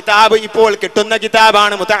 ആ കിതാബ് ഇപ്പോൾ കിട്ടുന്ന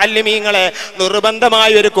കിതാബാണ്. മുതഅല്ലിമീങ്ങളെ നിർബന്ധമായ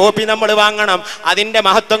ഒരു കോപ്പി നമ്മൾ വാങ്ങണം. അതിന്റെ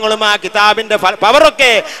മഹത്വങ്ങളും ആ കിതാബിന്റെ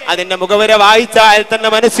പവറൊക്കെ അതിന്റെ മുഖവര വായിച്ചാൽ തന്നെ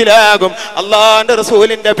മനസ്സിലാകും. അള്ളാഹുവിന്റെ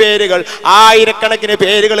റസൂലിന്റെ പേരുകൾ, ആയിരക്കണക്കിന്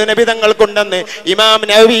പേരുകൾ നബി തങ്ങൾക്കുണ്ടെന്ന് ഇമാം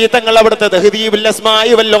നവവി തങ്ങൾ അവിടുത്തെ തഹ്ദീബുൽ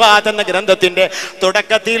അസ്മാഇ വൽ ലുഗാത്ത് എന്ന ഗ്രന്ഥത്തിന്റെ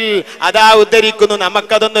തുടക്കത്തിൽ അതാ ഉദ്ധരിക്കുന്നു.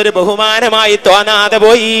 നമുക്കതൊന്നൊരു ബഹുമാനമായി തോന്നാതെ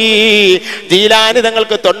പോയി. ജീലാനി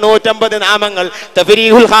തങ്ങൾക്ക് 99 നാമങ്ങൾ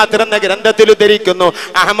തഫരീഹുൽ ഖാത്തിർ എന്ന ഗ്രന്ഥത്തിൽ ഉദ്ധരിക്കുന്നു.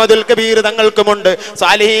 അഹമ്മദുൽ കബീർ തങ്ങൾക്കുമുണ്ട്,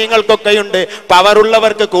 സാലിഹീങ്ങൾക്കൊക്കെയുണ്ട്.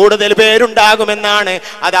 പവറുള്ളവർക്ക് കൂടുതൽ പേരുണ്ടാകുമെന്നാണ്.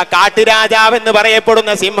 അതാ കാട്ടുരാജാവ് എന്ന്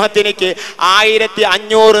പറയപ്പെടുന്ന സിംഹത്തിനിക്ക്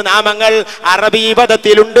 1500 നാമങ്ങൾ അറബി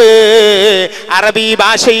പദത്തിലുണ്ട്, അറബി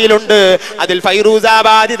ഭാഷയിലുണ്ട്. അതിൽ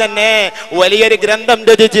ഫൈറൂസാബാദി തന്നെ വലിയൊരു ഗ്രന്ഥം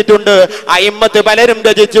രചിച്ചിട്ടുണ്ട്. അയിമ്മത്ത് പലരും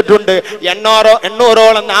രചിച്ചിട്ടുണ്ട്.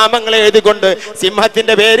 800ഓളം നാമങ്ങൾ എഴുതിക്കൊണ്ട്,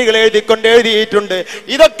 സിംഹത്തിന്റെ പേരുകൾ എഴുതിയിട്ടുണ്ട്.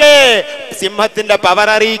 ഇതൊക്കെ സിംഹത്തിന്റെ പവർ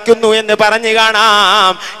അറിയിക്കുന്നു എന്ന് പറഞ്ഞു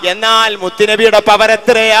കാണാം. എന്നാൽ മുത്തുനബിയുടെ പവർ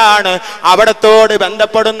എത്രയാണ്? അവിടത്തോട്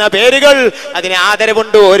ബന്ധപ്പെടുന്ന പേരുകൾ, അതിന്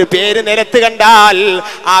ആദരവുണ്ട്. ഒരു പേര് നിരത്ത് കണ്ടാൽ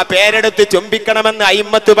ആ പേരെടുത്ത് ചുംബിക്കണമെന്ന്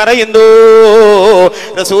അയിമ്മത്ത് പറയുന്നു.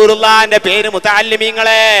 റസൂലുള്ളാഹിന്റെ പേര്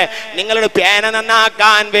മുതഅല്ലിമീങ്ങളെ, നിങ്ങളുടെ പേന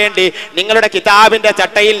നന്നാക്കാൻ വേണ്ടി നിങ്ങളുടെ കിതാബിന്റെ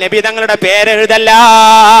ചട്ടയിൽ നബി തങ്ങളുടെ പേരെഴുതല്ല.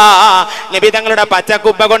 നബി തങ്ങളുടെ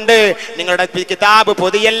പച്ചക്കുബ്ബ കൊണ്ട് നിങ്ങളുടെ കിതാബ്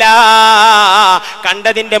പൊതിയല്ല.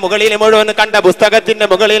 കണ്ടതിന്റെ മുകളിൽ മുഴുവൻ, കണ്ട പുസ്തകത്തിന്റെ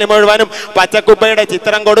മുകളിൽ മുഴുവനും പച്ചക്കുബ്ബയുടെ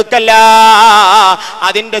ചിത്രം കൊടുക്കല്ല.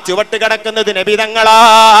 അതിന്റെ ചുവട്ട് കിടക്കുന്നത് നബി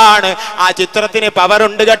തങ്ങളാണ്. ആ ചിത്രത്തിന്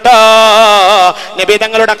പവറുണ്ട് കേട്ടോ. നബി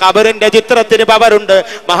തങ്ങളുടെ ഖബറിന്റെ ചിത്രത്തിന് പവറുണ്ട്.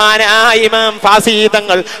 മഹാനായ ഇമാം ഫാസി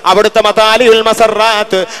തങ്ങൾ അവിടുത്തെ മതാലിഉൽ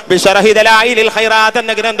മസറാത്ത് ബിശറഹി ദലായിലിൽ ഖൈറാത്ത്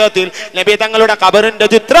എന്ന ഗ്രന്ഥത്തിൽ നബി തങ്ങളുടെ ഖബറിന്റെ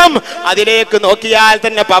ചിത്രം, അതിലേക്ക് നോക്കിയാൽ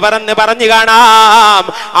തന്നെ പവറെന്ന് പറഞ്ഞു കാണാം.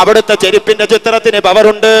 അവിടുത്തെ ചെരുപ്പിന്റെ ചിത്രത്തിന്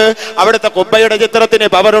പവറുണ്ട്, അവിടുത്തെ കുബ്ബയുടെ ചിത്രത്തിന്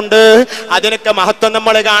പവറുണ്ട്. അതിനൊക്കെ മഹത്വം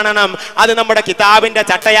നമ്മൾ കാണണം. അത് നമ്മുടെ കിതാബിന്റെ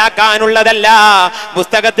ചട്ടയാക്കാനുള്ളതല്ല,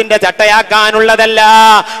 പുസ്തകത്തിന്റെ ചട്ടയാക്കാനുള്ളതല്ല.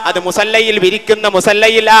 അത് മുസല്ലയിൽ വിരിക്കുന്ന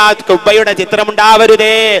മുസല്ലയിൽ ആ കുബ്ബയുടെ ചിത്രം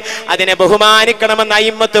ഉണ്ടാവരുതേ. അതിനെ ബഹുമാനിക്കണമെന്ന്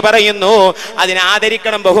അയിമ്മത്ത് പറയുന്നു. അതിനെ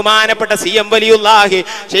ആദരിക്കണം. ബഹുമാനപ്പെട്ട CM വലിയുല്ലാഹി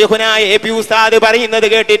ശൈഖുനായ AP ഉസ്താദ് പറയുന്നത്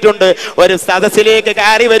കേട്ടിട്ടുണ്ട്. ഒരു സദസ്സിലേക്ക്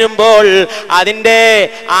കയറി വരുമ്പോൾ അതിന്റെ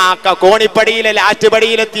ആ കോണിപ്പടിയിലെ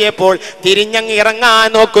ലാറ്റുപടിയിലെത്തിയപ്പോൾ തിരിഞ്ഞങ്ങ് ഇറങ്ങാൻ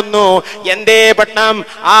നോക്കുന്നു. എന്തേ പട്ടണം?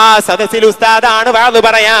 ആ സദസ്സിൽ ഉസ്താദാണ് വാള്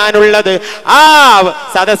പറയാനുള്ളത്. ആ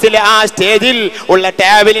സദസ്സിലെ ആ സ്റ്റേജിൽ ഉള്ള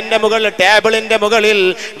ടേബിളിന്റെ മുകളിൽ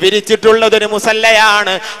വിരിച്ചിട്ടുള്ളതൊരു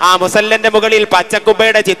മുസല്ലയാണ്. ആ മുസല്ലന്റെ മുകളിൽ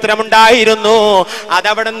പച്ചക്കുബ്ബയുടെ ചിത്രമുണ്ടായിരുന്നു.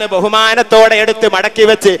 അതവിടുന്ന് ബഹുമാനത്തോടെ എടുത്ത് മടക്കി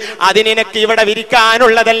വെച്ച്, അതിനിനക്ക് ഇവിടെ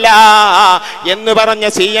വിരിക്കാനുള്ളതല്ല എന്ന് പറഞ്ഞ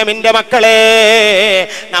CMന്റെ മക്കളെ,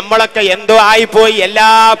 നമ്മളൊക്കെ എന്തോ ആയിപ്പോയി. എല്ലാ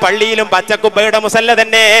പള്ളിയിലും പച്ചക്കുബ്ബയുടെ മുസല്ല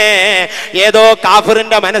തന്നെ. ഏതോ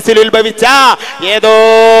കാഫിറിന്റെ മനസ്സിൽ ഉത്ഭവിച്ച ഏതോ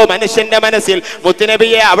മനുഷ്യന്റെ മനസ്സിൽ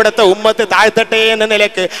മുത്തുനബിയെ അവിടുത്തെ ഉമ്മത്ത് താഴ്ത്തട്ടെ എന്ന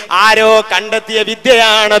നിലക്ക് ആരോ കണ്ടെത്തിയ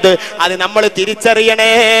വിദ്യയാണത്. അത് നമ്മൾ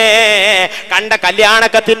തിരിച്ചറിയണേ. കണ്ട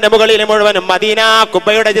കല്യാണക്കത്തിന്റെ മുകളിൽ മുഴുവനും മദീന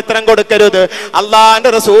കുബ്ബയുടെ ചിത്രം കൊടുക്കരുത്. അള്ളാന്റെ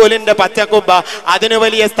റസൂലിന്റെ പച്ചക്കുബ്ബ, അതിന്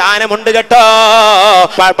വലിയ സ്ഥാനമുണ്ട് കേട്ടോ.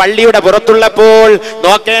 പള്ളിയുടെ പുറത്തുള്ളപ്പോൾ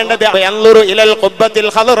നോക്കേണ്ടത് ഇലൽ ഖുബ്ബത്തിൽ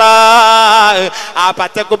ഖദറാ, ആ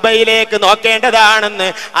പച്ചക്കുബ്ബയിലേക്ക് നോക്കേണ്ടതാണെന്ന്.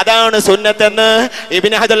 അതാണ് സുന്നത്തെന്ന്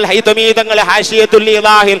ഇബ്നു ഹജറുൽ ഹൈതമി തങ്ങൾ ഹാഷിയത്തുൽ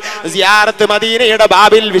ഇലാഹിൽ സിയാറത്ത് മദീനയുടെ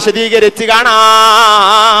ബാബിൽ വിശദീകരിച്ച്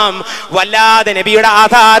കാണാം. വല്ലാതെ നബിയുടെ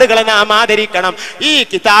ആധാറുകളെ നാം ആദരിക്കണം. ഈ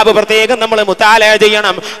കിതാബ് പ്രത്യേകം നമ്മൾ മുതാലഅ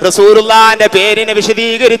ചെയ്യണം. റസൂലുള്ളാഹിന്റെ പേരിനെ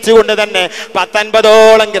വിശദീകരിച്ചുകൊണ്ട് തന്നെ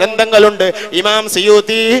 19ഓളം ഗ്രന്ഥങ്ങളുണ്ട്. ഇമാം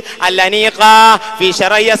സിയൂത്തി അൽ അനീഖ ഫി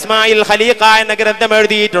ശറഹി അസ്മാഇൽ ഖലീഖ എന്ന ഗ്രന്ഥം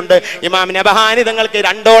എഴുതിയിട്ടുണ്ട്. ഇമാം നബഹാനി തങ്ങൾക്ക്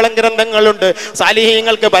 2ഓളം ഗ്രന്ഥങ്ങളുണ്ട്.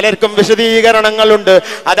 സാലിഹീങ്ങൾക്ക് പലർക്കും വിശദീകരണങ്ങളുണ്ട്.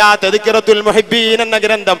 അതാ തദ്കിറത്തുൽ മുഹിബ്ബീൻ എന്ന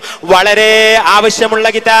ഗ്രന്ഥം വളരെ ആവശ്യമുള്ള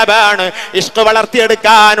കിതാബാണ്. ഇഷ്ഖ്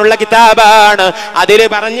വളർത്തിയെടുക്കാനുള്ള കിതാബാണ്. അതിൽ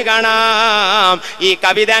പറഞ്ഞു കാണാം, ഈ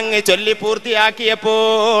കവിത അങ്ങ് ചൊല്ലി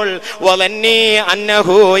പൂർത്തിയാക്കിയപ്പോൾ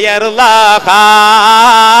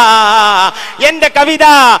എന്റെ കവിത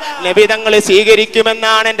നബി തങ്ങൾ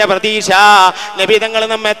സ്വീകരിക്കുമെന്നാണ് എന്റെ പ്രതീക്ഷ. നബി തങ്ങൾ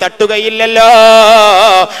നമ്മെ തട്ടുകയില്ലല്ലോ.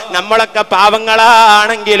 നമ്മളൊക്കെ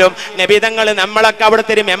പാവങ്ങളാണെങ്കിലും നബിതങ്ങൾ നമ്മളൊക്കെ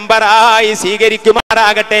അവിടുത്തെ ഒരു മെമ്പറായി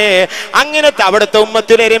സ്വീകരിക്കുമാറാകട്ടെ. അങ്ങനത്തെ അവിടുത്തെ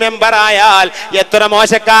ഉമ്മത്തിലൊരു മെമ്പറായാൽ എത്ര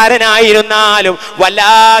മോശക്കാരനായിരുന്നാലും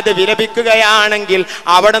വല്ലാതെ വിലപിക്കുകയാണെങ്കിൽ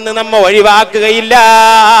അവിടുന്ന് നമ്മ ഒഴിവാക്കുകയില്ല.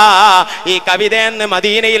 ഈ കവിതയെന്ന്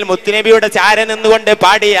മദീനയിൽ മുത്തുനബിയുടെ ചാര നിന്നുകൊണ്ട്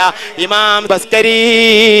പാടിയ ഇമാം ബസ്കരി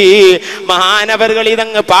മഹാനവറുകൾ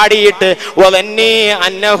ഇതങ്ങ് പാടിയിട്ട്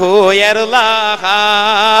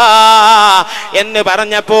എന്ന്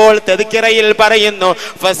പറഞ്ഞപ്പോൾ തദ്കിറയിൽ പറയുന്നു,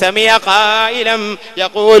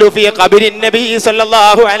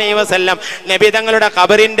 നബി തങ്ങളുടെ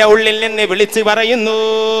ഖബറിന്റെ ഉള്ളിൽ നിന്ന് വിളിച്ചു പറയുന്നു,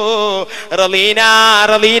 റളീനാ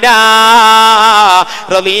റളീനാ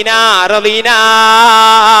റളീനാ റളീനാ,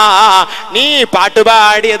 നീ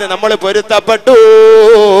പാട്ടുപാടിയത് നമ്മൾ പൊരുത്തപ്പെട്ടു.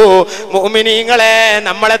 മുഅ്മിനീങ്ങളെ,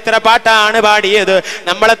 നമ്മളെത്ര പാട്ടാണ് പാടിയത്,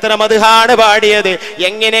 നമ്മളെത്ര മദ്ഹാണ് പാടിയത്.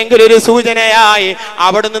 എങ്ങനെയെങ്കിലും ഒരു സൂചനയായി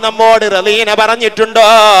അവിടുന്ന് നമ്മോട് റളീന പറഞ്ഞിട്ടുണ്ടോ?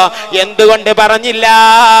 എന്തുകൊണ്ട് പറഞ്ഞില്ല?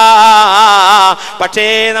 പക്ഷേ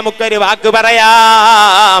നമുക്കൊരു വാക്ക്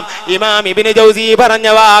പറയാം. ഇമാം ഇബ്നു ജൗസി പറഞ്ഞ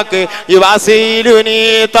വാക്ക്, യുവാസിലുനി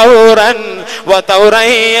തൗറൻ വതൗറൻ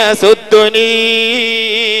യസുദ്ദുനി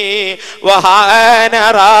വഹാന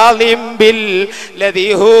റാളിം ബിൽ ലദി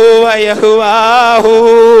ഹുവ യഹ്വാഹു.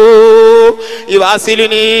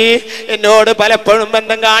 യുവാസിലുനി, എന്നോട് പലപ്പോഴും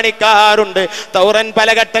ബന്ധം കാണിക്കാറുണ്ട്. തൗറൻ പല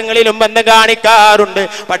ഘട്ടങ്ങളിലും ബന്ധം കാണിക്കാറുണ്ട്.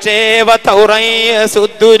 പക്ഷേ വതൗറൻ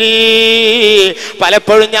യസുദ്ദുനി,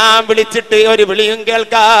 പലപ്പോഴും ഞാൻ വിളിച്ചിട്ട് ഒരു വിളിയും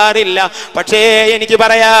കേൾക്കാറില്ല. പക്ഷേ എനിക്ക്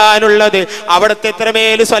പറയാനുള്ളത്, അവിടുത്തെ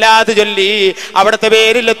എത്രമേൽ സ്വലാത്ത് ചൊല്ലി, അവിടുത്തെ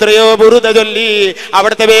പേരിൽ എത്രയോ ബുറുദ ചൊല്ലി,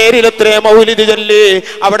 അവിടുത്തെ പേരിൽ എത്രയോ മൗലിദ് ചൊല്ലി,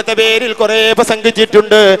 അവിടുത്തെ പേരിൽ കുറെ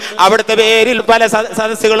പ്രസംഗിച്ചിട്ടുണ്ട്, അവിടുത്തെ പേരിൽ പല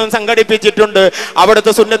സദസ്സുകളും സംഘടിപ്പിച്ചിട്ടുണ്ട്,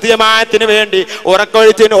 അവിടുത്തെ സുന്നത്ത് ജമാഅത്തിന് വേണ്ടി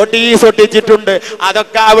ഉറക്കൊഴിച്ച് നോട്ടീസ് ഒട്ടിച്ചിട്ടുണ്ട്.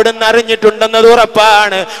 അതൊക്കെ അവിടുന്ന് അറിഞ്ഞിട്ടുണ്ടെന്നത്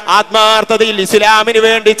ഉറപ്പാണ്. ആത്മാർത്ഥതയിൽ ഇസ്ലാമിന്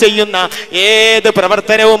വേണ്ടി ചെയ്യുന്ന ഏത്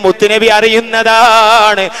പ്രവർത്തനവും മുത്തുനബി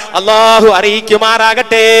അറിയുന്നതാണ്. അള്ളാഹു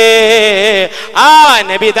അറിയിക്കുമാറാകട്ടെ. ആ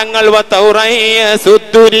നബി തങ്ങൾ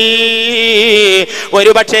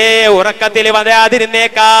ഒരു പക്ഷേ ഉറക്കത്തിൽ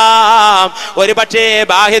വരാതിരുന്നേക്കാം, ഒരു പക്ഷേ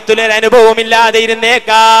ബാഹ്യത്തിലൊരു അനുഭവമില്ലാതെ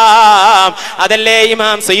ഇരുന്നേക്കാം. അതല്ലേ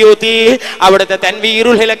ഇമാം സയൂത്തി അവിടുത്തെ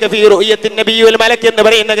തൻവീറുൽ ഹിലക് ഫീ റുഅ്യത്തിൻ നബിയുൽ മലക് എന്ന്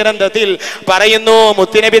പറയുന്ന ഗ്രന്ഥത്തിൽ പറയുന്നു,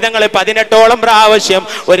 മുത്തുനബി തങ്ങൾ 18ഓളം പ്രാവശ്യം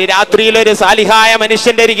ഒരു രാത്രിയിൽ ഒരു സാലിഹായ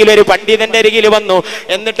മനുഷ്യന്റെ അരികിൽ, ഒരു പണ്ഡിതന്റെ അരികിൽ വന്നു.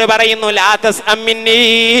 എന്നിട്ട് പറയുന്നു, ലാ തസ്അമിന്നി,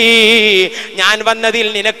 ഞാൻ വന്നതിൽ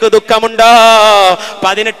നിനക്ക് ദുഃഖമുണ്ടോ?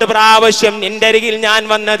 18 പ്രാവശ്യം നിന്റെ അരികിൽ ഞാൻ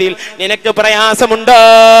വന്നതിൽ നിനക്ക് പ്രയാസമുണ്ടോ?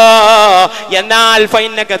 എന്നാൽ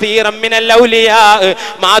ഫൈന കസീറൻ മിനൽ ഔലിയാ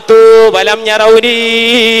മാതു വലം യറൗനി,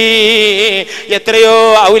 എത്രയോ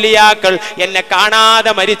ഔലിയാക്കൾ എന്നെ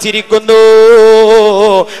കാണാതെ മരിച്ചിരിക്കുന്നു.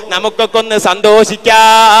 നമുക്കൊക്കെ ഒന്ന്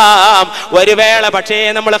സന്തോഷിക്കാം ഒരു വേള. പക്ഷേ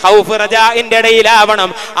നമ്മൾ ഖൗഫ് റജാഇന്റെ ഇടയിലാവണം.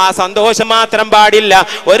 ആ സന്തോഷം മാത്രം പാടില്ല.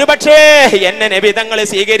 ഒരു പക്ഷേ എന്നെ നബി തങ്ങൾ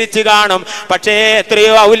സ്വീകരിച്ചു കാണും. പക്ഷേ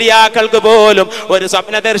എത്രയോ ഔലിയാക്കൾക്ക് പോലും ഒരു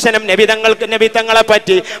സ്വപ്ന ദർശനം നബി തങ്ങളെ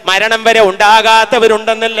പറ്റി മരണം വരെ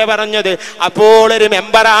ഉണ്ടാകാത്തവരുണ്ടെന്നല്ലേ പറഞ്ഞത്. അപ്പോൾ ഒരു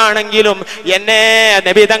മെമ്പറാണെങ്കിലും എന്നെ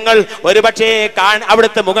നബി തങ്ങൾ ഒരു പക്ഷേ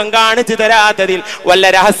അവിടുത്തെ മുഖം കാണിച്ചു തരാത്തതിൽ വല്ല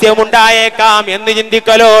രഹസ്യമുണ്ടായേക്കാം എന്ന്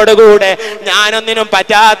ചിന്തിക്കലോടുകൂടെ ഞാനൊന്നിനും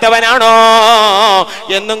പറ്റാത്തവനാണോ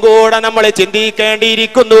എന്നും കൂടെ നമ്മൾ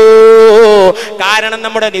ചിന്തിക്കേണ്ടിയിരിക്കുന്നു. കാരണം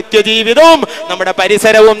നമ്മുടെ നിത്യജീവിതവും നമ്മുടെ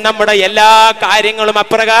പരിസരവും നമ്മുടെ എല്ലാ കാര്യങ്ങളും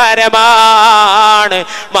അപ്രകാരമാണ്.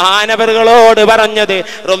 മഹാനവറുകളോട് പറഞ്ഞത്,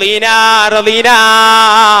 റളീനാ റളീനാ,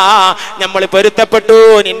 നമ്മൾ പൊരുത്തപ്പെട്ടു,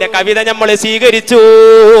 നിന്റെ കവിത നമ്മൾ സ്വീകരിച്ചു.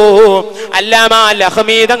 അല്ലാമാ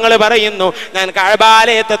ലഹ്മി തങ്ങൾ പറയുന്നു, ഞാൻ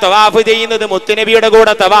കഅബാലയത്തെ തവാഫ് ചെയ്യുന്നത്, മുത്തുനബിയുടെ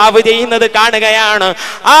കൂടെ തവാഫ് ചെയ്യുന്നത് കാണുകയാണ്.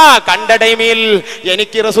 ആ കണ്ട ടൈമിൽ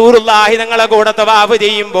എനിക്ക് റസൂലുള്ളാഹി തങ്ങളെ കൂടെ തവാഫ്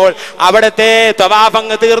ചെയ്യുമ്പോൾ അവിടുത്തെ തവാഫ്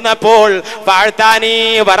അങ്ങ് തീർന്നപ്പോൾ ഫഅതാനി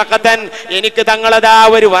വറഖതൻ, എനിക്ക് തങ്ങളതാ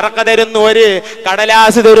ഒരു വറഖ തരുന്നു, ഒരു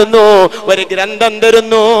കടലാസ് തരുന്നു, ഒരു ഗ്രന്ഥം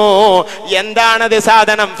തരുന്നു. എന്താണത്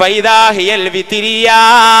സാധനം? ഫൈദാ ഹിയൽ വിത്രിയ,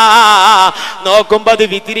 നോക്കുമ്പോൾ അത്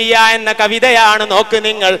വിത്രിയ എന്ന കവിതയാണ്. നോക്ക്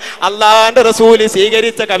നിങ്ങൾ, അല്ലാഹുവിന്റെ റസൂൽ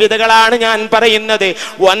സ്വീകരിച്ച കവിതകളാണ് ഞാൻ പറയുന്നത്.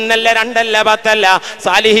 ഒന്നല്ല രണ്ടല്ല പത്തല്ല,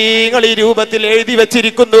 സാലിഹീങ്ങൾ ഈ രൂപത്തിൽ എഴുതി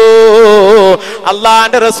വെച്ചിരിക്കുന്നു.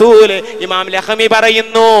 അല്ലാഹുവിന്റെ റസൂൽ ഇമാം ലഹ്മി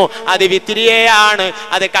പറയുന്നു അത് വിത്രിയയാണ്.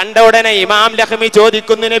 അത് കണ്ട ഉടനെ ഇമാം ലഹ്മി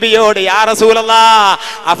ചോദിക്കുന്നു നബിയോട്, യാ റസൂലല്ലാഹ്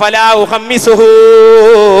അഫലാ ഉഖമ്മിസുഹു,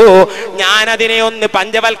 ഞാൻ അതിനെ ഒന്ന്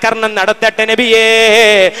പഞ്ചവൽക്കരണം നടത്തട്ടെ നബിയേ.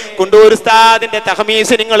 കുണ്ടൂർ ഉസ്താദിന്റെ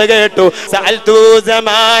തഹ്മീസ് നിങ്ങൾ കേട്ടു. സഅൽതു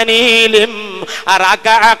സമാനിലിം അറാക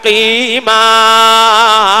അഖീമാ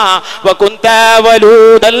وكنت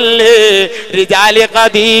ولودا للرجال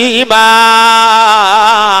قديما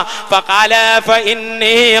فقال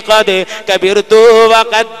فإني قد كبرت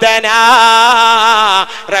وقد دنا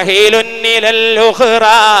رحيل إلى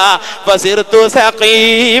الأخرى فصرت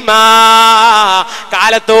سقيما.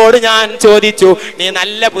 കാലത്തോട് ഞാൻ ചോദിച്ചു, നീ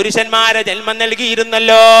നല്ല പുരുഷന്മാരെ ജന്മം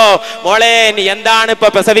നൽകിയിരുന്നല്ലോ, മോളെ നീ എന്താണ് ഇപ്പൊ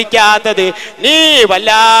പ്രസവിക്കാത്തത്? നീ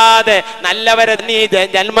വല്ലാതെ നല്ലവരെ നീ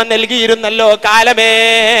ജന്മം നൽകിയിരുന്നല്ലോ കാലമേ.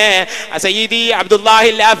 സയ്യിദി അബ്ദുല്ലാഹി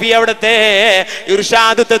ലാഫി അവിടുത്തെ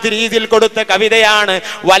ഇർഷാദു തദ്രീസിൽ കൊടുത്ത കവിതയാണ്.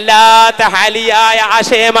 വല്ലാത്ത ഹാലിയായ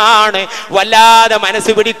ആശയമാണ്, വല്ലാതെ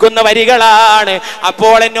മനസ്സ് പിടിക്കുന്ന വരികളാണ്.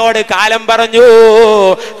 അപ്പോൾ എന്നോട് കാലം പറഞ്ഞു,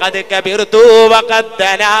 ഖദ് കബിർതു വഖദ്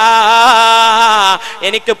ദനാ,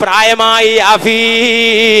 എനിക്ക് പ്രായമായി ആഫി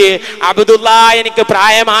അബ്ദുല്ല, എനിക്ക്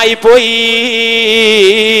പ്രായമായി പോയി.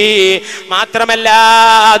 മാത്രമല്ല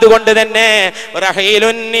അതുകൊണ്ട് തന്നെ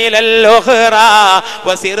റഹീലുൻ ഇലൽ ഉഖറ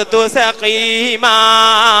വസിർതു സഖീമാ,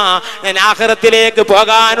 ഞാൻ ആഖിറത്തിലേക്ക്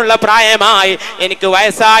പോകാനുള്ള പ്രായമായി, എനിക്ക്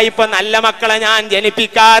വയസ്സായി. ഇപ്പൊ നല്ല മക്കളെ ഞാൻ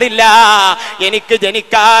ജനിപ്പിക്കാറില്ല, എനിക്ക്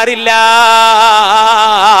ജനിക്കാറില്ല.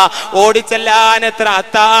 ഓടിച്ചെല്ലാൻ എത്ര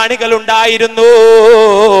അത്താണികൾ ഉണ്ടായിരുന്നു,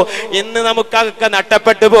 ഇന്ന് നമുക്കൊക്കെ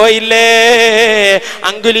നഷ്ടപ്പെട്ടു പോയില്ലേ.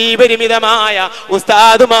 അങ്കുലീപരിമിതമായ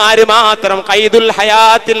ഉസ്താദുമാര് മാത്രം ഖൈദുൽ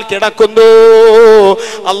ഹയാത്തിൽ കിടക്കുന്നു.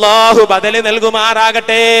 അല്ലാഹു ബദല്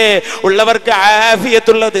നൽകുമാറാകട്ടെ, ഉള്ളവർക്ക്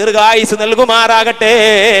ആഫിയത്തുള്ള ദീർഘായുസ് നൽകുമാറാകട്ടെ.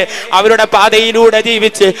 അവരുടെ പാതയിലൂടെ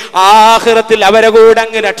ജീവിച്ച് ആഖിറത്തിൽ അവരെ കൂടെ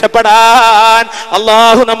അങ്ങ് രക്ഷപ്പെടാൻ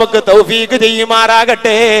അല്ലാഹു നമുക്ക് തൗഫീഖ്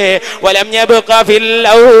ചെയ്യുമാറാകട്ടെ. വലം യബ്ഖ ഫിൽ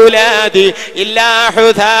ഔലാദി ഇല്ലാ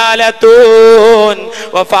ഹുദാലത്തുൻ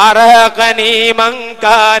വഫറഖനി മൻ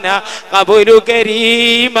കാന ഖബുലു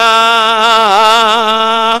കരീമാ.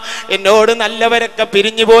 എന്നോട് നല്ലവരൊക്കെ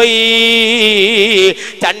പിരിഞ്ഞുപോയി,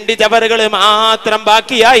 ചണ്ടി ചവറുകൾ മാത്രം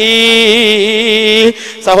ബാക്കിയായി.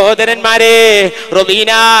 സഹോദരന്മാരെ,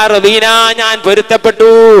 റദീന റദീന, ഞാൻ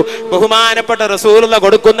പൊരുത്തപ്പെട്ടു. ബഹുമാനപ്പെട്ട റസൂലുള്ള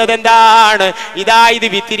കൊടുക്കുന്നത് എന്താണ്? ഇതാ ഇത്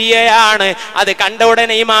വിത്തിരിയയാണ്. അത് കണ്ട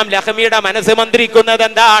ഉടനെ ഇമാം ലഹമിയുടെ മനസ്സ് മന്ത്രിക്കുന്നത്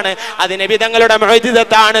എന്താണ്? അത് നബി തങ്ങളുടെ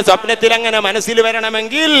മുഅ്ജിസത്താണ്. സ്വപ്നത്തിൽ അങ്ങനെ മനസ്സിൽ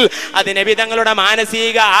വരണമെങ്കിൽ അത് നബി തങ്ങളുടെ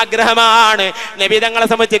മാനസിക ആഗ്രഹമാണ്. നബി തങ്ങളെ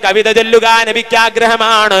സംബന്ധിച്ച് കവിത ചൊല്ലുക നബിക്ക്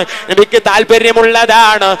ആഗ്രഹമാണ്, നബിക്ക്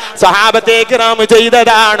താല്പര്യമുള്ളതാണ്. സ്വഹാബത്തെ കിറാം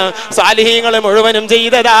ചെയ്തതാണ്, സാലിഹീങ്ങൾ മുഴുവനും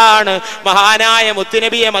ചെയ്തതാണ്. മഹാനായ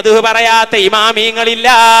മുത്തുനബിയെ മദ്ഹ് പറയാത്ത ഇമാമീങ്ങളില്ല,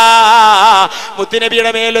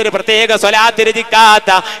 മുത്തുനബിയുടെ മേലൊരു പ്രത്യേക സ്വലാത്ത് രചിക്കാത്ത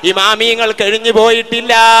ഇമാമീങ്ങൾ കഴിഞ്ഞു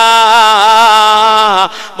പോയിട്ടില്ല.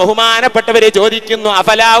 ബഹുമാനപ്പെട്ടവരെ ചോദിക്കുന്നു,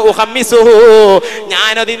 അഫലാ ഉഖമ്മിസുഹു,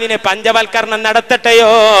 ഞാനതിനെ പഞ്ചവൽക്കരണം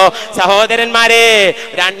നടത്തട്ടെയോ? സഹോദരന്മാരെ,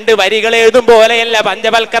 രണ്ട് വരികൾ എഴുതും പോലെയല്ല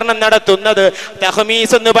പഞ്ചവൽക്കരണം നടത്തുന്നത്.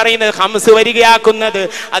 തഹ്മീസ് എന്ന് പറയുന്നത് ഹംസ് വരികയാക്കുന്നത്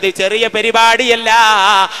അത് ചെറിയ പരിപാടിയല്ല.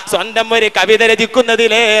 സ്വന്തം ഒരു കവിത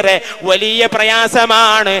രചിക്കുന്നതിലേറെ വലിയ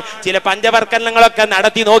പ്രയാസമാണ്. ചില പഞ്ചവൽക്കരണങ്ങളൊക്കെ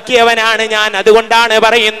നടത്തി നോക്കിയവനാണ് ഞാൻ, അതുകൊണ്ടാണ്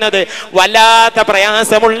പറയുന്നത്. വല്ലാത്ത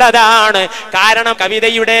പ്രയാസമുള്ളതാണ്. കാരണം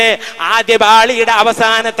കവിതയുടെ ആദ്യ പാളിയുടെ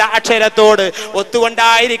അവസാനത്തെ അക്ഷരത്തോട്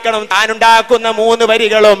ഒത്തുകൊണ്ടായിരിക്കണം താനുണ്ടാക്കുന്ന 3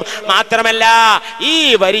 വരികളും. മാത്രമല്ല ഈ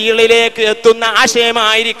വരികളിലേക്ക് എത്തുന്ന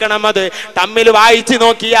ആശയമായിരിക്കണം അത്. തമ്മിൽ വായിച്ചു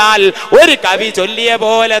നോക്കിയാൽ ഒരു കവി ചൊല്ലിയ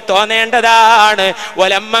പോലെ തോന്നേണ്ടതാണ്.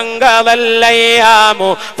 വലമ്മങ്കവല്ലയ്യാമു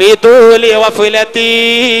ഫീ തൂലി വഫലതി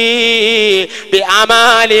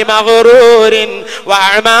ബിഅമാലി മഗ്റൂരിൻ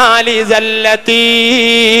വഅമാലി സല്ലതി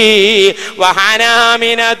വഹനാ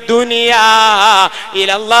മിനദ്ദുനിയാ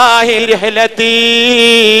ഇലല്ലാഹി റിഹ്ലതി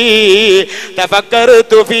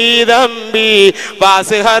തഫക്കർതു ഫീ ദംബി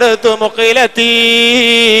വഅസ്ഹർതു മുഖിലതി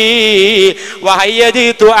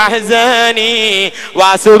വഹയ്യജിതു അഹ്സാനി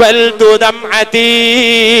വഅസ്ബൽതു ദംഅതി.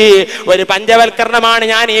 ഒരു പഞ്ചവൽക്കരണമാണ്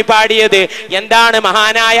ഞാൻ ഈ പാടിയത്. എന്താണ്?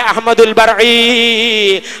 മഹാനായ അഹ്മദുൽ ബർഈ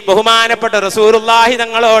ബഹുമാനപ്പെട്ട റസൂലുള്ളാഹി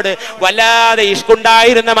തങ്ങളോട് വല്ലാതെ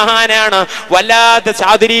ഇഷ്കുണ്ടായിരുന്ന മഹാനാണ്, വല്ലാതെ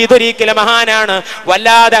ചാതുരീതൊരീക്കല മഹാനാണ്,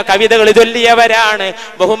 വല്ലാതെ കവിതകൾ ചൊല്ലിയവരാണ്.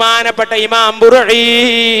 ബഹുമാനപ്പെട്ട ഇമാം ബുർഈ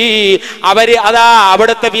അവര് അതാ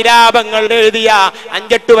അവിടുത്തെ വിലാപങ്ങൾ എഴുതിയ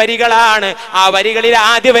 5-8 വരികളാണ്. ആ വരികളിൽ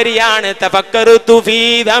ആദ്യ വരിയാണ് തഫക്കറുതു ഫീ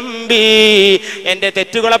ദംബി, എന്റെ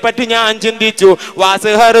തെറ്റുകളെ പറ്റി ഞാൻ ചിന്തിച്ചു.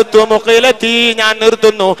 വഅസ്ഹർതു മുഖിലതി, ഞാൻ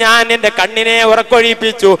നിർത്തുന്നു, ഞാൻ എന്റെ കണ്ണിനെ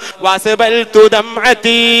ഉറക്കൊഴിപ്പിച്ചു. വഅസ്ബൽതു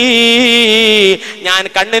ദംഅതി, ഞാൻ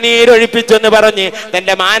കണ്ണുനീരൊഴിപ്പിച്ചു എന്ന് പറഞ്ഞ്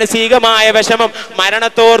തന്റെ മാനസികമായ വിഷമം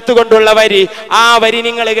മരണത്തോർത്തുകൊണ്ടുള്ള വരി. ആ വരി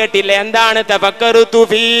നിങ്ങൾ കേട്ടില്ല? എന്താണ്? തഫക്കറുതു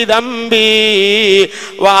ഫീ ദംബി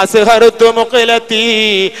വഅസ്ഹർതു മുഖിലതി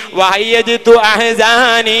വഹയ്യജ്തു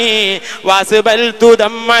അഹ്സാനി വഅസ്ബൽതു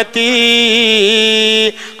ദംഅതി.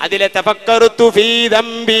 അതിലെ തഫക്കറുതു ഫീ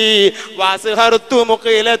ദംബി വഅസ്ഹർതു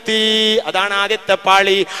മുഖിലതി, അതാണ് ആദ്യത്തെ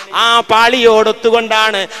പാളി. ആ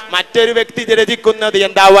പാളിയോടൊത്തുകൊണ്ടാണ് മറ്റൊരു വ്യക്തി രചിക്കുന്നത്.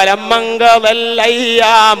 എന്താ? വലമ്മങ്കവല്ല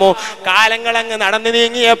അയ്യാമു കാലങ്ങൾ അങ്ങ് നടന്നു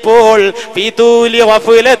നീങ്ങിയപ്പോൾ ഫീതൂലി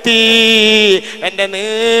ഗഫലത്തി എന്റെ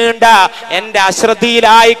നീണ്ട എന്റെ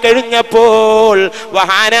അശ്രദ്ധയിലായി കഴിഞ്ഞപ്പോൾ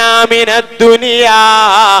വഹനാമിനദ് ദുനിയാ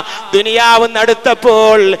ദുനിയാവ്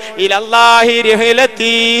നടത്തപ്പോൾ ഇലല്ലാഹി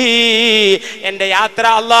റിഹലത്തി എന്റെ യാത്ര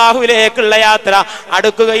അല്ലാഹുവിലേക്കുള്ള യാത്ര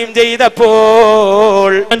അടുക്കുകയും ചെയ്തപ്പോൾ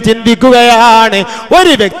ചിന്തിക്കുകയാണ്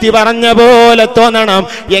ഒരു വ്യക്തി പറഞ്ഞ പോലെ തോന്നണം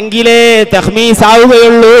എങ്കിലേ തഖ്മീസ്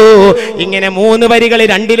ആവുകയുള്ളൂ. ഇങ്ങനെ 3 വരികൾ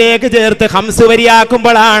 2ലേക്ക് ചേർത്ത് 5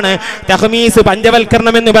 വരിയാക്കുമ്പോഴാണ് തഖ്മീസ്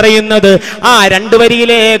പഞ്ചവൽക്കരണം എന്ന് പറയുന്നത്. ആ 2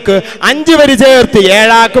 വരിയിലേക്ക് 5 വരി ചേർത്ത്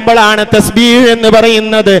 7 ആക്കുമ്പോഴാണ് തസ്ബീഹ് എന്ന്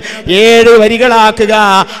പറയുന്നത്. 7 വരികളാക്കുക.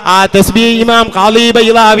 ആ തസ്ബീഹ് ഇമാം ഖാദി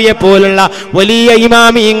ബൈളാവിയെ പോലുള്ള വലിയ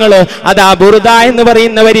ഇമാമിയങ്ങൾ അതാ ബുർദ എന്ന്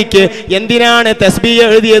പറയുന്ന വരിക്ക് എന്തിനാണ് തസ്ബീഹ്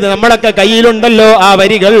എഴുതിയത്? നമ്മളൊക്കെ കയ്യിലുണ്ടല്ലോ ആ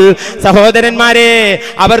വരികൾ. സഹോദരന്മാരെ,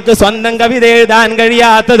 അവർക്ക് സ്വന്തം കവിത എഴുതാൻ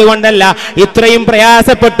കഴിയാത്തത് കൊണ്ടല്ല, ഇത്രയും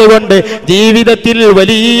പ്രയാസപ്പെട്ടുകൊണ്ട് ജീവിതത്തിൽ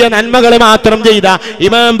വലിയ നന്മകൾ മാത്രം ചെയ്ത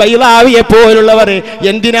ഇമാം ബൈളാവിയെ പോലുള്ളവർ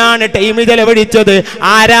എന്തിനാണ് ടൈം ചെലവഴിച്ചത്?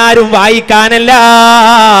 ആരാരും വായിക്കാനല്ല.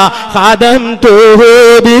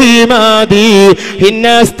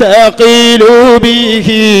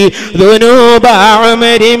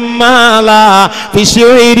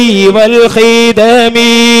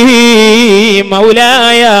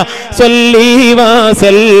 മൗലായ صلي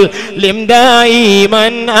وسلم دائما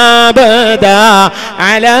أبدا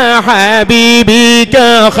على حبيبك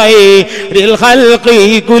خير الخلق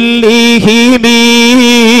كلهم.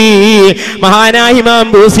 മഹാനായ ഇമാം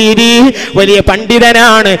ബൂസീരി വലിയ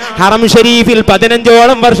പണ്ഡിതനാണ്. ഹറം ഷരീഫിൽ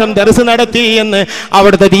 15ഓളം വർഷം ദർസ് നടത്തി എന്ന്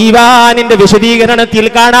അവിടുത്തെ ദീവാനിന്റെ വിശദീകരണത്തിൽ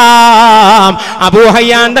കാണാം. അബൂ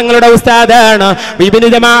ഹയ്യാൻ തങ്ങളുടെ ഉസ്താദാണ്, ഇബ്നു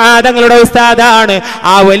ജമാഅ തങ്ങളുടെ ഉസ്താദാണ്.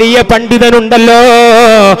 ആ വലിയ പണ്ഡിതനുണ്ടല്ലോ,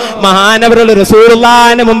 മഹാനവറുൽ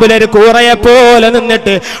റസൂലുള്ളാഹിന്റെ മുമ്പിൽ ഒരു കൂറയെ പോലെ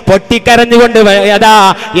നിന്നിട്ട് പൊട്ടിക്കരഞ്ഞുകൊണ്ട് അതാ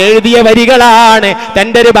എഴുതിയ വരികളാണ്.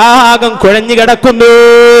 തന്റെ ഒരു ഭാഗം കുഴഞ്ഞു കിടക്കുന്നു.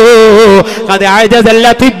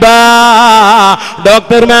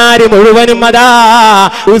 ഡോക്ടർമാര് മുഴുവനും അതാ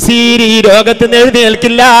ഉസീരി രോഗത്ത്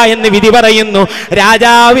എഴുന്നേൽക്കില്ല എന്ന് വിധി പറയുന്നു.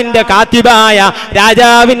 രാജാവിന്റെ കാത്തിബായ,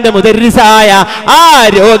 രാജാവിന്റെ മുദർരിസായ ആ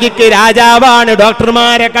രോഗിക്ക് രാജാവാണ്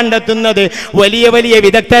ഡോക്ടർമാരെ കണ്ടെത്തുന്നത്. വലിയ വലിയ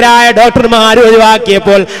വിദഗ്ധരായ ഡോക്ടർമാർ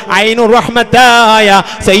ഒഴിവാക്കിയപ്പോൾ ഐനുർ റഹ്മത്തായ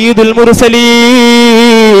സയ്യിദുൽ മുർസലീൻ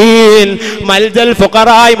മൽജൽ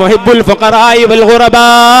ഫുഖറായി മുഹിബ്ബുൽ ഫുഖറായി വൽ ഗുറബാ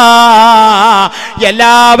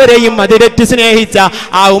എല്ലാവരെയും അതിരറ്റ് സ്നേഹിച്ച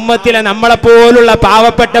ആ ഉമ്മത്തിലെ നമ്മളെപ്പോലുള്ള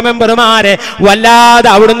പാവപ്പെട്ട മെമ്പർമാരെ വല്ലാതെ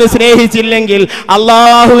അവിടുന്ന് സ്നേഹിച്ചില്ലെങ്കിൽ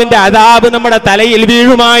അള്ളാഹുവിന്റെ അദാബ് നമ്മുടെ തലയിൽ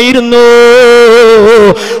വീഴുമായിരുന്നു.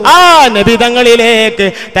 ആ നബിതങ്ങളിലേക്ക്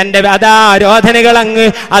തന്റെ അതാരോധനകൾ അങ്ങ്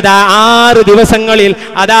അതാ 6 ദിവസങ്ങളിൽ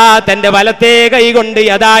അതാ തന്റെ വലത്തെ കൈ കൊണ്ട്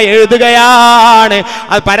അതാ എഴുതുകയാണ്.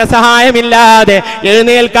 അത് പരസഹായമില്ലാതെ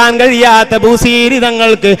എഴുന്നേൽക്കാൻ കഴിയാത്ത ബൂസീരി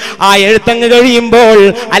തങ്ങൾക്ക് ആ എഴുത്തങ്ങ് കഴിയുമ്പോൾ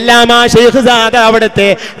അല്ലാമാ ശൈഖ് സാദ അവിടുത്തെ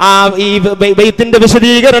ആ ഈ ബൈത്തിന്റെ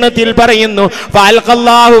വിശദീകരണത്തിൽ പറയുന്നു,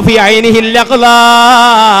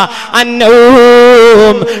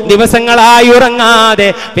 ദിവസങ്ങളായി ഉറങ്ങാതെ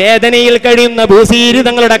വേദനയിൽ കഴിയുന്ന ബൂസീരി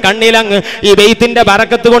തങ്ങളുടെ കണ്ണിലങ്ങ് ഈ ബൈത്തിന്റെ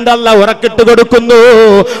ബറക്കത്ത് കൊണ്ട് അല്ലാഹു ഉറക്കിട്ട് കൊടുക്കുന്നു.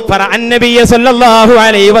 സല്ലല്ലാഹു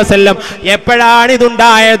അലൈഹി വസല്ലം എപ്പോഴാണ്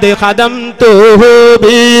ഇതുണ്ടായത്? ഖദംതുഹു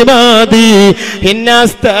ബിമാദി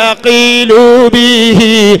ഇന്നസ്തഖീലു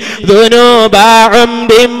ബിഹി ദുനൂബഅം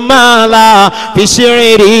ബിമാലാ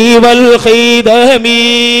ഫിശ്ഇരി വൽ ഖീദമി.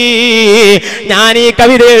 ഞാൻ ഈ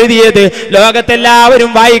കവിത എഴുതിയത്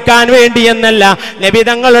ലോകത്തെല്ലാവരും വായിക്കാൻ വേണ്ടി എന്നല്ല, നബി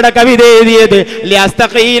തങ്ങളുടെ കവിത എഴുതിയത്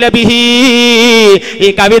ലിയസ്തഖീല ബിഹി. ഈ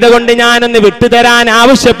കവിത കൊണ്ട് ഞാനൊന്ന് വിട്ടുതരാൻ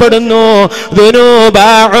ആവശ്യപ്പെടുന്നു.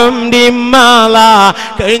 ദുനൂബഅം ബിമാലാ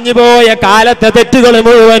കഴിഞ്ഞുപോയ കാലത്തെ തെറ്റുകൾ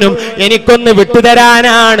മുഴുവനും എനിക്കൊന്ന്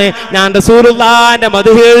വിട്ടുതരാനാണ് ഞാൻ റസൂലുള്ളാഹിന്റെ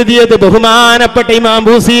മദ്ഹ് എഴുതിയത്. ബഹുമാനപ്പെട്ട ഇമാം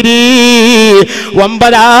ബൂസീരി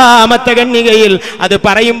 9ാമത്തെ ഖണ്ഡികയിൽ അത്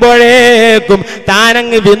പറയുമ്പോഴേക്കും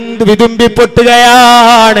താനങ്ങ്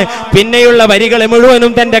വിതുമ്പിപ്പൊട്ടുകയാണ്. പിന്നെയുള്ള വരികൾ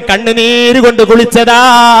മുഴുവനും തന്റെ കണ്ണുനീര് കൊണ്ട്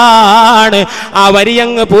കുളിച്ചതാണ്. ആ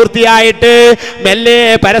വരിയങ്ങ് പൂർത്തിയായിട്ട് മെല്ലെ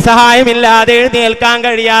പരസഹായമില്ലാതെ എഴുന്നേൽക്കാൻ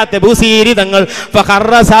കഴിയാത്ത ബൂസീരി തങ്ങൾ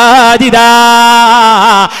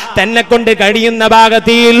തന്നെ കൊണ്ട് കഴിയുന്ന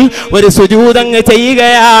ഭാഗത്തിൽ ഒരു സുജൂദങ്ങ്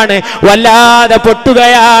ചെയ്യുകയാണ്. വല്ലാതെ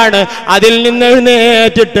പൊട്ടുകയാണ്. അതിൽ നിന്ന്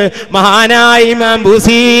എഴുന്നേറ്റിട്ട് മഹാനായ ഇമാം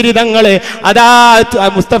ബൂസീരി തങ്ങള് അതാ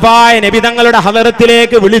മുസ്തഫായ നബി തങ്ങളുടെ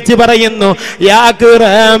ഹദറത്തിലേക്ക് വിളിച്ചു പറയുന്നു, യാ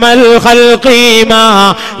അക്റമൽ ഖൽഖി മാ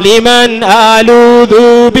ലിമൻ ആലൂദു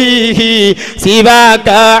ബിഹി സിവാക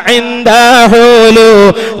ഇൻദ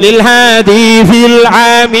ഹുലൂലിൽ ഹദീസിൽ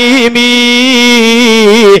ആമീമി.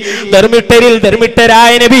 ധർമ്മിട്ടരിൽ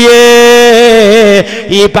ധർമ്മിട്ടരായ നബിയേ,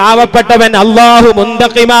 ഈ പാവപ്പെട്ടവൻ അല്ലാഹു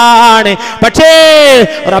മുന്തഖിമാണ്. പക്ഷേ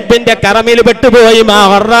റബ്ബിന്റെ കറമിൽ പെട്ടുപോയി.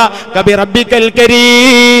 മാറ കബി റബ്ബിക്കൽ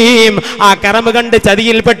കരീം, ആ കറമ് കണ്ട്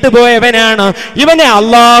ചതിയിൽ പെട്ടുപോയവനാണ്. ഇവനെ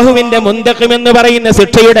അല്ലാഹുവിന്റെ മുന്തഖിം എന്ന് പറയുന്ന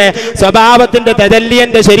ശിക്ഷയുടെ സ്വഭാവത്തിന്റെ തജല്ലി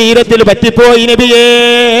എന്റെ ശരീരത്തിൽ പറ്റിപ്പോയി നബിയേ.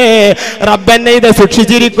 റബ്ബെന്നെ ഇത്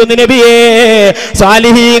സൂക്ഷിച്ചിരിക്കുന്നു നബിയേ.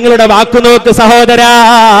 സാലിഹീങ്ങളുടെ വാക്കുനോക്ക് സഹോദരാ,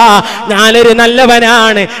 ഞാനൊരു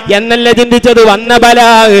നല്ലവനാണ് എന്നല്ല ചിന്തിച്ചത്. വന്ന ബലാ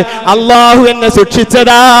അല്ലാഹു എന്നെ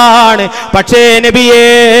സൂക്ഷിച്ചതാണ്. പക്ഷേ നബിയേ,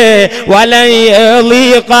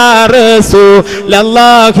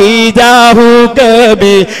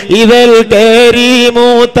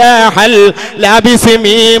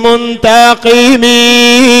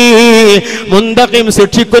 മുന്തഖിം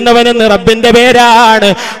ശിക്ഷിക്കുന്നവനെന്ന് റബ്ബിന്റെ പേരാണ്.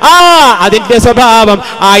 അതിന്റെ സ്വഭാവം,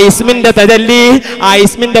 ആ ഇസ്മിന്റെ തജല്ലി, ആ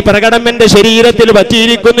ഇസ്മിന്റെ പ്രകടനം എന്റെ ശരീരത്തിൽ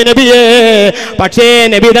പറ്റിയിരിക്കുന്നു നബിയേ. പക്ഷേ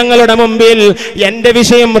നബി തങ്ങളുടെ മുമ്പിൽ എന്റെ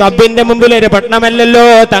വിഷയം റബ്ബിന്റെ മുമ്പിൽ ഒരു പട്ടണമല്ലല്ലോ.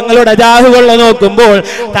 തങ്ങളുടെ ജാഹുകൾ നോക്കുമ്പോൾ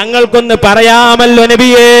തങ്ങൾക്കൊന്ന് പറയാമല്ലോ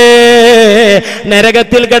നബിയേ.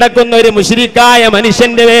 നരകത്തിൽ കിടക്കുന്ന ഒരു മുശ്രിക്കായ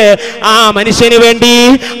മനുഷ്യന്റെ ആ മനുഷ്യന് വേണ്ടി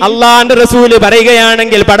അള്ളാന്റെ റസൂല്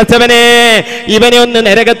പറയുകയാണെങ്കിൽ, പടച്ചവനെ ഇവനെ ഒന്ന്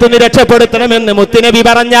നരകത്തുനിന്ന് രക്ഷപ്പെടുത്തണമെന്ന് മുത്തുനബി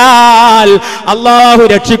പറഞ്ഞാൽ അള്ളാഹു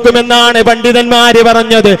രക്ഷിക്കുമെന്നാണ് പണ്ഡിതന്മാര്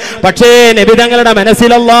പറഞ്ഞത്. പക്ഷേ നബി തങ്ങളുടെ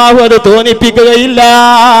മനസ്സിൽ അള്ളാഹു അത് തോന്നിപ്പിക്കുകയില്ല.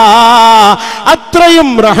 അത്രയും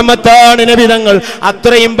റഹ്മത്താണ് നബി തങ്ങൾ,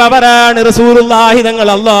 അത്രയും പവറാണ് റസൂലുള്ളാഹി തങ്ങൾ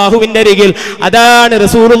അള്ളാഹുവിന്റെ അരികിൽ. അതാണ്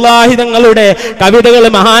റസൂലുള്ളാഹി തങ്ങളുടെ കവിതകൾ,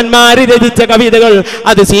 മഹാന്മാര് രചിച്ച കവിതകൾ,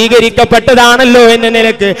 അത് സ്വീകരിക്കപ്പെട്ടതാണല്ലോ എന്ന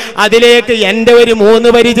നിലക്ക് അതിലേക്ക് എന്റെ ഒരു 3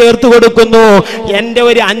 വരി ചേർത്ത് കൊടുക്കുന്നു, എന്റെ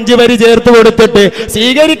ഒരു 5 വരി ചേർത്ത് കൊടുത്തിട്ട്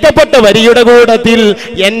സ്വീകരിക്കപ്പെട്ട വരിയുടെ കൂട്ടത്തിൽ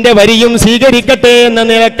എന്റെ വരിയും സ്വീകരിക്കട്ടെ എന്ന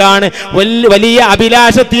നിലക്കാണ്, വലിയ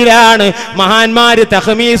അഭിലാഷത്തിലാണ് മഹാന്മാര്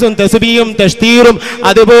തഹ്മീസും തസ്ബീഹും തഷ്തീറും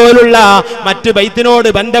അതുപോലുള്ള മറ്റു ബൈത്തിനോട്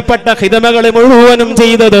ബന്ധപ്പെട്ട ഖിദമകൾ മുഴുവനും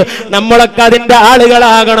ചെയ്തത്. നമ്മളൊക്കെ അതിന്റെ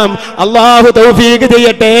ആളുകളാകണം. അല്ലാഹു തൗഫീഖ്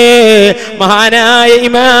ചെയ്യട്ടെ. മഹാനായ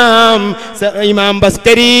ഇമാം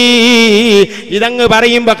ബസ്കരി ഇതങ്ങ്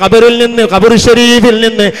പറയുമ്പോ ഖബറിൽ നിന്ന്, ഖബർ ഷരീഫിൽ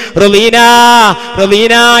നിന്ന് റളീന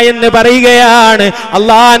എന്ന് പറയുകയാണ്.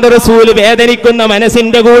 അള്ളാഹുവിന്റെ റസൂല് വേദനിക്കുന്ന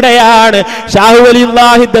മനസ്സിന്റെ കൂടെയാണ്. ഷാഹു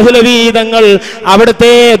വലിയുല്ലാഹി ദഹ്ലവി തങ്ങൾ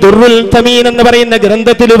അവിടുത്തെ ദുർറുൽ തമീൻ എന്ന് പറയുന്ന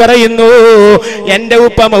ഗ്രന്ഥത്തിൽ പറയുന്നു, എന്റെ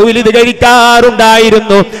ഉപ്പ മൗലിദ്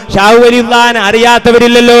കഴിക്കാറുണ്ടായിരുന്നു. ഷാഹു വലിയുല്ലാഹിനെ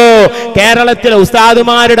അറിയാത്തവരില്ലല്ലോ. കേരളത്തിലെ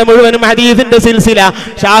ഉസ്താദുമാരുടെ മുഴുവനും ഹദീസിന്റെ സിൽസില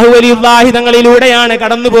ഷാഹു വലിയുല്ലാഹി തങ്ങളിലൂടെയാണ്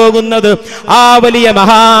കടന്നു പോകുന്നത്. ആ വലിയ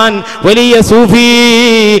മഹാൻ, വലിയ സൂഫി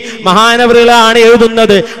മഹാനവറുകളാണ്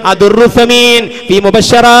എഴുതുന്നത് ദുർറുൽ തമീൻ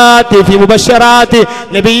ഫി മുബശ്ശറാത്തി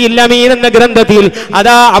നബിയിൽ അമീൻ എന്ന ഗ്രന്ഥത്തിൽ.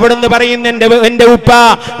 അതാ അവിടുന്ന് പറയുന്ന എന്റെ ഉപ്പ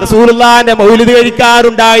റസൂലുള്ളാഹിന്റെ മൗലിദ്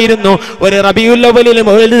കഴിക്കാറുണ്ടായിരുന്നു. ഒരു റബീഉൽ അവ്വലിൽ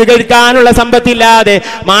മൗലിദ് കഴിക്കാനുള്ള സമ്പത്തില്ലാതെ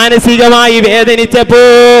മാനസികമായി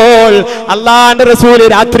വേദനിച്ചപ്പോൾ അള്ളാഹുവിന്റെ റസൂല്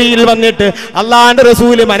രാത്രിയിൽ വന്നിട്ട്, അള്ളാഹുവിന്റെ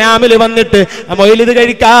റസൂല് മനാമിൽ വന്നിട്ട് മൗലിദ്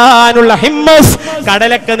കഴിക്കാനുള്ള ഹിമ്മസ്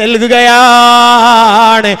കടലൊക്കെ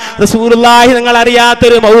നൽകുകയാണ്. റസൂലുള്ളാഹി നിങ്ങൾ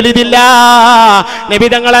അറിയാത്തൊരു മൗലിദില്ല, നബി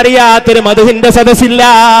തങ്ങൾ അറിയാത്തൊരു മദ്ഹിന്റെ സദസ്സില്ല.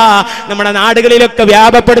 നമ്മുടെ നാടുകളിലൊക്കെ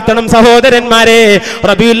വ്യാപപ്പെടുത്തണം സഹോദരന്മാരെ.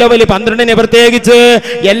 റബീഉൽ അവ്വൽ 12 പ്രത്യേകിച്ച്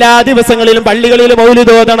എല്ലാ ദിവസങ്ങളിലും പള്ളികളിലും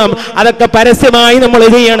മൗലിദ് ഓതണം. അതൊക്കെ പരസ്യമായി നമ്മൾ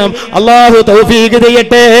ചെയ്യണം. അല്ലാഹു തൗഫീഖ്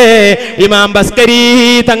ചെയ്യട്ടെ. ഇമാം ബസ്കരി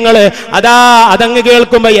തങ്ങള് അതങ്ങ്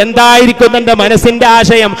കേൾക്കുമ്പോ എന്തായിരിക്കും എന്റെ മനസ്സിന്റെ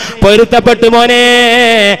ആശയം? പൊരുത്തപ്പെട്ടു മോനെ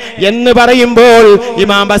എന്ന് പറയുമ്പോൾ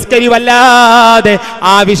ഇമാം ബസ്കരി വല്ലാതെ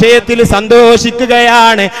ആ വിഷയത്തിൽ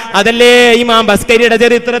സന്തോഷിക്കുകയാണ്. അതല്ലേ ഇമാം ബസ്കരിയുടെ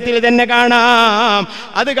ചരിത്രത്തിൽ തന്നെ കാണാം.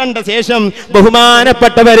 അത് കണ്ട ശേഷം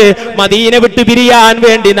ബഹുമാനപ്പെട്ടവര് മദീന വിട്ട് പിരിയാൻ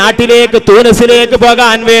വേണ്ടി നാട്ടിലേക്ക്, തൂനസിലേക്ക്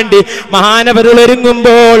പോകാൻ വേണ്ടി മഹാനവരുകൾ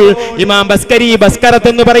ഒരുങ്ങുമ്പോൾ ഇമാം ബസ്കരി, ബസ്കറത്ത്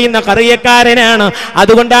എന്ന് പറയുന്ന കറിയക്കാരനാണ്,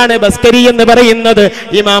 അതുകൊണ്ടാണ് ബസ്കരി എന്ന് പറയുന്നത്.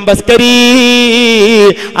 ഇമാം ബസ്കരി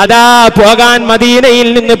അതാ പോകാൻ, മദീനയിൽ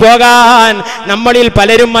നിന്ന് പോകാൻ, നമ്മളിൽ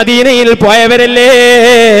പലരും മദീനയിൽ പോയവരല്ലേ,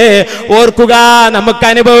 ഓർക്കുക. നമുക്ക്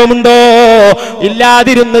അനുഭവമുണ്ടോ?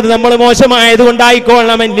 ഇല്ലാതിരുന്നത് നമ്മൾ മോശമായത്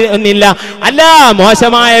കൊണ്ടായിക്കൊള്ളണമെന്നില്ല, അല്ല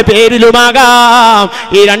മോശമായ പേരിലുമാകാം.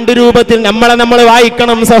 ഈ 2 രൂപത്തിൽ നമ്മൾ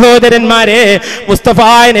വായിക്കണം സഹോദരന്മാരെ. മുസ്തഫ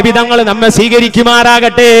നബി തങ്ങൾ നമ്മെ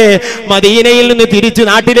സ്വീകരിക്കുമാറാകട്ടെ. മദീനയിൽ നിന്ന് തിരിച്ചു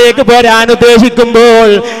നാട്ടിലേക്ക് പോരാൻ ഉദ്ദേശിക്കുമ്പോൾ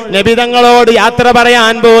നബി തങ്ങളോട് യാത്ര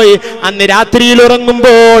പറയാൻ പോയി. അന്ന് രാത്രിയിൽ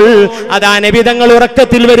ഉറങ്ങുമ്പോൾ അതാ നബി തങ്ങൾ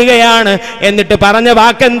ഉറക്കത്തിൽ വരികയാണ്. എന്നിട്ട് പറഞ്ഞ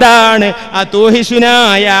വാക്കെന്താണ്?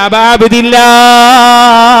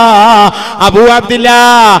 അബൂ അബ്ദില്ല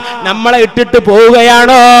നമ്മളെ ഇട്ടിട്ട്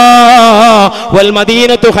പോവുകയാണോ? വൽ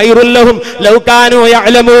മദീനത്തു ഖൈറുൽ ലഹും ലൗ കാനൂ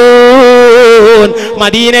യഅലമൂൻ.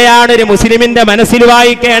 മദീനയാണ് ഒരു മുസ്ലിമിന്റെ മനസ്സിൽ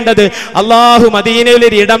വായിക്കേണ്ടത്. അല്ലാഹു മദീനയിൽ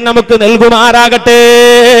ഒരു ഇടം നമുക്ക് നൽകുമാറാകട്ടെ.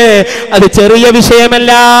 അത് ചെറിയ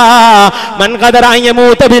വിഷയമല്ല. മൻ ഖദറ അൻ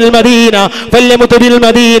യമൂത ബിൽ മദീന ഫല്യമൂത ബിൽ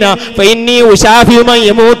മദീന ഫഇന്നി ഉശാഫിഉ മൻ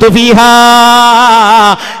യമൂതു ഫീഹാ.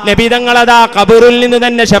 നബി തങ്ങൾ അതാ ഖബറിൽ നിന്ന്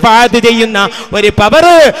തന്നെ ശഫാഅത്ത് ചെയ്യുന്ന ഒരു പവർ,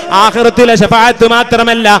 ആഖിറത്തിലെ ശഫാഅത്ത്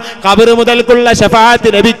മാത്രമല്ല ഖബർ മുതൽക്കുള്ള ശഫാഅത്ത്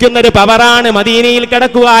ലഭിക്കുന്ന ഒരു പവറാണ് മദീനയിൽ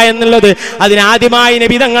കിടക്കുക എന്നുള്ളത്. അതിനാദ്യമായി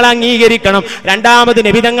നബി തങ്ങൾ അംഗീകരിക്കണം. രണ്ടാമത്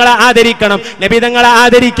നബി തങ്ങളെ ആദരിക്കണം. നബി തങ്ങളെ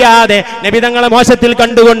ആദരിക്കാതെ, നബി തങ്ങളെ മോശത്തിൽ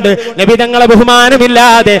കണ്ടുകൊണ്ട്, നബി തങ്ങളെ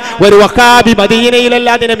ബഹുമാനമില്ലാതെ ഒരു വഹാബി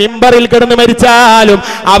മദീനയിലല്ലാതെ മിമ്പറിൽ കിടന്ന് മരിച്ചാലും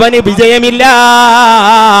അവന് വിജയമില്ല.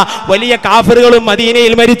 വലിയ കാഫിറുകളും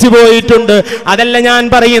മദീനയിൽ മരിച്ചു പോയിട്ടുണ്ട്. അതല്ല ഞാൻ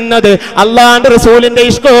പറയുന്നത്. അള്ളാഹുവിന്റെ റസൂലിന്റെ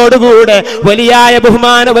ഇഷ്കോടുകൂടെ വലിയ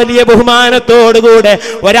ബഹുമാനത്തോടുകൂടെ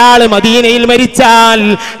ഒരാൾ മദീനയിൽ മരിച്ചാൽ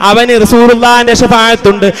അവന് റസൂലുള്ളാഹിന്റെ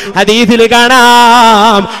ശഫാഅത്തുണ്ട്. ഹദീസിൽ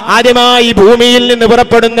കാണാം, ആദ്യമായി ഭൂമിയിൽ നിന്ന്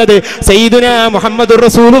പുറപ്പെടുന്നത് സയ്യിദുനാ മുഹമ്മദുർ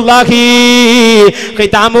റസൂലുള്ളാഹി.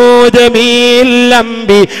 ഖിതാമു ജമീൽ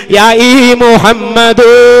അംബിയാഇ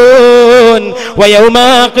മുഹമ്മദുൻ വയൗമ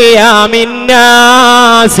ഖിയാമിൻ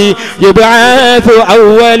നാസി യുബ്അസു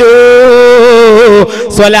അവ്വലു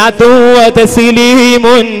സ്വലാത്തു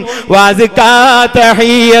വതസ്ലീമുൻ വഅസ്കാ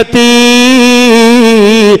തഹിയ്യതി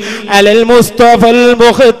അലൽ മുസ്തഫൽ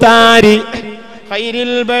മുഖ്താരി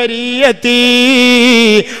ഖൈരിൽ ബരിയത്തി.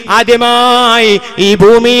 ആദ്യമായി ഈ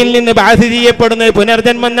ഭൂമിയിൽ നിന്ന് ബഅസ് ചെയ്യപ്പെടുന്നത്,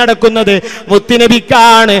 പുനർജന്മം നടക്കുന്നത്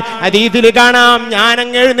മുത്തുനബിക്കാണ്. ഹദീസിൽ കാണാം,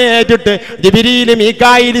 ഞാനങ്ങ് എഴുന്നേറ്റിട്ട് ജിബ്രീൽ,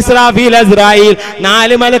 മീകായിൽ, ഇസ്രാഫീൽ, അസ്രായീൽ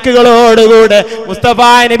 4 മലക്കുകളോടുകൂടെ മുസ്തഫ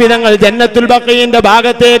നബി തങ്ങൾ ജന്നത്തുൽ ബഖീന്റെ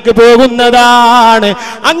ഭാഗത്തേക്ക് പോകുന്നതാണ്.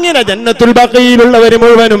 അങ്ങനെ ജന്നത്തുൽ ബഖീലുള്ളവർ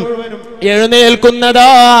മുഴുവനും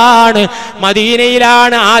എഴുന്നേൽക്കുന്നതാണ്.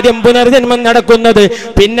 മദീനയിലാണ് ആദ്യം പുനർജന്മം നടക്കുന്നത്.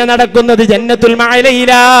 പിന്നെ നടക്കുന്നത് ജന്നത്തുൽ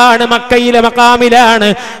മഅലയിലാണ്, മക്കയിലെ മഖാമിലാണ്.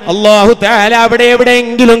 അല്ലാഹു തആല അവിടെ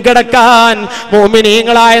എവിടെയെങ്കിലും കിടക്കാൻ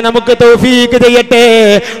മുഅ്മിനീങ്ങളായ നമുക്ക് തൗഫീഖ് ചെയ്യട്ടെ.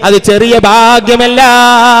 അത് ചെറിയ ഭാഗ്യമല്ല,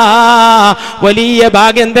 വലിയ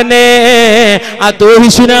ഭാഗ്യം തന്നെ.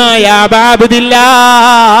 അതോഹിഷുനായ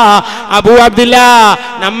അബൂ അബ്ദില്ല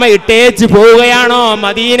നമ്മ ഇട്ടേച്ച് പോവുകയാണോ?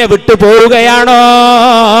 മദീന വിട്ടു പോവുകയാണോ?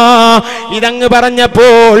 ഇതങ്ങ്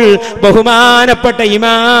പറഞ്ഞപ്പോൾ ബഹുമാനപ്പെട്ട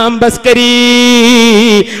ഇമാം ബസ്കരി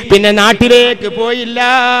പിന്നെ നാട്ടിലേക്ക് പോയില്ല.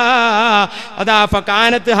 അതാ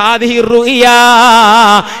ഫകാനത്ത് ഹാദിഹി റുഇയ.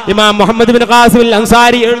 ഇമാം മുഹമ്മദ് ബിൻ ഖാസിം അൽ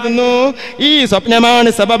അൻസാരി എഴുതുന്നു, ഈ സ്വപ്നമാണ്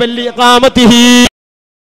സബബൽ ഇഖാമത്തിഹി,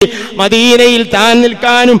 മദീനയിൽ താൻ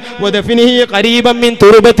നിൽക്കാനും വദഫിനിഹി ഖരീബൻ മിൻ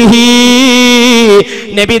തുർബതിഹി,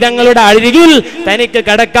 നബി തങ്ങളുടെ അരികിൽ തനിക്ക്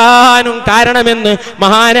കിടക്കാനും കാരണമെന്ന്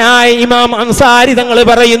മഹാനായ ഇമാം അൻസാരി തങ്ങൾ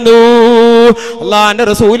പറയുന്നു. അല്ലാഹുവിന്റെ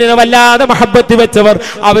റസൂലിനെ വല്ലാതെ മഹബ്ബത്ത് വെച്ചവർ,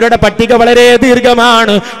 അവരുടെ പട്ടിക വളരെ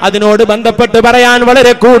ദീർഘമാണ്. അതിനോട് ബന്ധപ്പെട്ട് പറയാൻ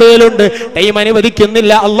വളരെ കൂടുതലുണ്ട്. ടൈം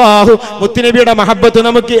അനുവദിക്കുന്നില്ല. അല്ലാഹു മുത്തുനബിയുടെ മഹബ്ബത്ത്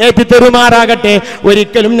നമുക്ക് ഏൽപ്പിത്തരുമാറാകട്ടെ.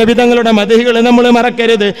 ഒരിക്കലും നബി തങ്ങളുടെ മദ്ഹുകൾ നമ്മൾ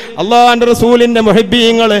മറക്കരുത്. അല്ലാഹുവിന്റെ റസൂലിന്റെ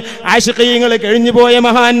മുഹബ്ബീങ്ങൾ, ആശിഖീങ്ങൾ, കഴിഞ്ഞുപോയ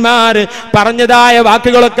മഹാന്മാർ പറഞ്ഞതായ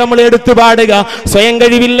വാക്കുകളൊക്കെ നമ്മൾ എടുത്തു പാടുക. സ്വയം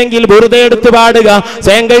കഴിവില്ലെങ്കിൽ ബുർദ എടുത്തു പാടുക,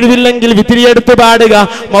 സ്വയം കഴിവില്ലെങ്കിൽ വിത്രി എടുത്തു പാടുക,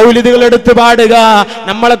 മൗലിദുകൾ എടുത്തു പാടുക.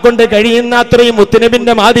 നമ്മളെ കൊണ്ട് കഴിയുന്ന അത്രയും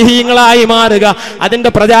മുത്തുനബിന്റെ മാദിഹീങ്ങളായി മാറുക, അതിന്റെ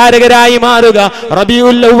പ്രചാരകരായി മാറുക.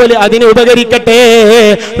 റബീഉൽ അവ്വൽ അതിന് ഉപകരിക്കട്ടെ.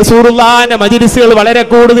 റസൂലുള്ളാഹിന്റെ മജ്ലിസുകൾ വളരെ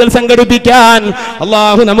കൂടുതൽ സംഘടിപ്പിക്കാൻ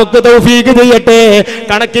അല്ലാഹു നമുക്ക് തൗഫീഖ് ചെയ്യട്ടെ.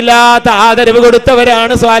 കണക്കില്ലാത്ത ആദരവ്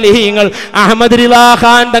കൊടുത്തവരാണ് സ്വാലിഹീങ്ങൾ. അഹമ്മദ് റിളാ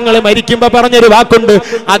ഖാൻ തങ്ങൾ മരിക്കുമ്പോ പറഞ്ഞൊരു വാക്കുണ്ട്,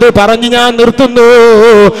 അത് പറഞ്ഞു ഞാൻ നിർത്തുന്നു.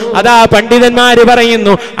 അതാ പണ്ഡിതന്മാര്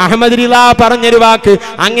പറയുന്നു, അഹമ്മദ് റിളാ പറഞ്ഞൊരു വാക്ക്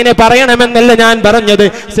അങ്ങനെ പറയണമെന്നല്ല ഞാൻ പറഞ്ഞത്,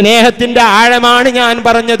 സ്നേഹത്തിന്റെ ആഴമാണ് ഞാൻ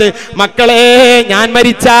പറഞ്ഞത്. മക്കളെ, ഞാൻ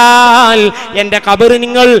മരിച്ചാൽ എന്റെ ഖബർ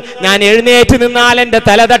ഞാൻ എഴുന്നേറ്റ് നിന്നാൽ എന്റെ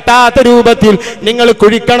തല തട്ടാത്ത രൂപത്തിൽ നിങ്ങൾ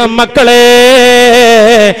കുഴിക്കണം മക്കളെ.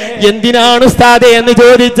 എന്തിനാണ് ഉസ്താദേ എന്ന്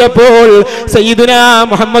ചോദിച്ചപ്പോൾ സയ്യിദുനാ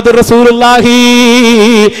മുഹമ്മദ് റസൂലുള്ളാഹി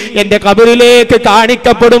എന്റെ ഖബറിലേക്ക്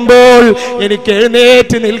കാണിക്കപ്പെടുമ്പോൾ എനിക്ക്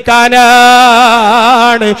എഴുന്നേറ്റ് നിൽക്കാനാണ്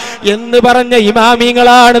എന്ന് പറഞ്ഞ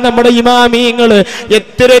ഇമാമിങ്ങളാണ് നമ്മുടെ ഇമാമിങ്ങൾ.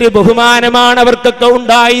 എത്ര ഒരു ബഹുമാനമാണ് അവർക്കൊക്കെ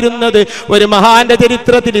ഉണ്ടായിരുന്നത്. ഒരു മഹാന്റെ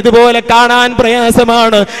ചരിത്രത്തിൽ ഇതുപോലെ കാണാൻ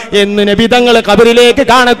പ്രയാസമാണ്. എന്ന് നബി തങ്ങൾ ഖബറിലേക്ക്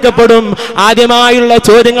കാണക്കപ്പെടും. ആദ്യമായുള്ള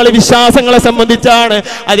ചോദ്യങ്ങൾ വിശ്വാസങ്ങളെ സംബന്ധിച്ചാണ്.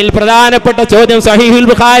 അതിൽ പ്രധാനപ്പെട്ട ചോദ്യം സഹീഹുൽ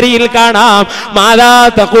ബുഖാരിയിൽ കാണാം, മാദാ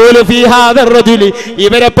തഖൂലു ഫീ ഹാദർ റജുലി,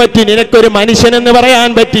 ഇവരെ പറ്റി നിനക്കൊരു മനുഷ്യൻ എന്ന് പറയാൻ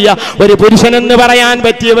പറ്റിയ, ഒരു പുരുഷൻ എന്ന് പറയാൻ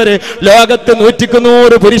പറ്റിയവര്, ലോകത്ത്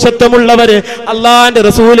 100 പുരുഷത്വമുള്ളവര് അള്ളാന്റെ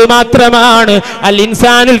റസൂല് മാത്രമാണ്. അൽ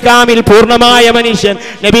ഇൻസാനുൽ കാമിൽ, പൂർണ്ണമായ മനുഷ്യൻ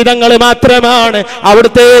നബി തങ്ങൾ മാത്രമാണ്.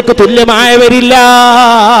 അവിടത്തേക്ക് തുല്യമായവരില്ല.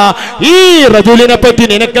 ഈ റജുലിനെ പറ്റി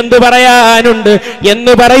നിനക്കെന്ത് പറയാനുണ്ട്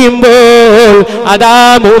എന്ന് പറയുമ്പോൾ അതാ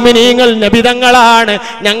മുഅ്മിനീങ്ങൾ നബിതങ്ങളാണ്,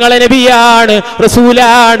 ഞങ്ങളെ നബിയാണ്,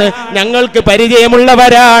 റസൂലാണ്, ഞങ്ങൾക്ക്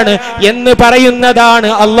പരിചയമുള്ളവരാണ് എന്ന് പറയുന്നതാണ്.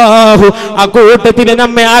 അല്ലാഹു അക്കൂട്ടത്തിൽ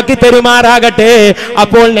നമ്മെ ആക്കി തരുമാറാകട്ടെ.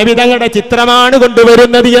 അപ്പോൾ നബിതങ്ങളുടെ ചിത്രമാണ്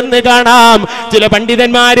കൊണ്ടുവരുന്നത് എന്ന് കാണാം. ചില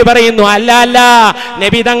പണ്ഡിതന്മാര് പറയുന്നു, അല്ല അല്ല,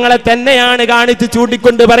 നബിതങ്ങളെ തന്നെയാണ് കാണിച്ച്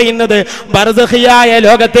ചൂണ്ടിക്കൊണ്ട് പറയുന്നത്. ബർസഖിയായ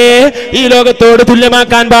ലോകത്തെ ഈ ലോകത്തോട്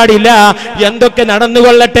തുല്യമാക്കാൻ പാടില്ല. എന്തൊക്കെ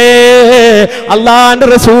നടന്നുകൊള്ളട്ടെ, അള്ളാന്റെ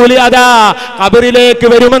റസൂല് അതാ ഖബറിലേക്ക്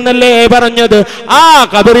വരുമെന്നല്ലേ പറഞ്ഞത്. ആ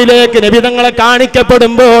ഖബറിലേക്ക് നബിതങ്ങളെ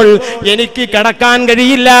കാണിക്കപ്പെടുമ്പോൾ എനിക്ക് കിടക്കാൻ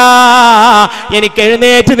കഴിയില്ല, എനിക്ക്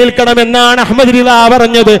എഴുന്നേറ്റ് നിൽക്കണമെന്നാണ് അഹ്മദ് റിള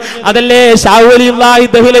പറഞ്ഞത്. അതല്ലേ ഷാഹുലില്ലാഹി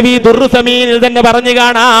ദഹ്ലവി ദുർറുസമീനിൽ തന്നെ പറഞ്ഞു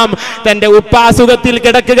കാണാം. തന്റെ ഉപ്പ അസുഖത്തിൽ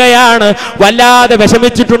കിടക്കുകയാണ്, വല്ലാതെ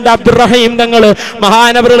വിഷമിച്ചിട്ടുണ്ട് അബ്ദുറഹീം തങ്ങൾ.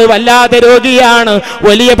 മഹാനവറുകൾ വല്ലാതെ രോഗിയാണ്,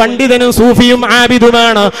 വലിയ പണ്ഡിതനും സൂഫിയും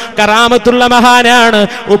ആബിദുമാണ്, കറാമത്തുള്ള മഹാനാണ്.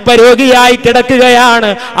 ഉപ്പ രോഗിയായി കിടക്കുകയാണ്.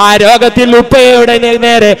 ആ രോഗത്തിൽ ഉപ്പയുടെ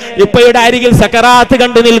നേരെ, ഉപ്പയുടെ അരികിൽ സക്കറാത്ത്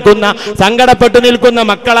കണ്ടു നിൽക്കുന്ന, സങ്കടപ്പെട്ടു നിൽക്കുന്ന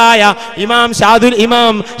മക്കളായ ഇമാം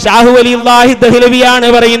ഷാഹു വലിയുല്ലാഹി ദഹ്ലവിയാണ്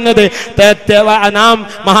പറയുന്നത്. നാം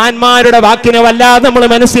മഹാന്മാരുടെ വാക്കിനെ വല്ലാതെ നമ്മൾ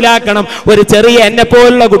മനസ്സിലാക്കണം. ഒരു ചെറിയ എന്നെ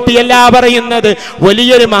പോലുള്ള കുട്ടിയല്ല പറയുന്നത്,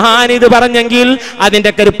 വലിയൊരു മഹാൻ ഇത് പറഞ്ഞെങ്കിൽ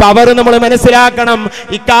അതിന്റെ ഒരു പവർ നമ്മൾ മനസ്സിലാക്കണം.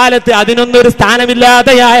 ഇക്കാലത്ത് അതിനൊന്നൊരു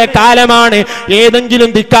സ്ഥാനമില്ലാതെയായ കാലമാണ്. ഏതെങ്കിലും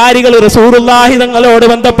ധിക്കാരികൾ റസൂലുള്ളാഹി തങ്ങളോട്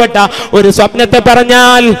ബന്ധപ്പെട്ട ഒരു സ്വപ്നത്തെ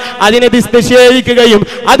പറഞ്ഞാൽ അതിനെ നിഷേധിക്കുകയും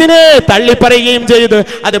അതിനെ തള്ളിപ്പറയുകയും ചെയ്ത്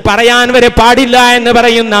അത് പറയാൻ വരെ പാടില്ല എന്ന്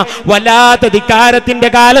പറയുന്ന വല്ലാത്ത ധിക്കാരത്തിന്റെ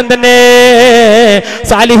കാലം തന്നെ.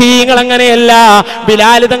 സാലിഹീങ്ങൾ അങ്ങനെയല്ല.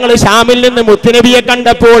 ബിലാൽ തങ്ങൾ ഷാമിൽ നിന്ന് മുത്തുനബിയെ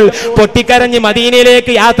കണ്ടപ്പോൾ പൊട്ടിക്കരഞ്ഞ്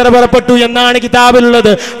മദീനയിലേക്ക് യാത്ര പുറപ്പെട്ടു എന്നാണ്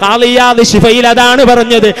കിതാബിലുള്ളത്. ഖാലിയാദ് ശിഫയിൽ അതാണ്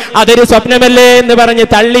പറഞ്ഞത്. അതൊരു സ്വപ്നമല്ലേ എന്ന് പറഞ്ഞ്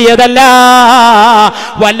തള്ളിയതല്ല.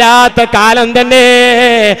 വല്ലാത്ത കാലം തന്നെ.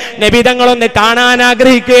 നബിതങ്ങളൊന്ന് കാണാൻ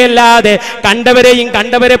ആഗ്രഹിക്കുകയല്ലാതെ കണ്ടവരെയും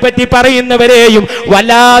കണ്ടവരെ പറ്റി പറയുന്നവരെയും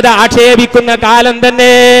വല്ലാതെ ആക്ഷേപിക്കുന്ന കാലം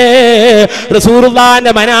തന്നെ.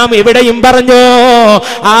 റസൂലുള്ളാഹിന്റെ മനാം എവിടെയും പറഞ്ഞു,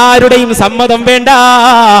 ആരുടെയും സമ്മതം വേണ്ട,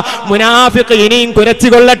 മുനാഫിഖ് ഇനിയും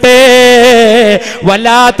കുരച്ചുകൊള്ളട്ടെ.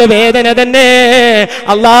 വല്ലാത്ത വേദന തന്നെ.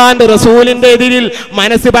 അള്ളാന്റെ റസൂലിന്റെ എതിരിൽ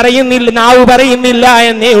മനസ്സ് പറയുന്നില്ല, നാവ് പറയുന്നില്ല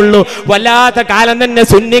എന്നേ ഉള്ളൂ. വല്ലാത്ത കാലം തന്നെ.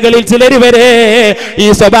 സുന്നികളിൽ ചിലർ വരെ ഈ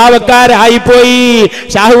സ്വഭാവക്കാരായിപ്പോയി.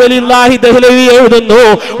 ഷാഹു വലിയുല്ലാഹി ദഹ്ലവി എഴുതുന്നു,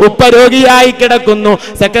 ഉപ്പ രോഗിയായി കിടക്കുന്നു,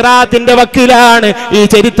 സക്കറാത്തിന്റെ വക്കിലാണ്. ഈ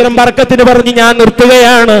ചരിത്രം ബർക്കത്തിന് പറഞ്ഞ് ഞാൻ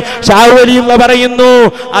നിർത്തുകയാണ്. ഷാഹു വലിയുള്ള പറയുന്നു,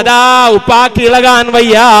 അതാ ഉപ്പാക്ക് ഇളകാൻ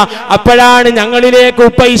വയ്യ. അപ്പോഴാണ് ഞങ്ങളിലേക്ക്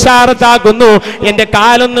ഉപ്പ ഇഷാറത്താക്കുന്നു, എന്റെ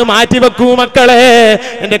കാലൊന്ന് മാറ്റിവെക്കൂ മക്കളെ,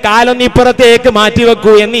 എന്റെ കാലൊന്ന് ഇപ്പുറത്തേക്ക്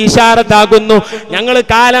മാറ്റിവെക്കൂ എന്ന് ഇഷാറത്താക്കുന്നു. ഞങ്ങൾ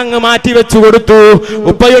കാലങ്ങ് മാറ്റിവെച്ചു കൊടുത്തു.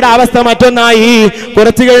 ഉപ്പയുടെ അവസ്ഥ മറ്റൊന്നായി.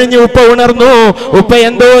 കുറച്ചു കഴിഞ്ഞ് ഉപ്പ ഉണർന്നു. ഉപ്പ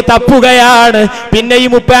എന്തോ തപ്പുകയാണ്.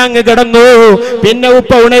 പിന്നെയും ഉപ്പ അങ്ങ് കിടന്നു. പിന്നെ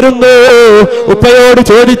ഉപ്പ ഉണരുന്നു. ഉപ്പയോട്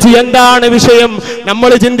ചോദിച്ചു, എന്താണ് വിഷയം? നമ്മൾ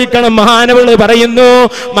ചിന്തിക്കണം. മഹാനവള് പറയുന്നു,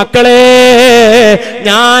 മക്കളെ,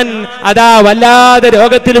 ഞാൻ അതാ വല്ലാതെ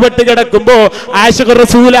രോഗത്തിൽ പെട്ട് കിടക്കുമ്പോ ആശിഖ്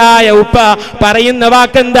റസൂലായ ഉപ്പ പറയുന്ന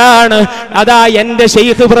വാക്കെന്താണ്? അതാ എന്റെ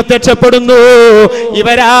ശൈഖ് പ്രത്യക്ഷപ്പെടുന്നു,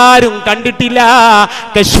 ഇവരാരും കണ്ടിട്ടില്ല.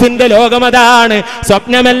 കശ്ഫിന്റെ ലോകമതാണ്,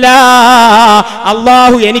 സ്വപ്നമല്ല.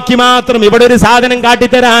 അള്ളാഹു എനിക്ക് മാത്രം ഇവിടെ ഒരു സാധനം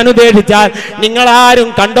കാട്ടിത്തരാൻ ഉദ്ദേശിച്ചാൽ നിങ്ങളാരും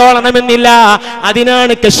കണ്ടോളണമെന്നില്ല.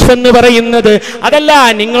 അതിനാണ് കശ്ഫ് എന്ന് പറയുന്നത്. അതല്ല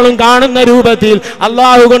നിങ്ങളും കാണുന്ന രൂപത്തിൽ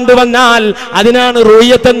അള്ളാഹു കൊണ്ടുവന്നാൽ അതിനാണ്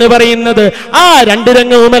റൂയത്ത് എന്ന് പറയുന്നത്. ആ രണ്ട്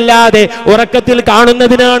രംഗവുമല്ലാതെ ഉറക്കത്തിൽ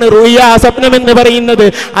കാണുന്നതിനാണ് റൂയ, സ്വപ്നം എന്ന് പറയുന്നത്.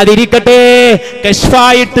 അതിരിക്കട്ടെ,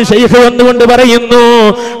 കശ്ഫായിട്ട് ശൈഖ് വന്നുകൊണ്ട് പറയുന്നു,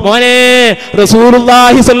 മോനെ,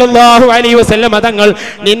 റസൂലുള്ളാഹി സ്വല്ലല്ലാഹു അലൈഹി വസല്ലം തങ്ങൾ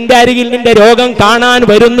നിന്റെ അരികിൽ നിന്റെ രോഗം കാണാൻ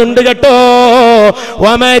വരുന്നുണ്ട് കേട്ടോ.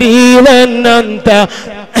 വമരീലൻ അൻത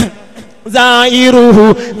സായിറുഹു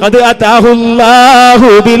ഖദ് അതാഹുല്ലാഹു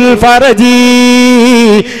ബിൽ ഫറജി.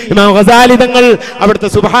 ഇമാം ഗസാലി തങ്ങൾ അവിടുത്തെ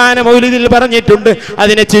സുബ്ഹാന മൗലിദിൽ പറഞ്ഞിട്ടുണ്ട്.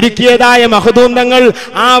 അതിനെ ചുരുക്കിയതായ മഖ്ദൂം തങ്ങൾ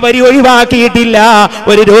ആ വരി ഒഴിവാക്കിയിട്ടില്ല.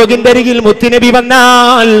 ഒരു രോഗിന്റെ അരികിൽ മുത്തുനബി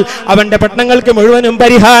വന്നാൽ അവന്റെ പ്രശ്നങ്ങൾക്ക് മുഴുവനും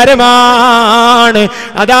പരിഹാരമാണ്.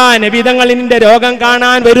 അതാ നബി തങ്ങൾ നിന്റെ രോഗം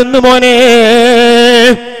കാണാൻ വരുന്നു മോനെ.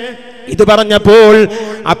 ഇത് പറഞ്ഞപ്പോൾ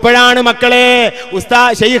അപ്പോഴാണ് മക്കളെ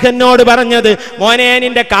ഷെയ്ഖ് എന്നോട് പറഞ്ഞത്, മോനെ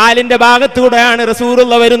നിന്റെ കാലിന്റെ ഭാഗത്തൂടെയാണ്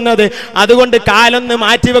റസൂലുള്ള വരുന്നത്, അതുകൊണ്ട് കാലൊന്ന്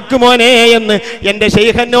മാറ്റിവെക്ക് മോനെ എന്ന് എന്റെ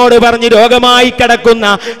ഷെയ്ഖ് എന്നോട് പറഞ്ഞ്, രോഗമായി കിടക്കുന്ന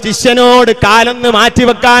ശിഷ്യനോട് കാലൊന്ന്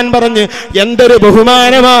മാറ്റിവെക്കാൻ പറഞ്ഞ് എന്തൊരു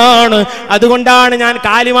ബഹുമാനമാണ്. അതുകൊണ്ടാണ് ഞാൻ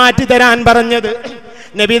കാല് മാറ്റി തരാൻ പറഞ്ഞത്.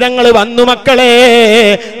 നബിതങ്ങൾ വന്നു മക്കളെ,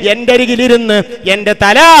 എന്റെ അരികിലിരുന്ന് എന്റെ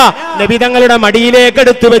തല നബിതങ്ങളുടെ മടിയിലേക്ക്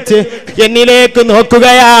എടുത്തു വെച്ച് എന്നിലേക്ക്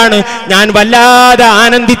നോക്കുകയാണ്. ഞാൻ വല്ലാതെ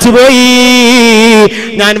ആനന്ദിച്ചു പോയി,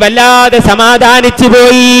 ഞാൻ വല്ലാതെ സമാധാനിച്ചു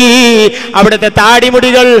പോയി. അവിടുത്തെ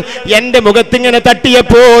താടിമുടികൾ എന്റെ മുഖത്തിങ്ങനെ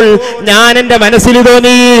തട്ടിയപ്പോൾ ഞാൻ എന്റെ മനസ്സിൽ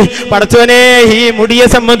തോന്നി, പടച്ചോനെ ഈ മുടിയെ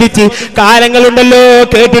സംബന്ധിച്ച് കാലങ്ങളുണ്ടല്ലോ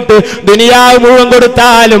കേട്ടിട്ട് ദുനിയാവ് മുഴുവൻ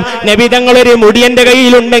കൊടുത്താലും നബിതങ്ങളൊരു മുടി എന്റെ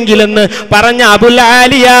കയ്യിലുണ്ടെങ്കിലെന്ന് പറഞ്ഞ അബുൽ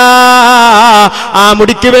ആ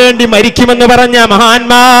മുടിക്ക് വേണ്ടി മരിക്കുമെന്ന് പറഞ്ഞ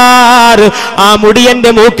മഹാന്മാർ, ആ മുടി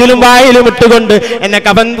എന്റെ മൂക്കിലും വായിലും ഇട്ടുകൊണ്ട് എന്നെ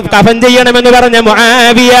കഫൻ ചെയ്യണമെന്ന് പറഞ്ഞ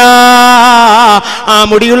മുആവിയ, ആ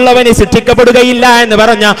മുടിയുള്ളവന് ശിക്ഷിക്കപ്പെടുകയില്ല എന്ന്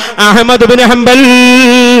പറഞ്ഞ അഹ്മദ് ഇബ്നു ഹംബൽ,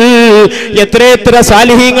 എത്ര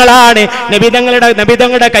സാലിഹീങ്ങളാണ്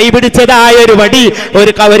നബിതങ്ങളുടെ കൈപിടിച്ചതായ ഒരു വടി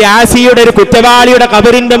ഒരു ആസിയുടെ ഒരു കുറ്റവാളിയുടെ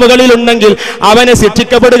ഖബറിന്റെ മുകളിൽ ഉണ്ടെങ്കിൽ അവന്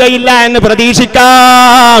ശിക്ഷിക്കപ്പെടുകയില്ല എന്ന്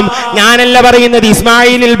പ്രതീക്ഷിക്കാം. ഞാനല്ല പറയുന്നത്,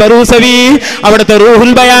 ഇസ്മായിലിൽ ബറൂസവി അവിടുത്തെ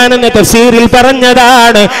റൂഹുൽ ബയാൻ എന്ന തഫ്സീറിൽ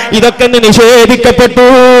പറഞ്ഞതാണ്. ഇതൊക്കെ നിഷേധിക്കപ്പെട്ടു.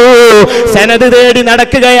 സനദ് തേടി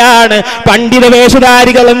നടക്കുകയാണ് പണ്ഡിത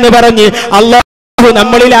വേഷധാരികൾ എന്ന് പറഞ്ഞ് അല്ലാഹു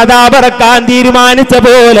നമ്മളിൽ അതാപറക്കാൻ തീരുമാനിച്ച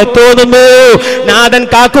പോലെ തോന്നുന്നു. നാഥൻ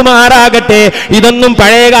കാക്കുമാറാകട്ടെ. ഇതൊന്നും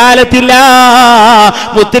പഴയ കാലത്തില്ല.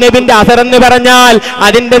 മുത്തുനബിന്റെ അസർ എന്ന് പറഞ്ഞാൽ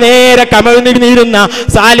അതിന്റെ നേരെ കമഴ്ന്നിരുന്ന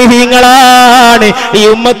സാലിഹീങ്ങളാണ്. ഈ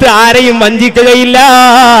ഉമ്മത്ത് ആരെയും വഞ്ചിക്കുകയില്ല.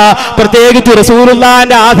 പ്രത്യേകിച്ച്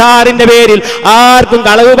റസൂലുള്ളാഹിന്റെ ആധാറിന്റെ പേരിൽ ആർക്കും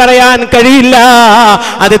കളവ് പറയാൻ കഴിയില്ല.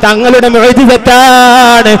 അത് തങ്ങളുടെ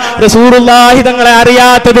മുഅ്ജിസത്താണ്. റസൂലുള്ളാഹി തങ്ങളെ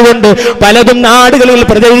അറിയാത്തത് കൊണ്ട് പലതും നാടുകളിൽ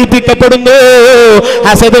പ്രചരിപ്പിക്കപ്പെടുന്നു.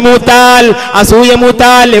 ഹസദ് മൂത്താൽ, അസൂയ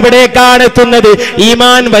മൂത്താൽ എവിടേക്കാണ് എത്തുന്നത്?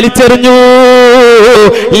 ഈമാൻ വലിച്ചെറിഞ്ഞു,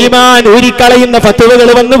 ഈമാൻ ഊരിക്കളയുന്ന ഫത്വകൾ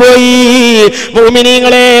വന്നുപോയി.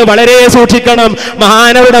 മുഅ്മിനീങ്ങളെ വളരെ സൂക്ഷിക്കണം.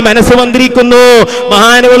 മഹാനവരുടെ മനസ്സ് മന്ത്രിക്കുന്നു.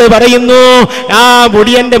 മഹാനവൾ പറയുന്നു, ആ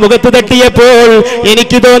മുടി എന്റെ മുഖത്ത് തട്ടിയപ്പോൾ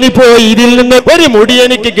എനിക്ക് തോന്നിപ്പോയി ഇതിൽ നിന്ന് ഒരു മുടി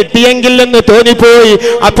എനിക്ക് കിട്ടിയെങ്കിൽ എന്ന് തോന്നിപ്പോയി.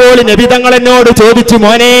 അപ്പോൾ നബി തങ്ങൾ എന്നോട് ചോദിച്ചു,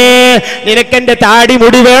 മോനെ നിനക്കെന്റെ താടി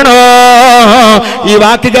മുടി വേണോ? ഈ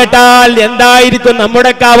വാക്ക് കേട്ടാൽ എന്തായിരിക്കും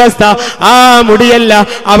നമ്മുടെയൊക്കെ അവസ്ഥ? ആ മുടിയല്ല,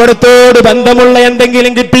 അവിടത്തോട് ബന്ധമുള്ള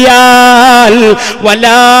എന്തെങ്കിലും കിട്ടിയാൽ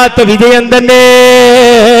വല്ലാത്ത വിജയം തന്നെ.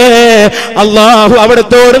 അല്ലാഹു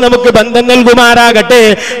അവിടത്തോട് നമുക്ക് ബന്ധം നൽകുമാറാകട്ടെ.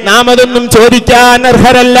 നാം അതൊന്നും ചോദിക്കാൻ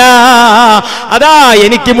അർഹരല്ല. അതാ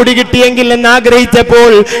എനിക്ക് മുടി കിട്ടിയെങ്കിൽ എന്ന്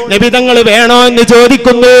ആഗ്രഹിച്ചപ്പോൾ നബിതങ്ങൾ വേണോ എന്ന്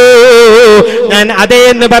ചോദിക്കുന്നു. ഞാൻ അതേ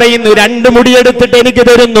എന്ന് പറയുന്നു. 2 മുടിയെടുത്തിട്ട് എനിക്ക്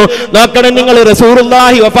തരുന്നു. നോക്കണം നിങ്ങൾ,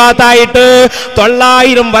 റസൂലുള്ളാഹി വഫാത്തായിട്ട്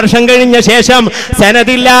 900 വർഷം കഴിഞ്ഞ ശേഷം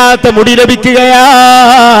സനദില്ലാത്ത മുടി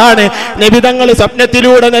ലഭിക്കുകയാണ്. നബിതങ്ങൾ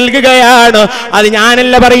സ്വപ്നത്തിലൂടെ നൽകുകയാണ്. അത്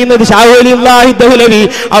ഞാനല്ല പറയുന്നത്, ഷാഹുലില്ലാഹി ദഹ്ലവി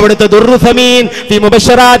അവിടുത്തെ ദുർറുസമീൻ ഫി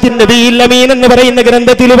മുബശ്ശറാത്തിൻ നബിയിൽ അമീൻ എന്ന് പറയുന്ന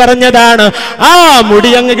ഗ്രന്ഥത്തിൽ പറഞ്ഞതാണ്. ആ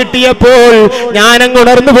മുടി അങ്ങ് കിട്ടിയപ്പോൾ ഞാൻ അങ്ങ്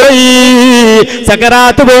ഉണർന്നുപോയി.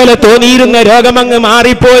 സകറാത്ത് പോലെ തോന്നിയിരുന്ന രോഗം അങ്ങ്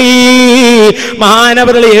മാറിപ്പോയി.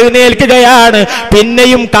 മഹാനവറുകൾ എഴുന്നേൽക്കുകയാണ്.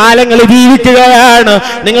 പിന്നെയും കാലങ്ങൾ ജീവിക്കുകയാണ്.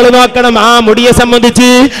 നിങ്ങൾ നോക്കണം, ആ മുടിയെ സംബന്ധിച്ച്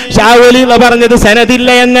ഷാഹുലി പറഞ്ഞത് സനദില്ല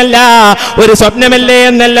എന്നല്ല, ഒരു സ്വപ്നമല്ലേ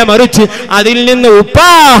എന്നല്ല, മറിച്ച് അതിൽ നിന്ന്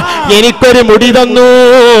ഉപ്പാ എനിക്കൊരു മുടി തന്നു.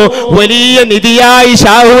 വലിയ നിധിയായി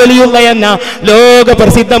ഷാഹു വലിയുള്ള എന്ന ലോക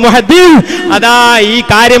പ്രസിദ്ധ മുഹദ്ദിസ് അതാ ഈ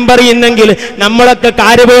കാര്യം പറയുന്നെങ്കിൽ നമ്മളൊക്കെ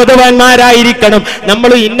കാര്യബോധവാന്മാരായിരിക്കണം.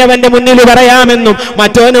 നമ്മൾ ഇന്നവന്റെ മുന്നിൽ പറയാമെന്നും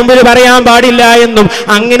മറ്റോന് മുമ്പിൽ പറയാൻ പാടില്ല എന്നും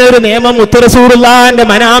അങ്ങനെ ഒരു നിയമം റസൂലുള്ളാഹിന്റെ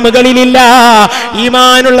മനാമുകളിലില്ല.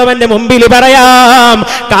 ഈമാനുള്ളവന്റെ മുമ്പിൽ പറയാം.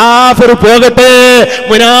 കാഫിർ പോകട്ടെ,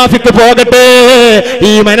 മുനാഫിക്ക് പോകട്ടെ,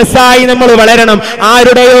 ഈ മനസ്സായി നമ്മൾ വളരണം.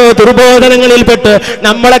 ആരുടെയോ ദുർബോധനങ്ങളിൽപ്പെട്ട്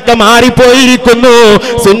നമ്മളൊക്കെ മാറിപ്പോയിരിക്കുന്നു.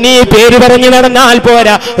 സുന്നി പേര് പറഞ്ഞു നടന്നാൽ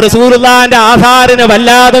പോരാ, റസൂലുള്ളാഹിന്റെ ആധാറിനെ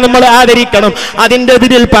വല്ലാതെ നമ്മൾ ആദരിക്കണം. അതിന്റെ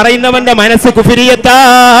എതിരിൽ പറയുന്നവന്റെ മനസ്സ്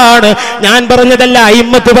കുഫിരിയത്താണ്. ഞാൻ പറഞ്ഞതല്ല,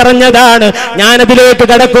 അയിമ്മത്ത് പറഞ്ഞതാണ്. ഞാനതിലേക്ക്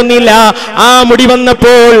കടക്കുന്നില്ല. ആ മുടി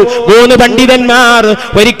വന്നപ്പോൾ 3 പണ്ഡിതന്മാർ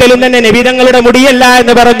ഒരിക്കലും തന്നെ നബിതങ്ങളുടെ മുടിയല്ല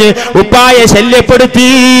എന്ന് പറഞ്ഞ് ഉപ്പായെ ശല്യപ്പെടുത്തി.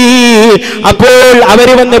 അപ്പോൾ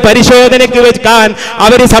അവര് വന്ന് പരിശോധനയ്ക്ക് വെക്കാൻ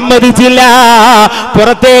അവര് സമ്മതിച്ചില്ല.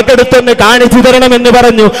 പുറത്തേക്കെടുത്തൊന്ന് കാണിച്ചു തരണമെന്ന്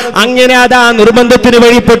പറഞ്ഞു. അങ്ങനെ അതാ നിർബന്ധത്തിന്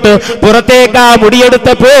വഴിപ്പെട്ട് പുറത്തേക്ക് ആ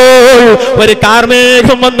മുടിയെടുത്തപ്പോൾ കണ്ടപ്പോൾ ഒരു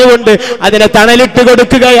കാർമേഘം വന്നുകൊണ്ട് അതിനെ തണലിട്ട്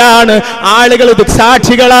കൊടുക്കുകയാണ്. ആളുകൾ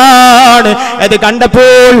ദുഃസാക്ഷികളാണ്. അത്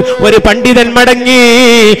കണ്ടപ്പോൾ ഒരു പണ്ഡിതൻ മടങ്ങി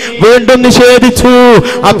വീണ്ടും നിഷേധിച്ചു.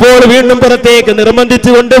 അപ്പോൾ വീണ്ടും പുറത്തേക്ക്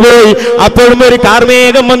നിർബന്ധിച്ചു കൊണ്ടുപോയി. അപ്പോഴും ഒരു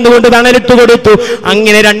കാർമേഘം വന്നുകൊണ്ട് തണലിട്ട് കൊടുത്തു.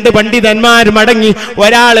 അങ്ങനെ 2 പണ്ഡിതന്മാർ മടങ്ങി.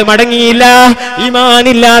 ഒരാള് മടങ്ങിയില്ല.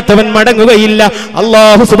 ഈമാനില്ലാത്തവൻ മടങ്ങുകയില്ല.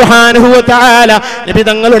 അല്ലാഹു സുബ്ഹാനഹു വ തആല നബി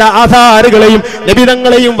തങ്ങളുടെ ആധാറുകളെയും നബി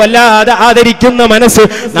തങ്ങളെയും വല്ലാതെ ആദരിക്കുന്ന മനസ്സ്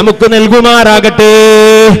നമുക്ക് നൽകുമാറാകട്ടെ.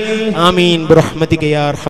 ആമീൻ ബിറഹ്മതിക യാ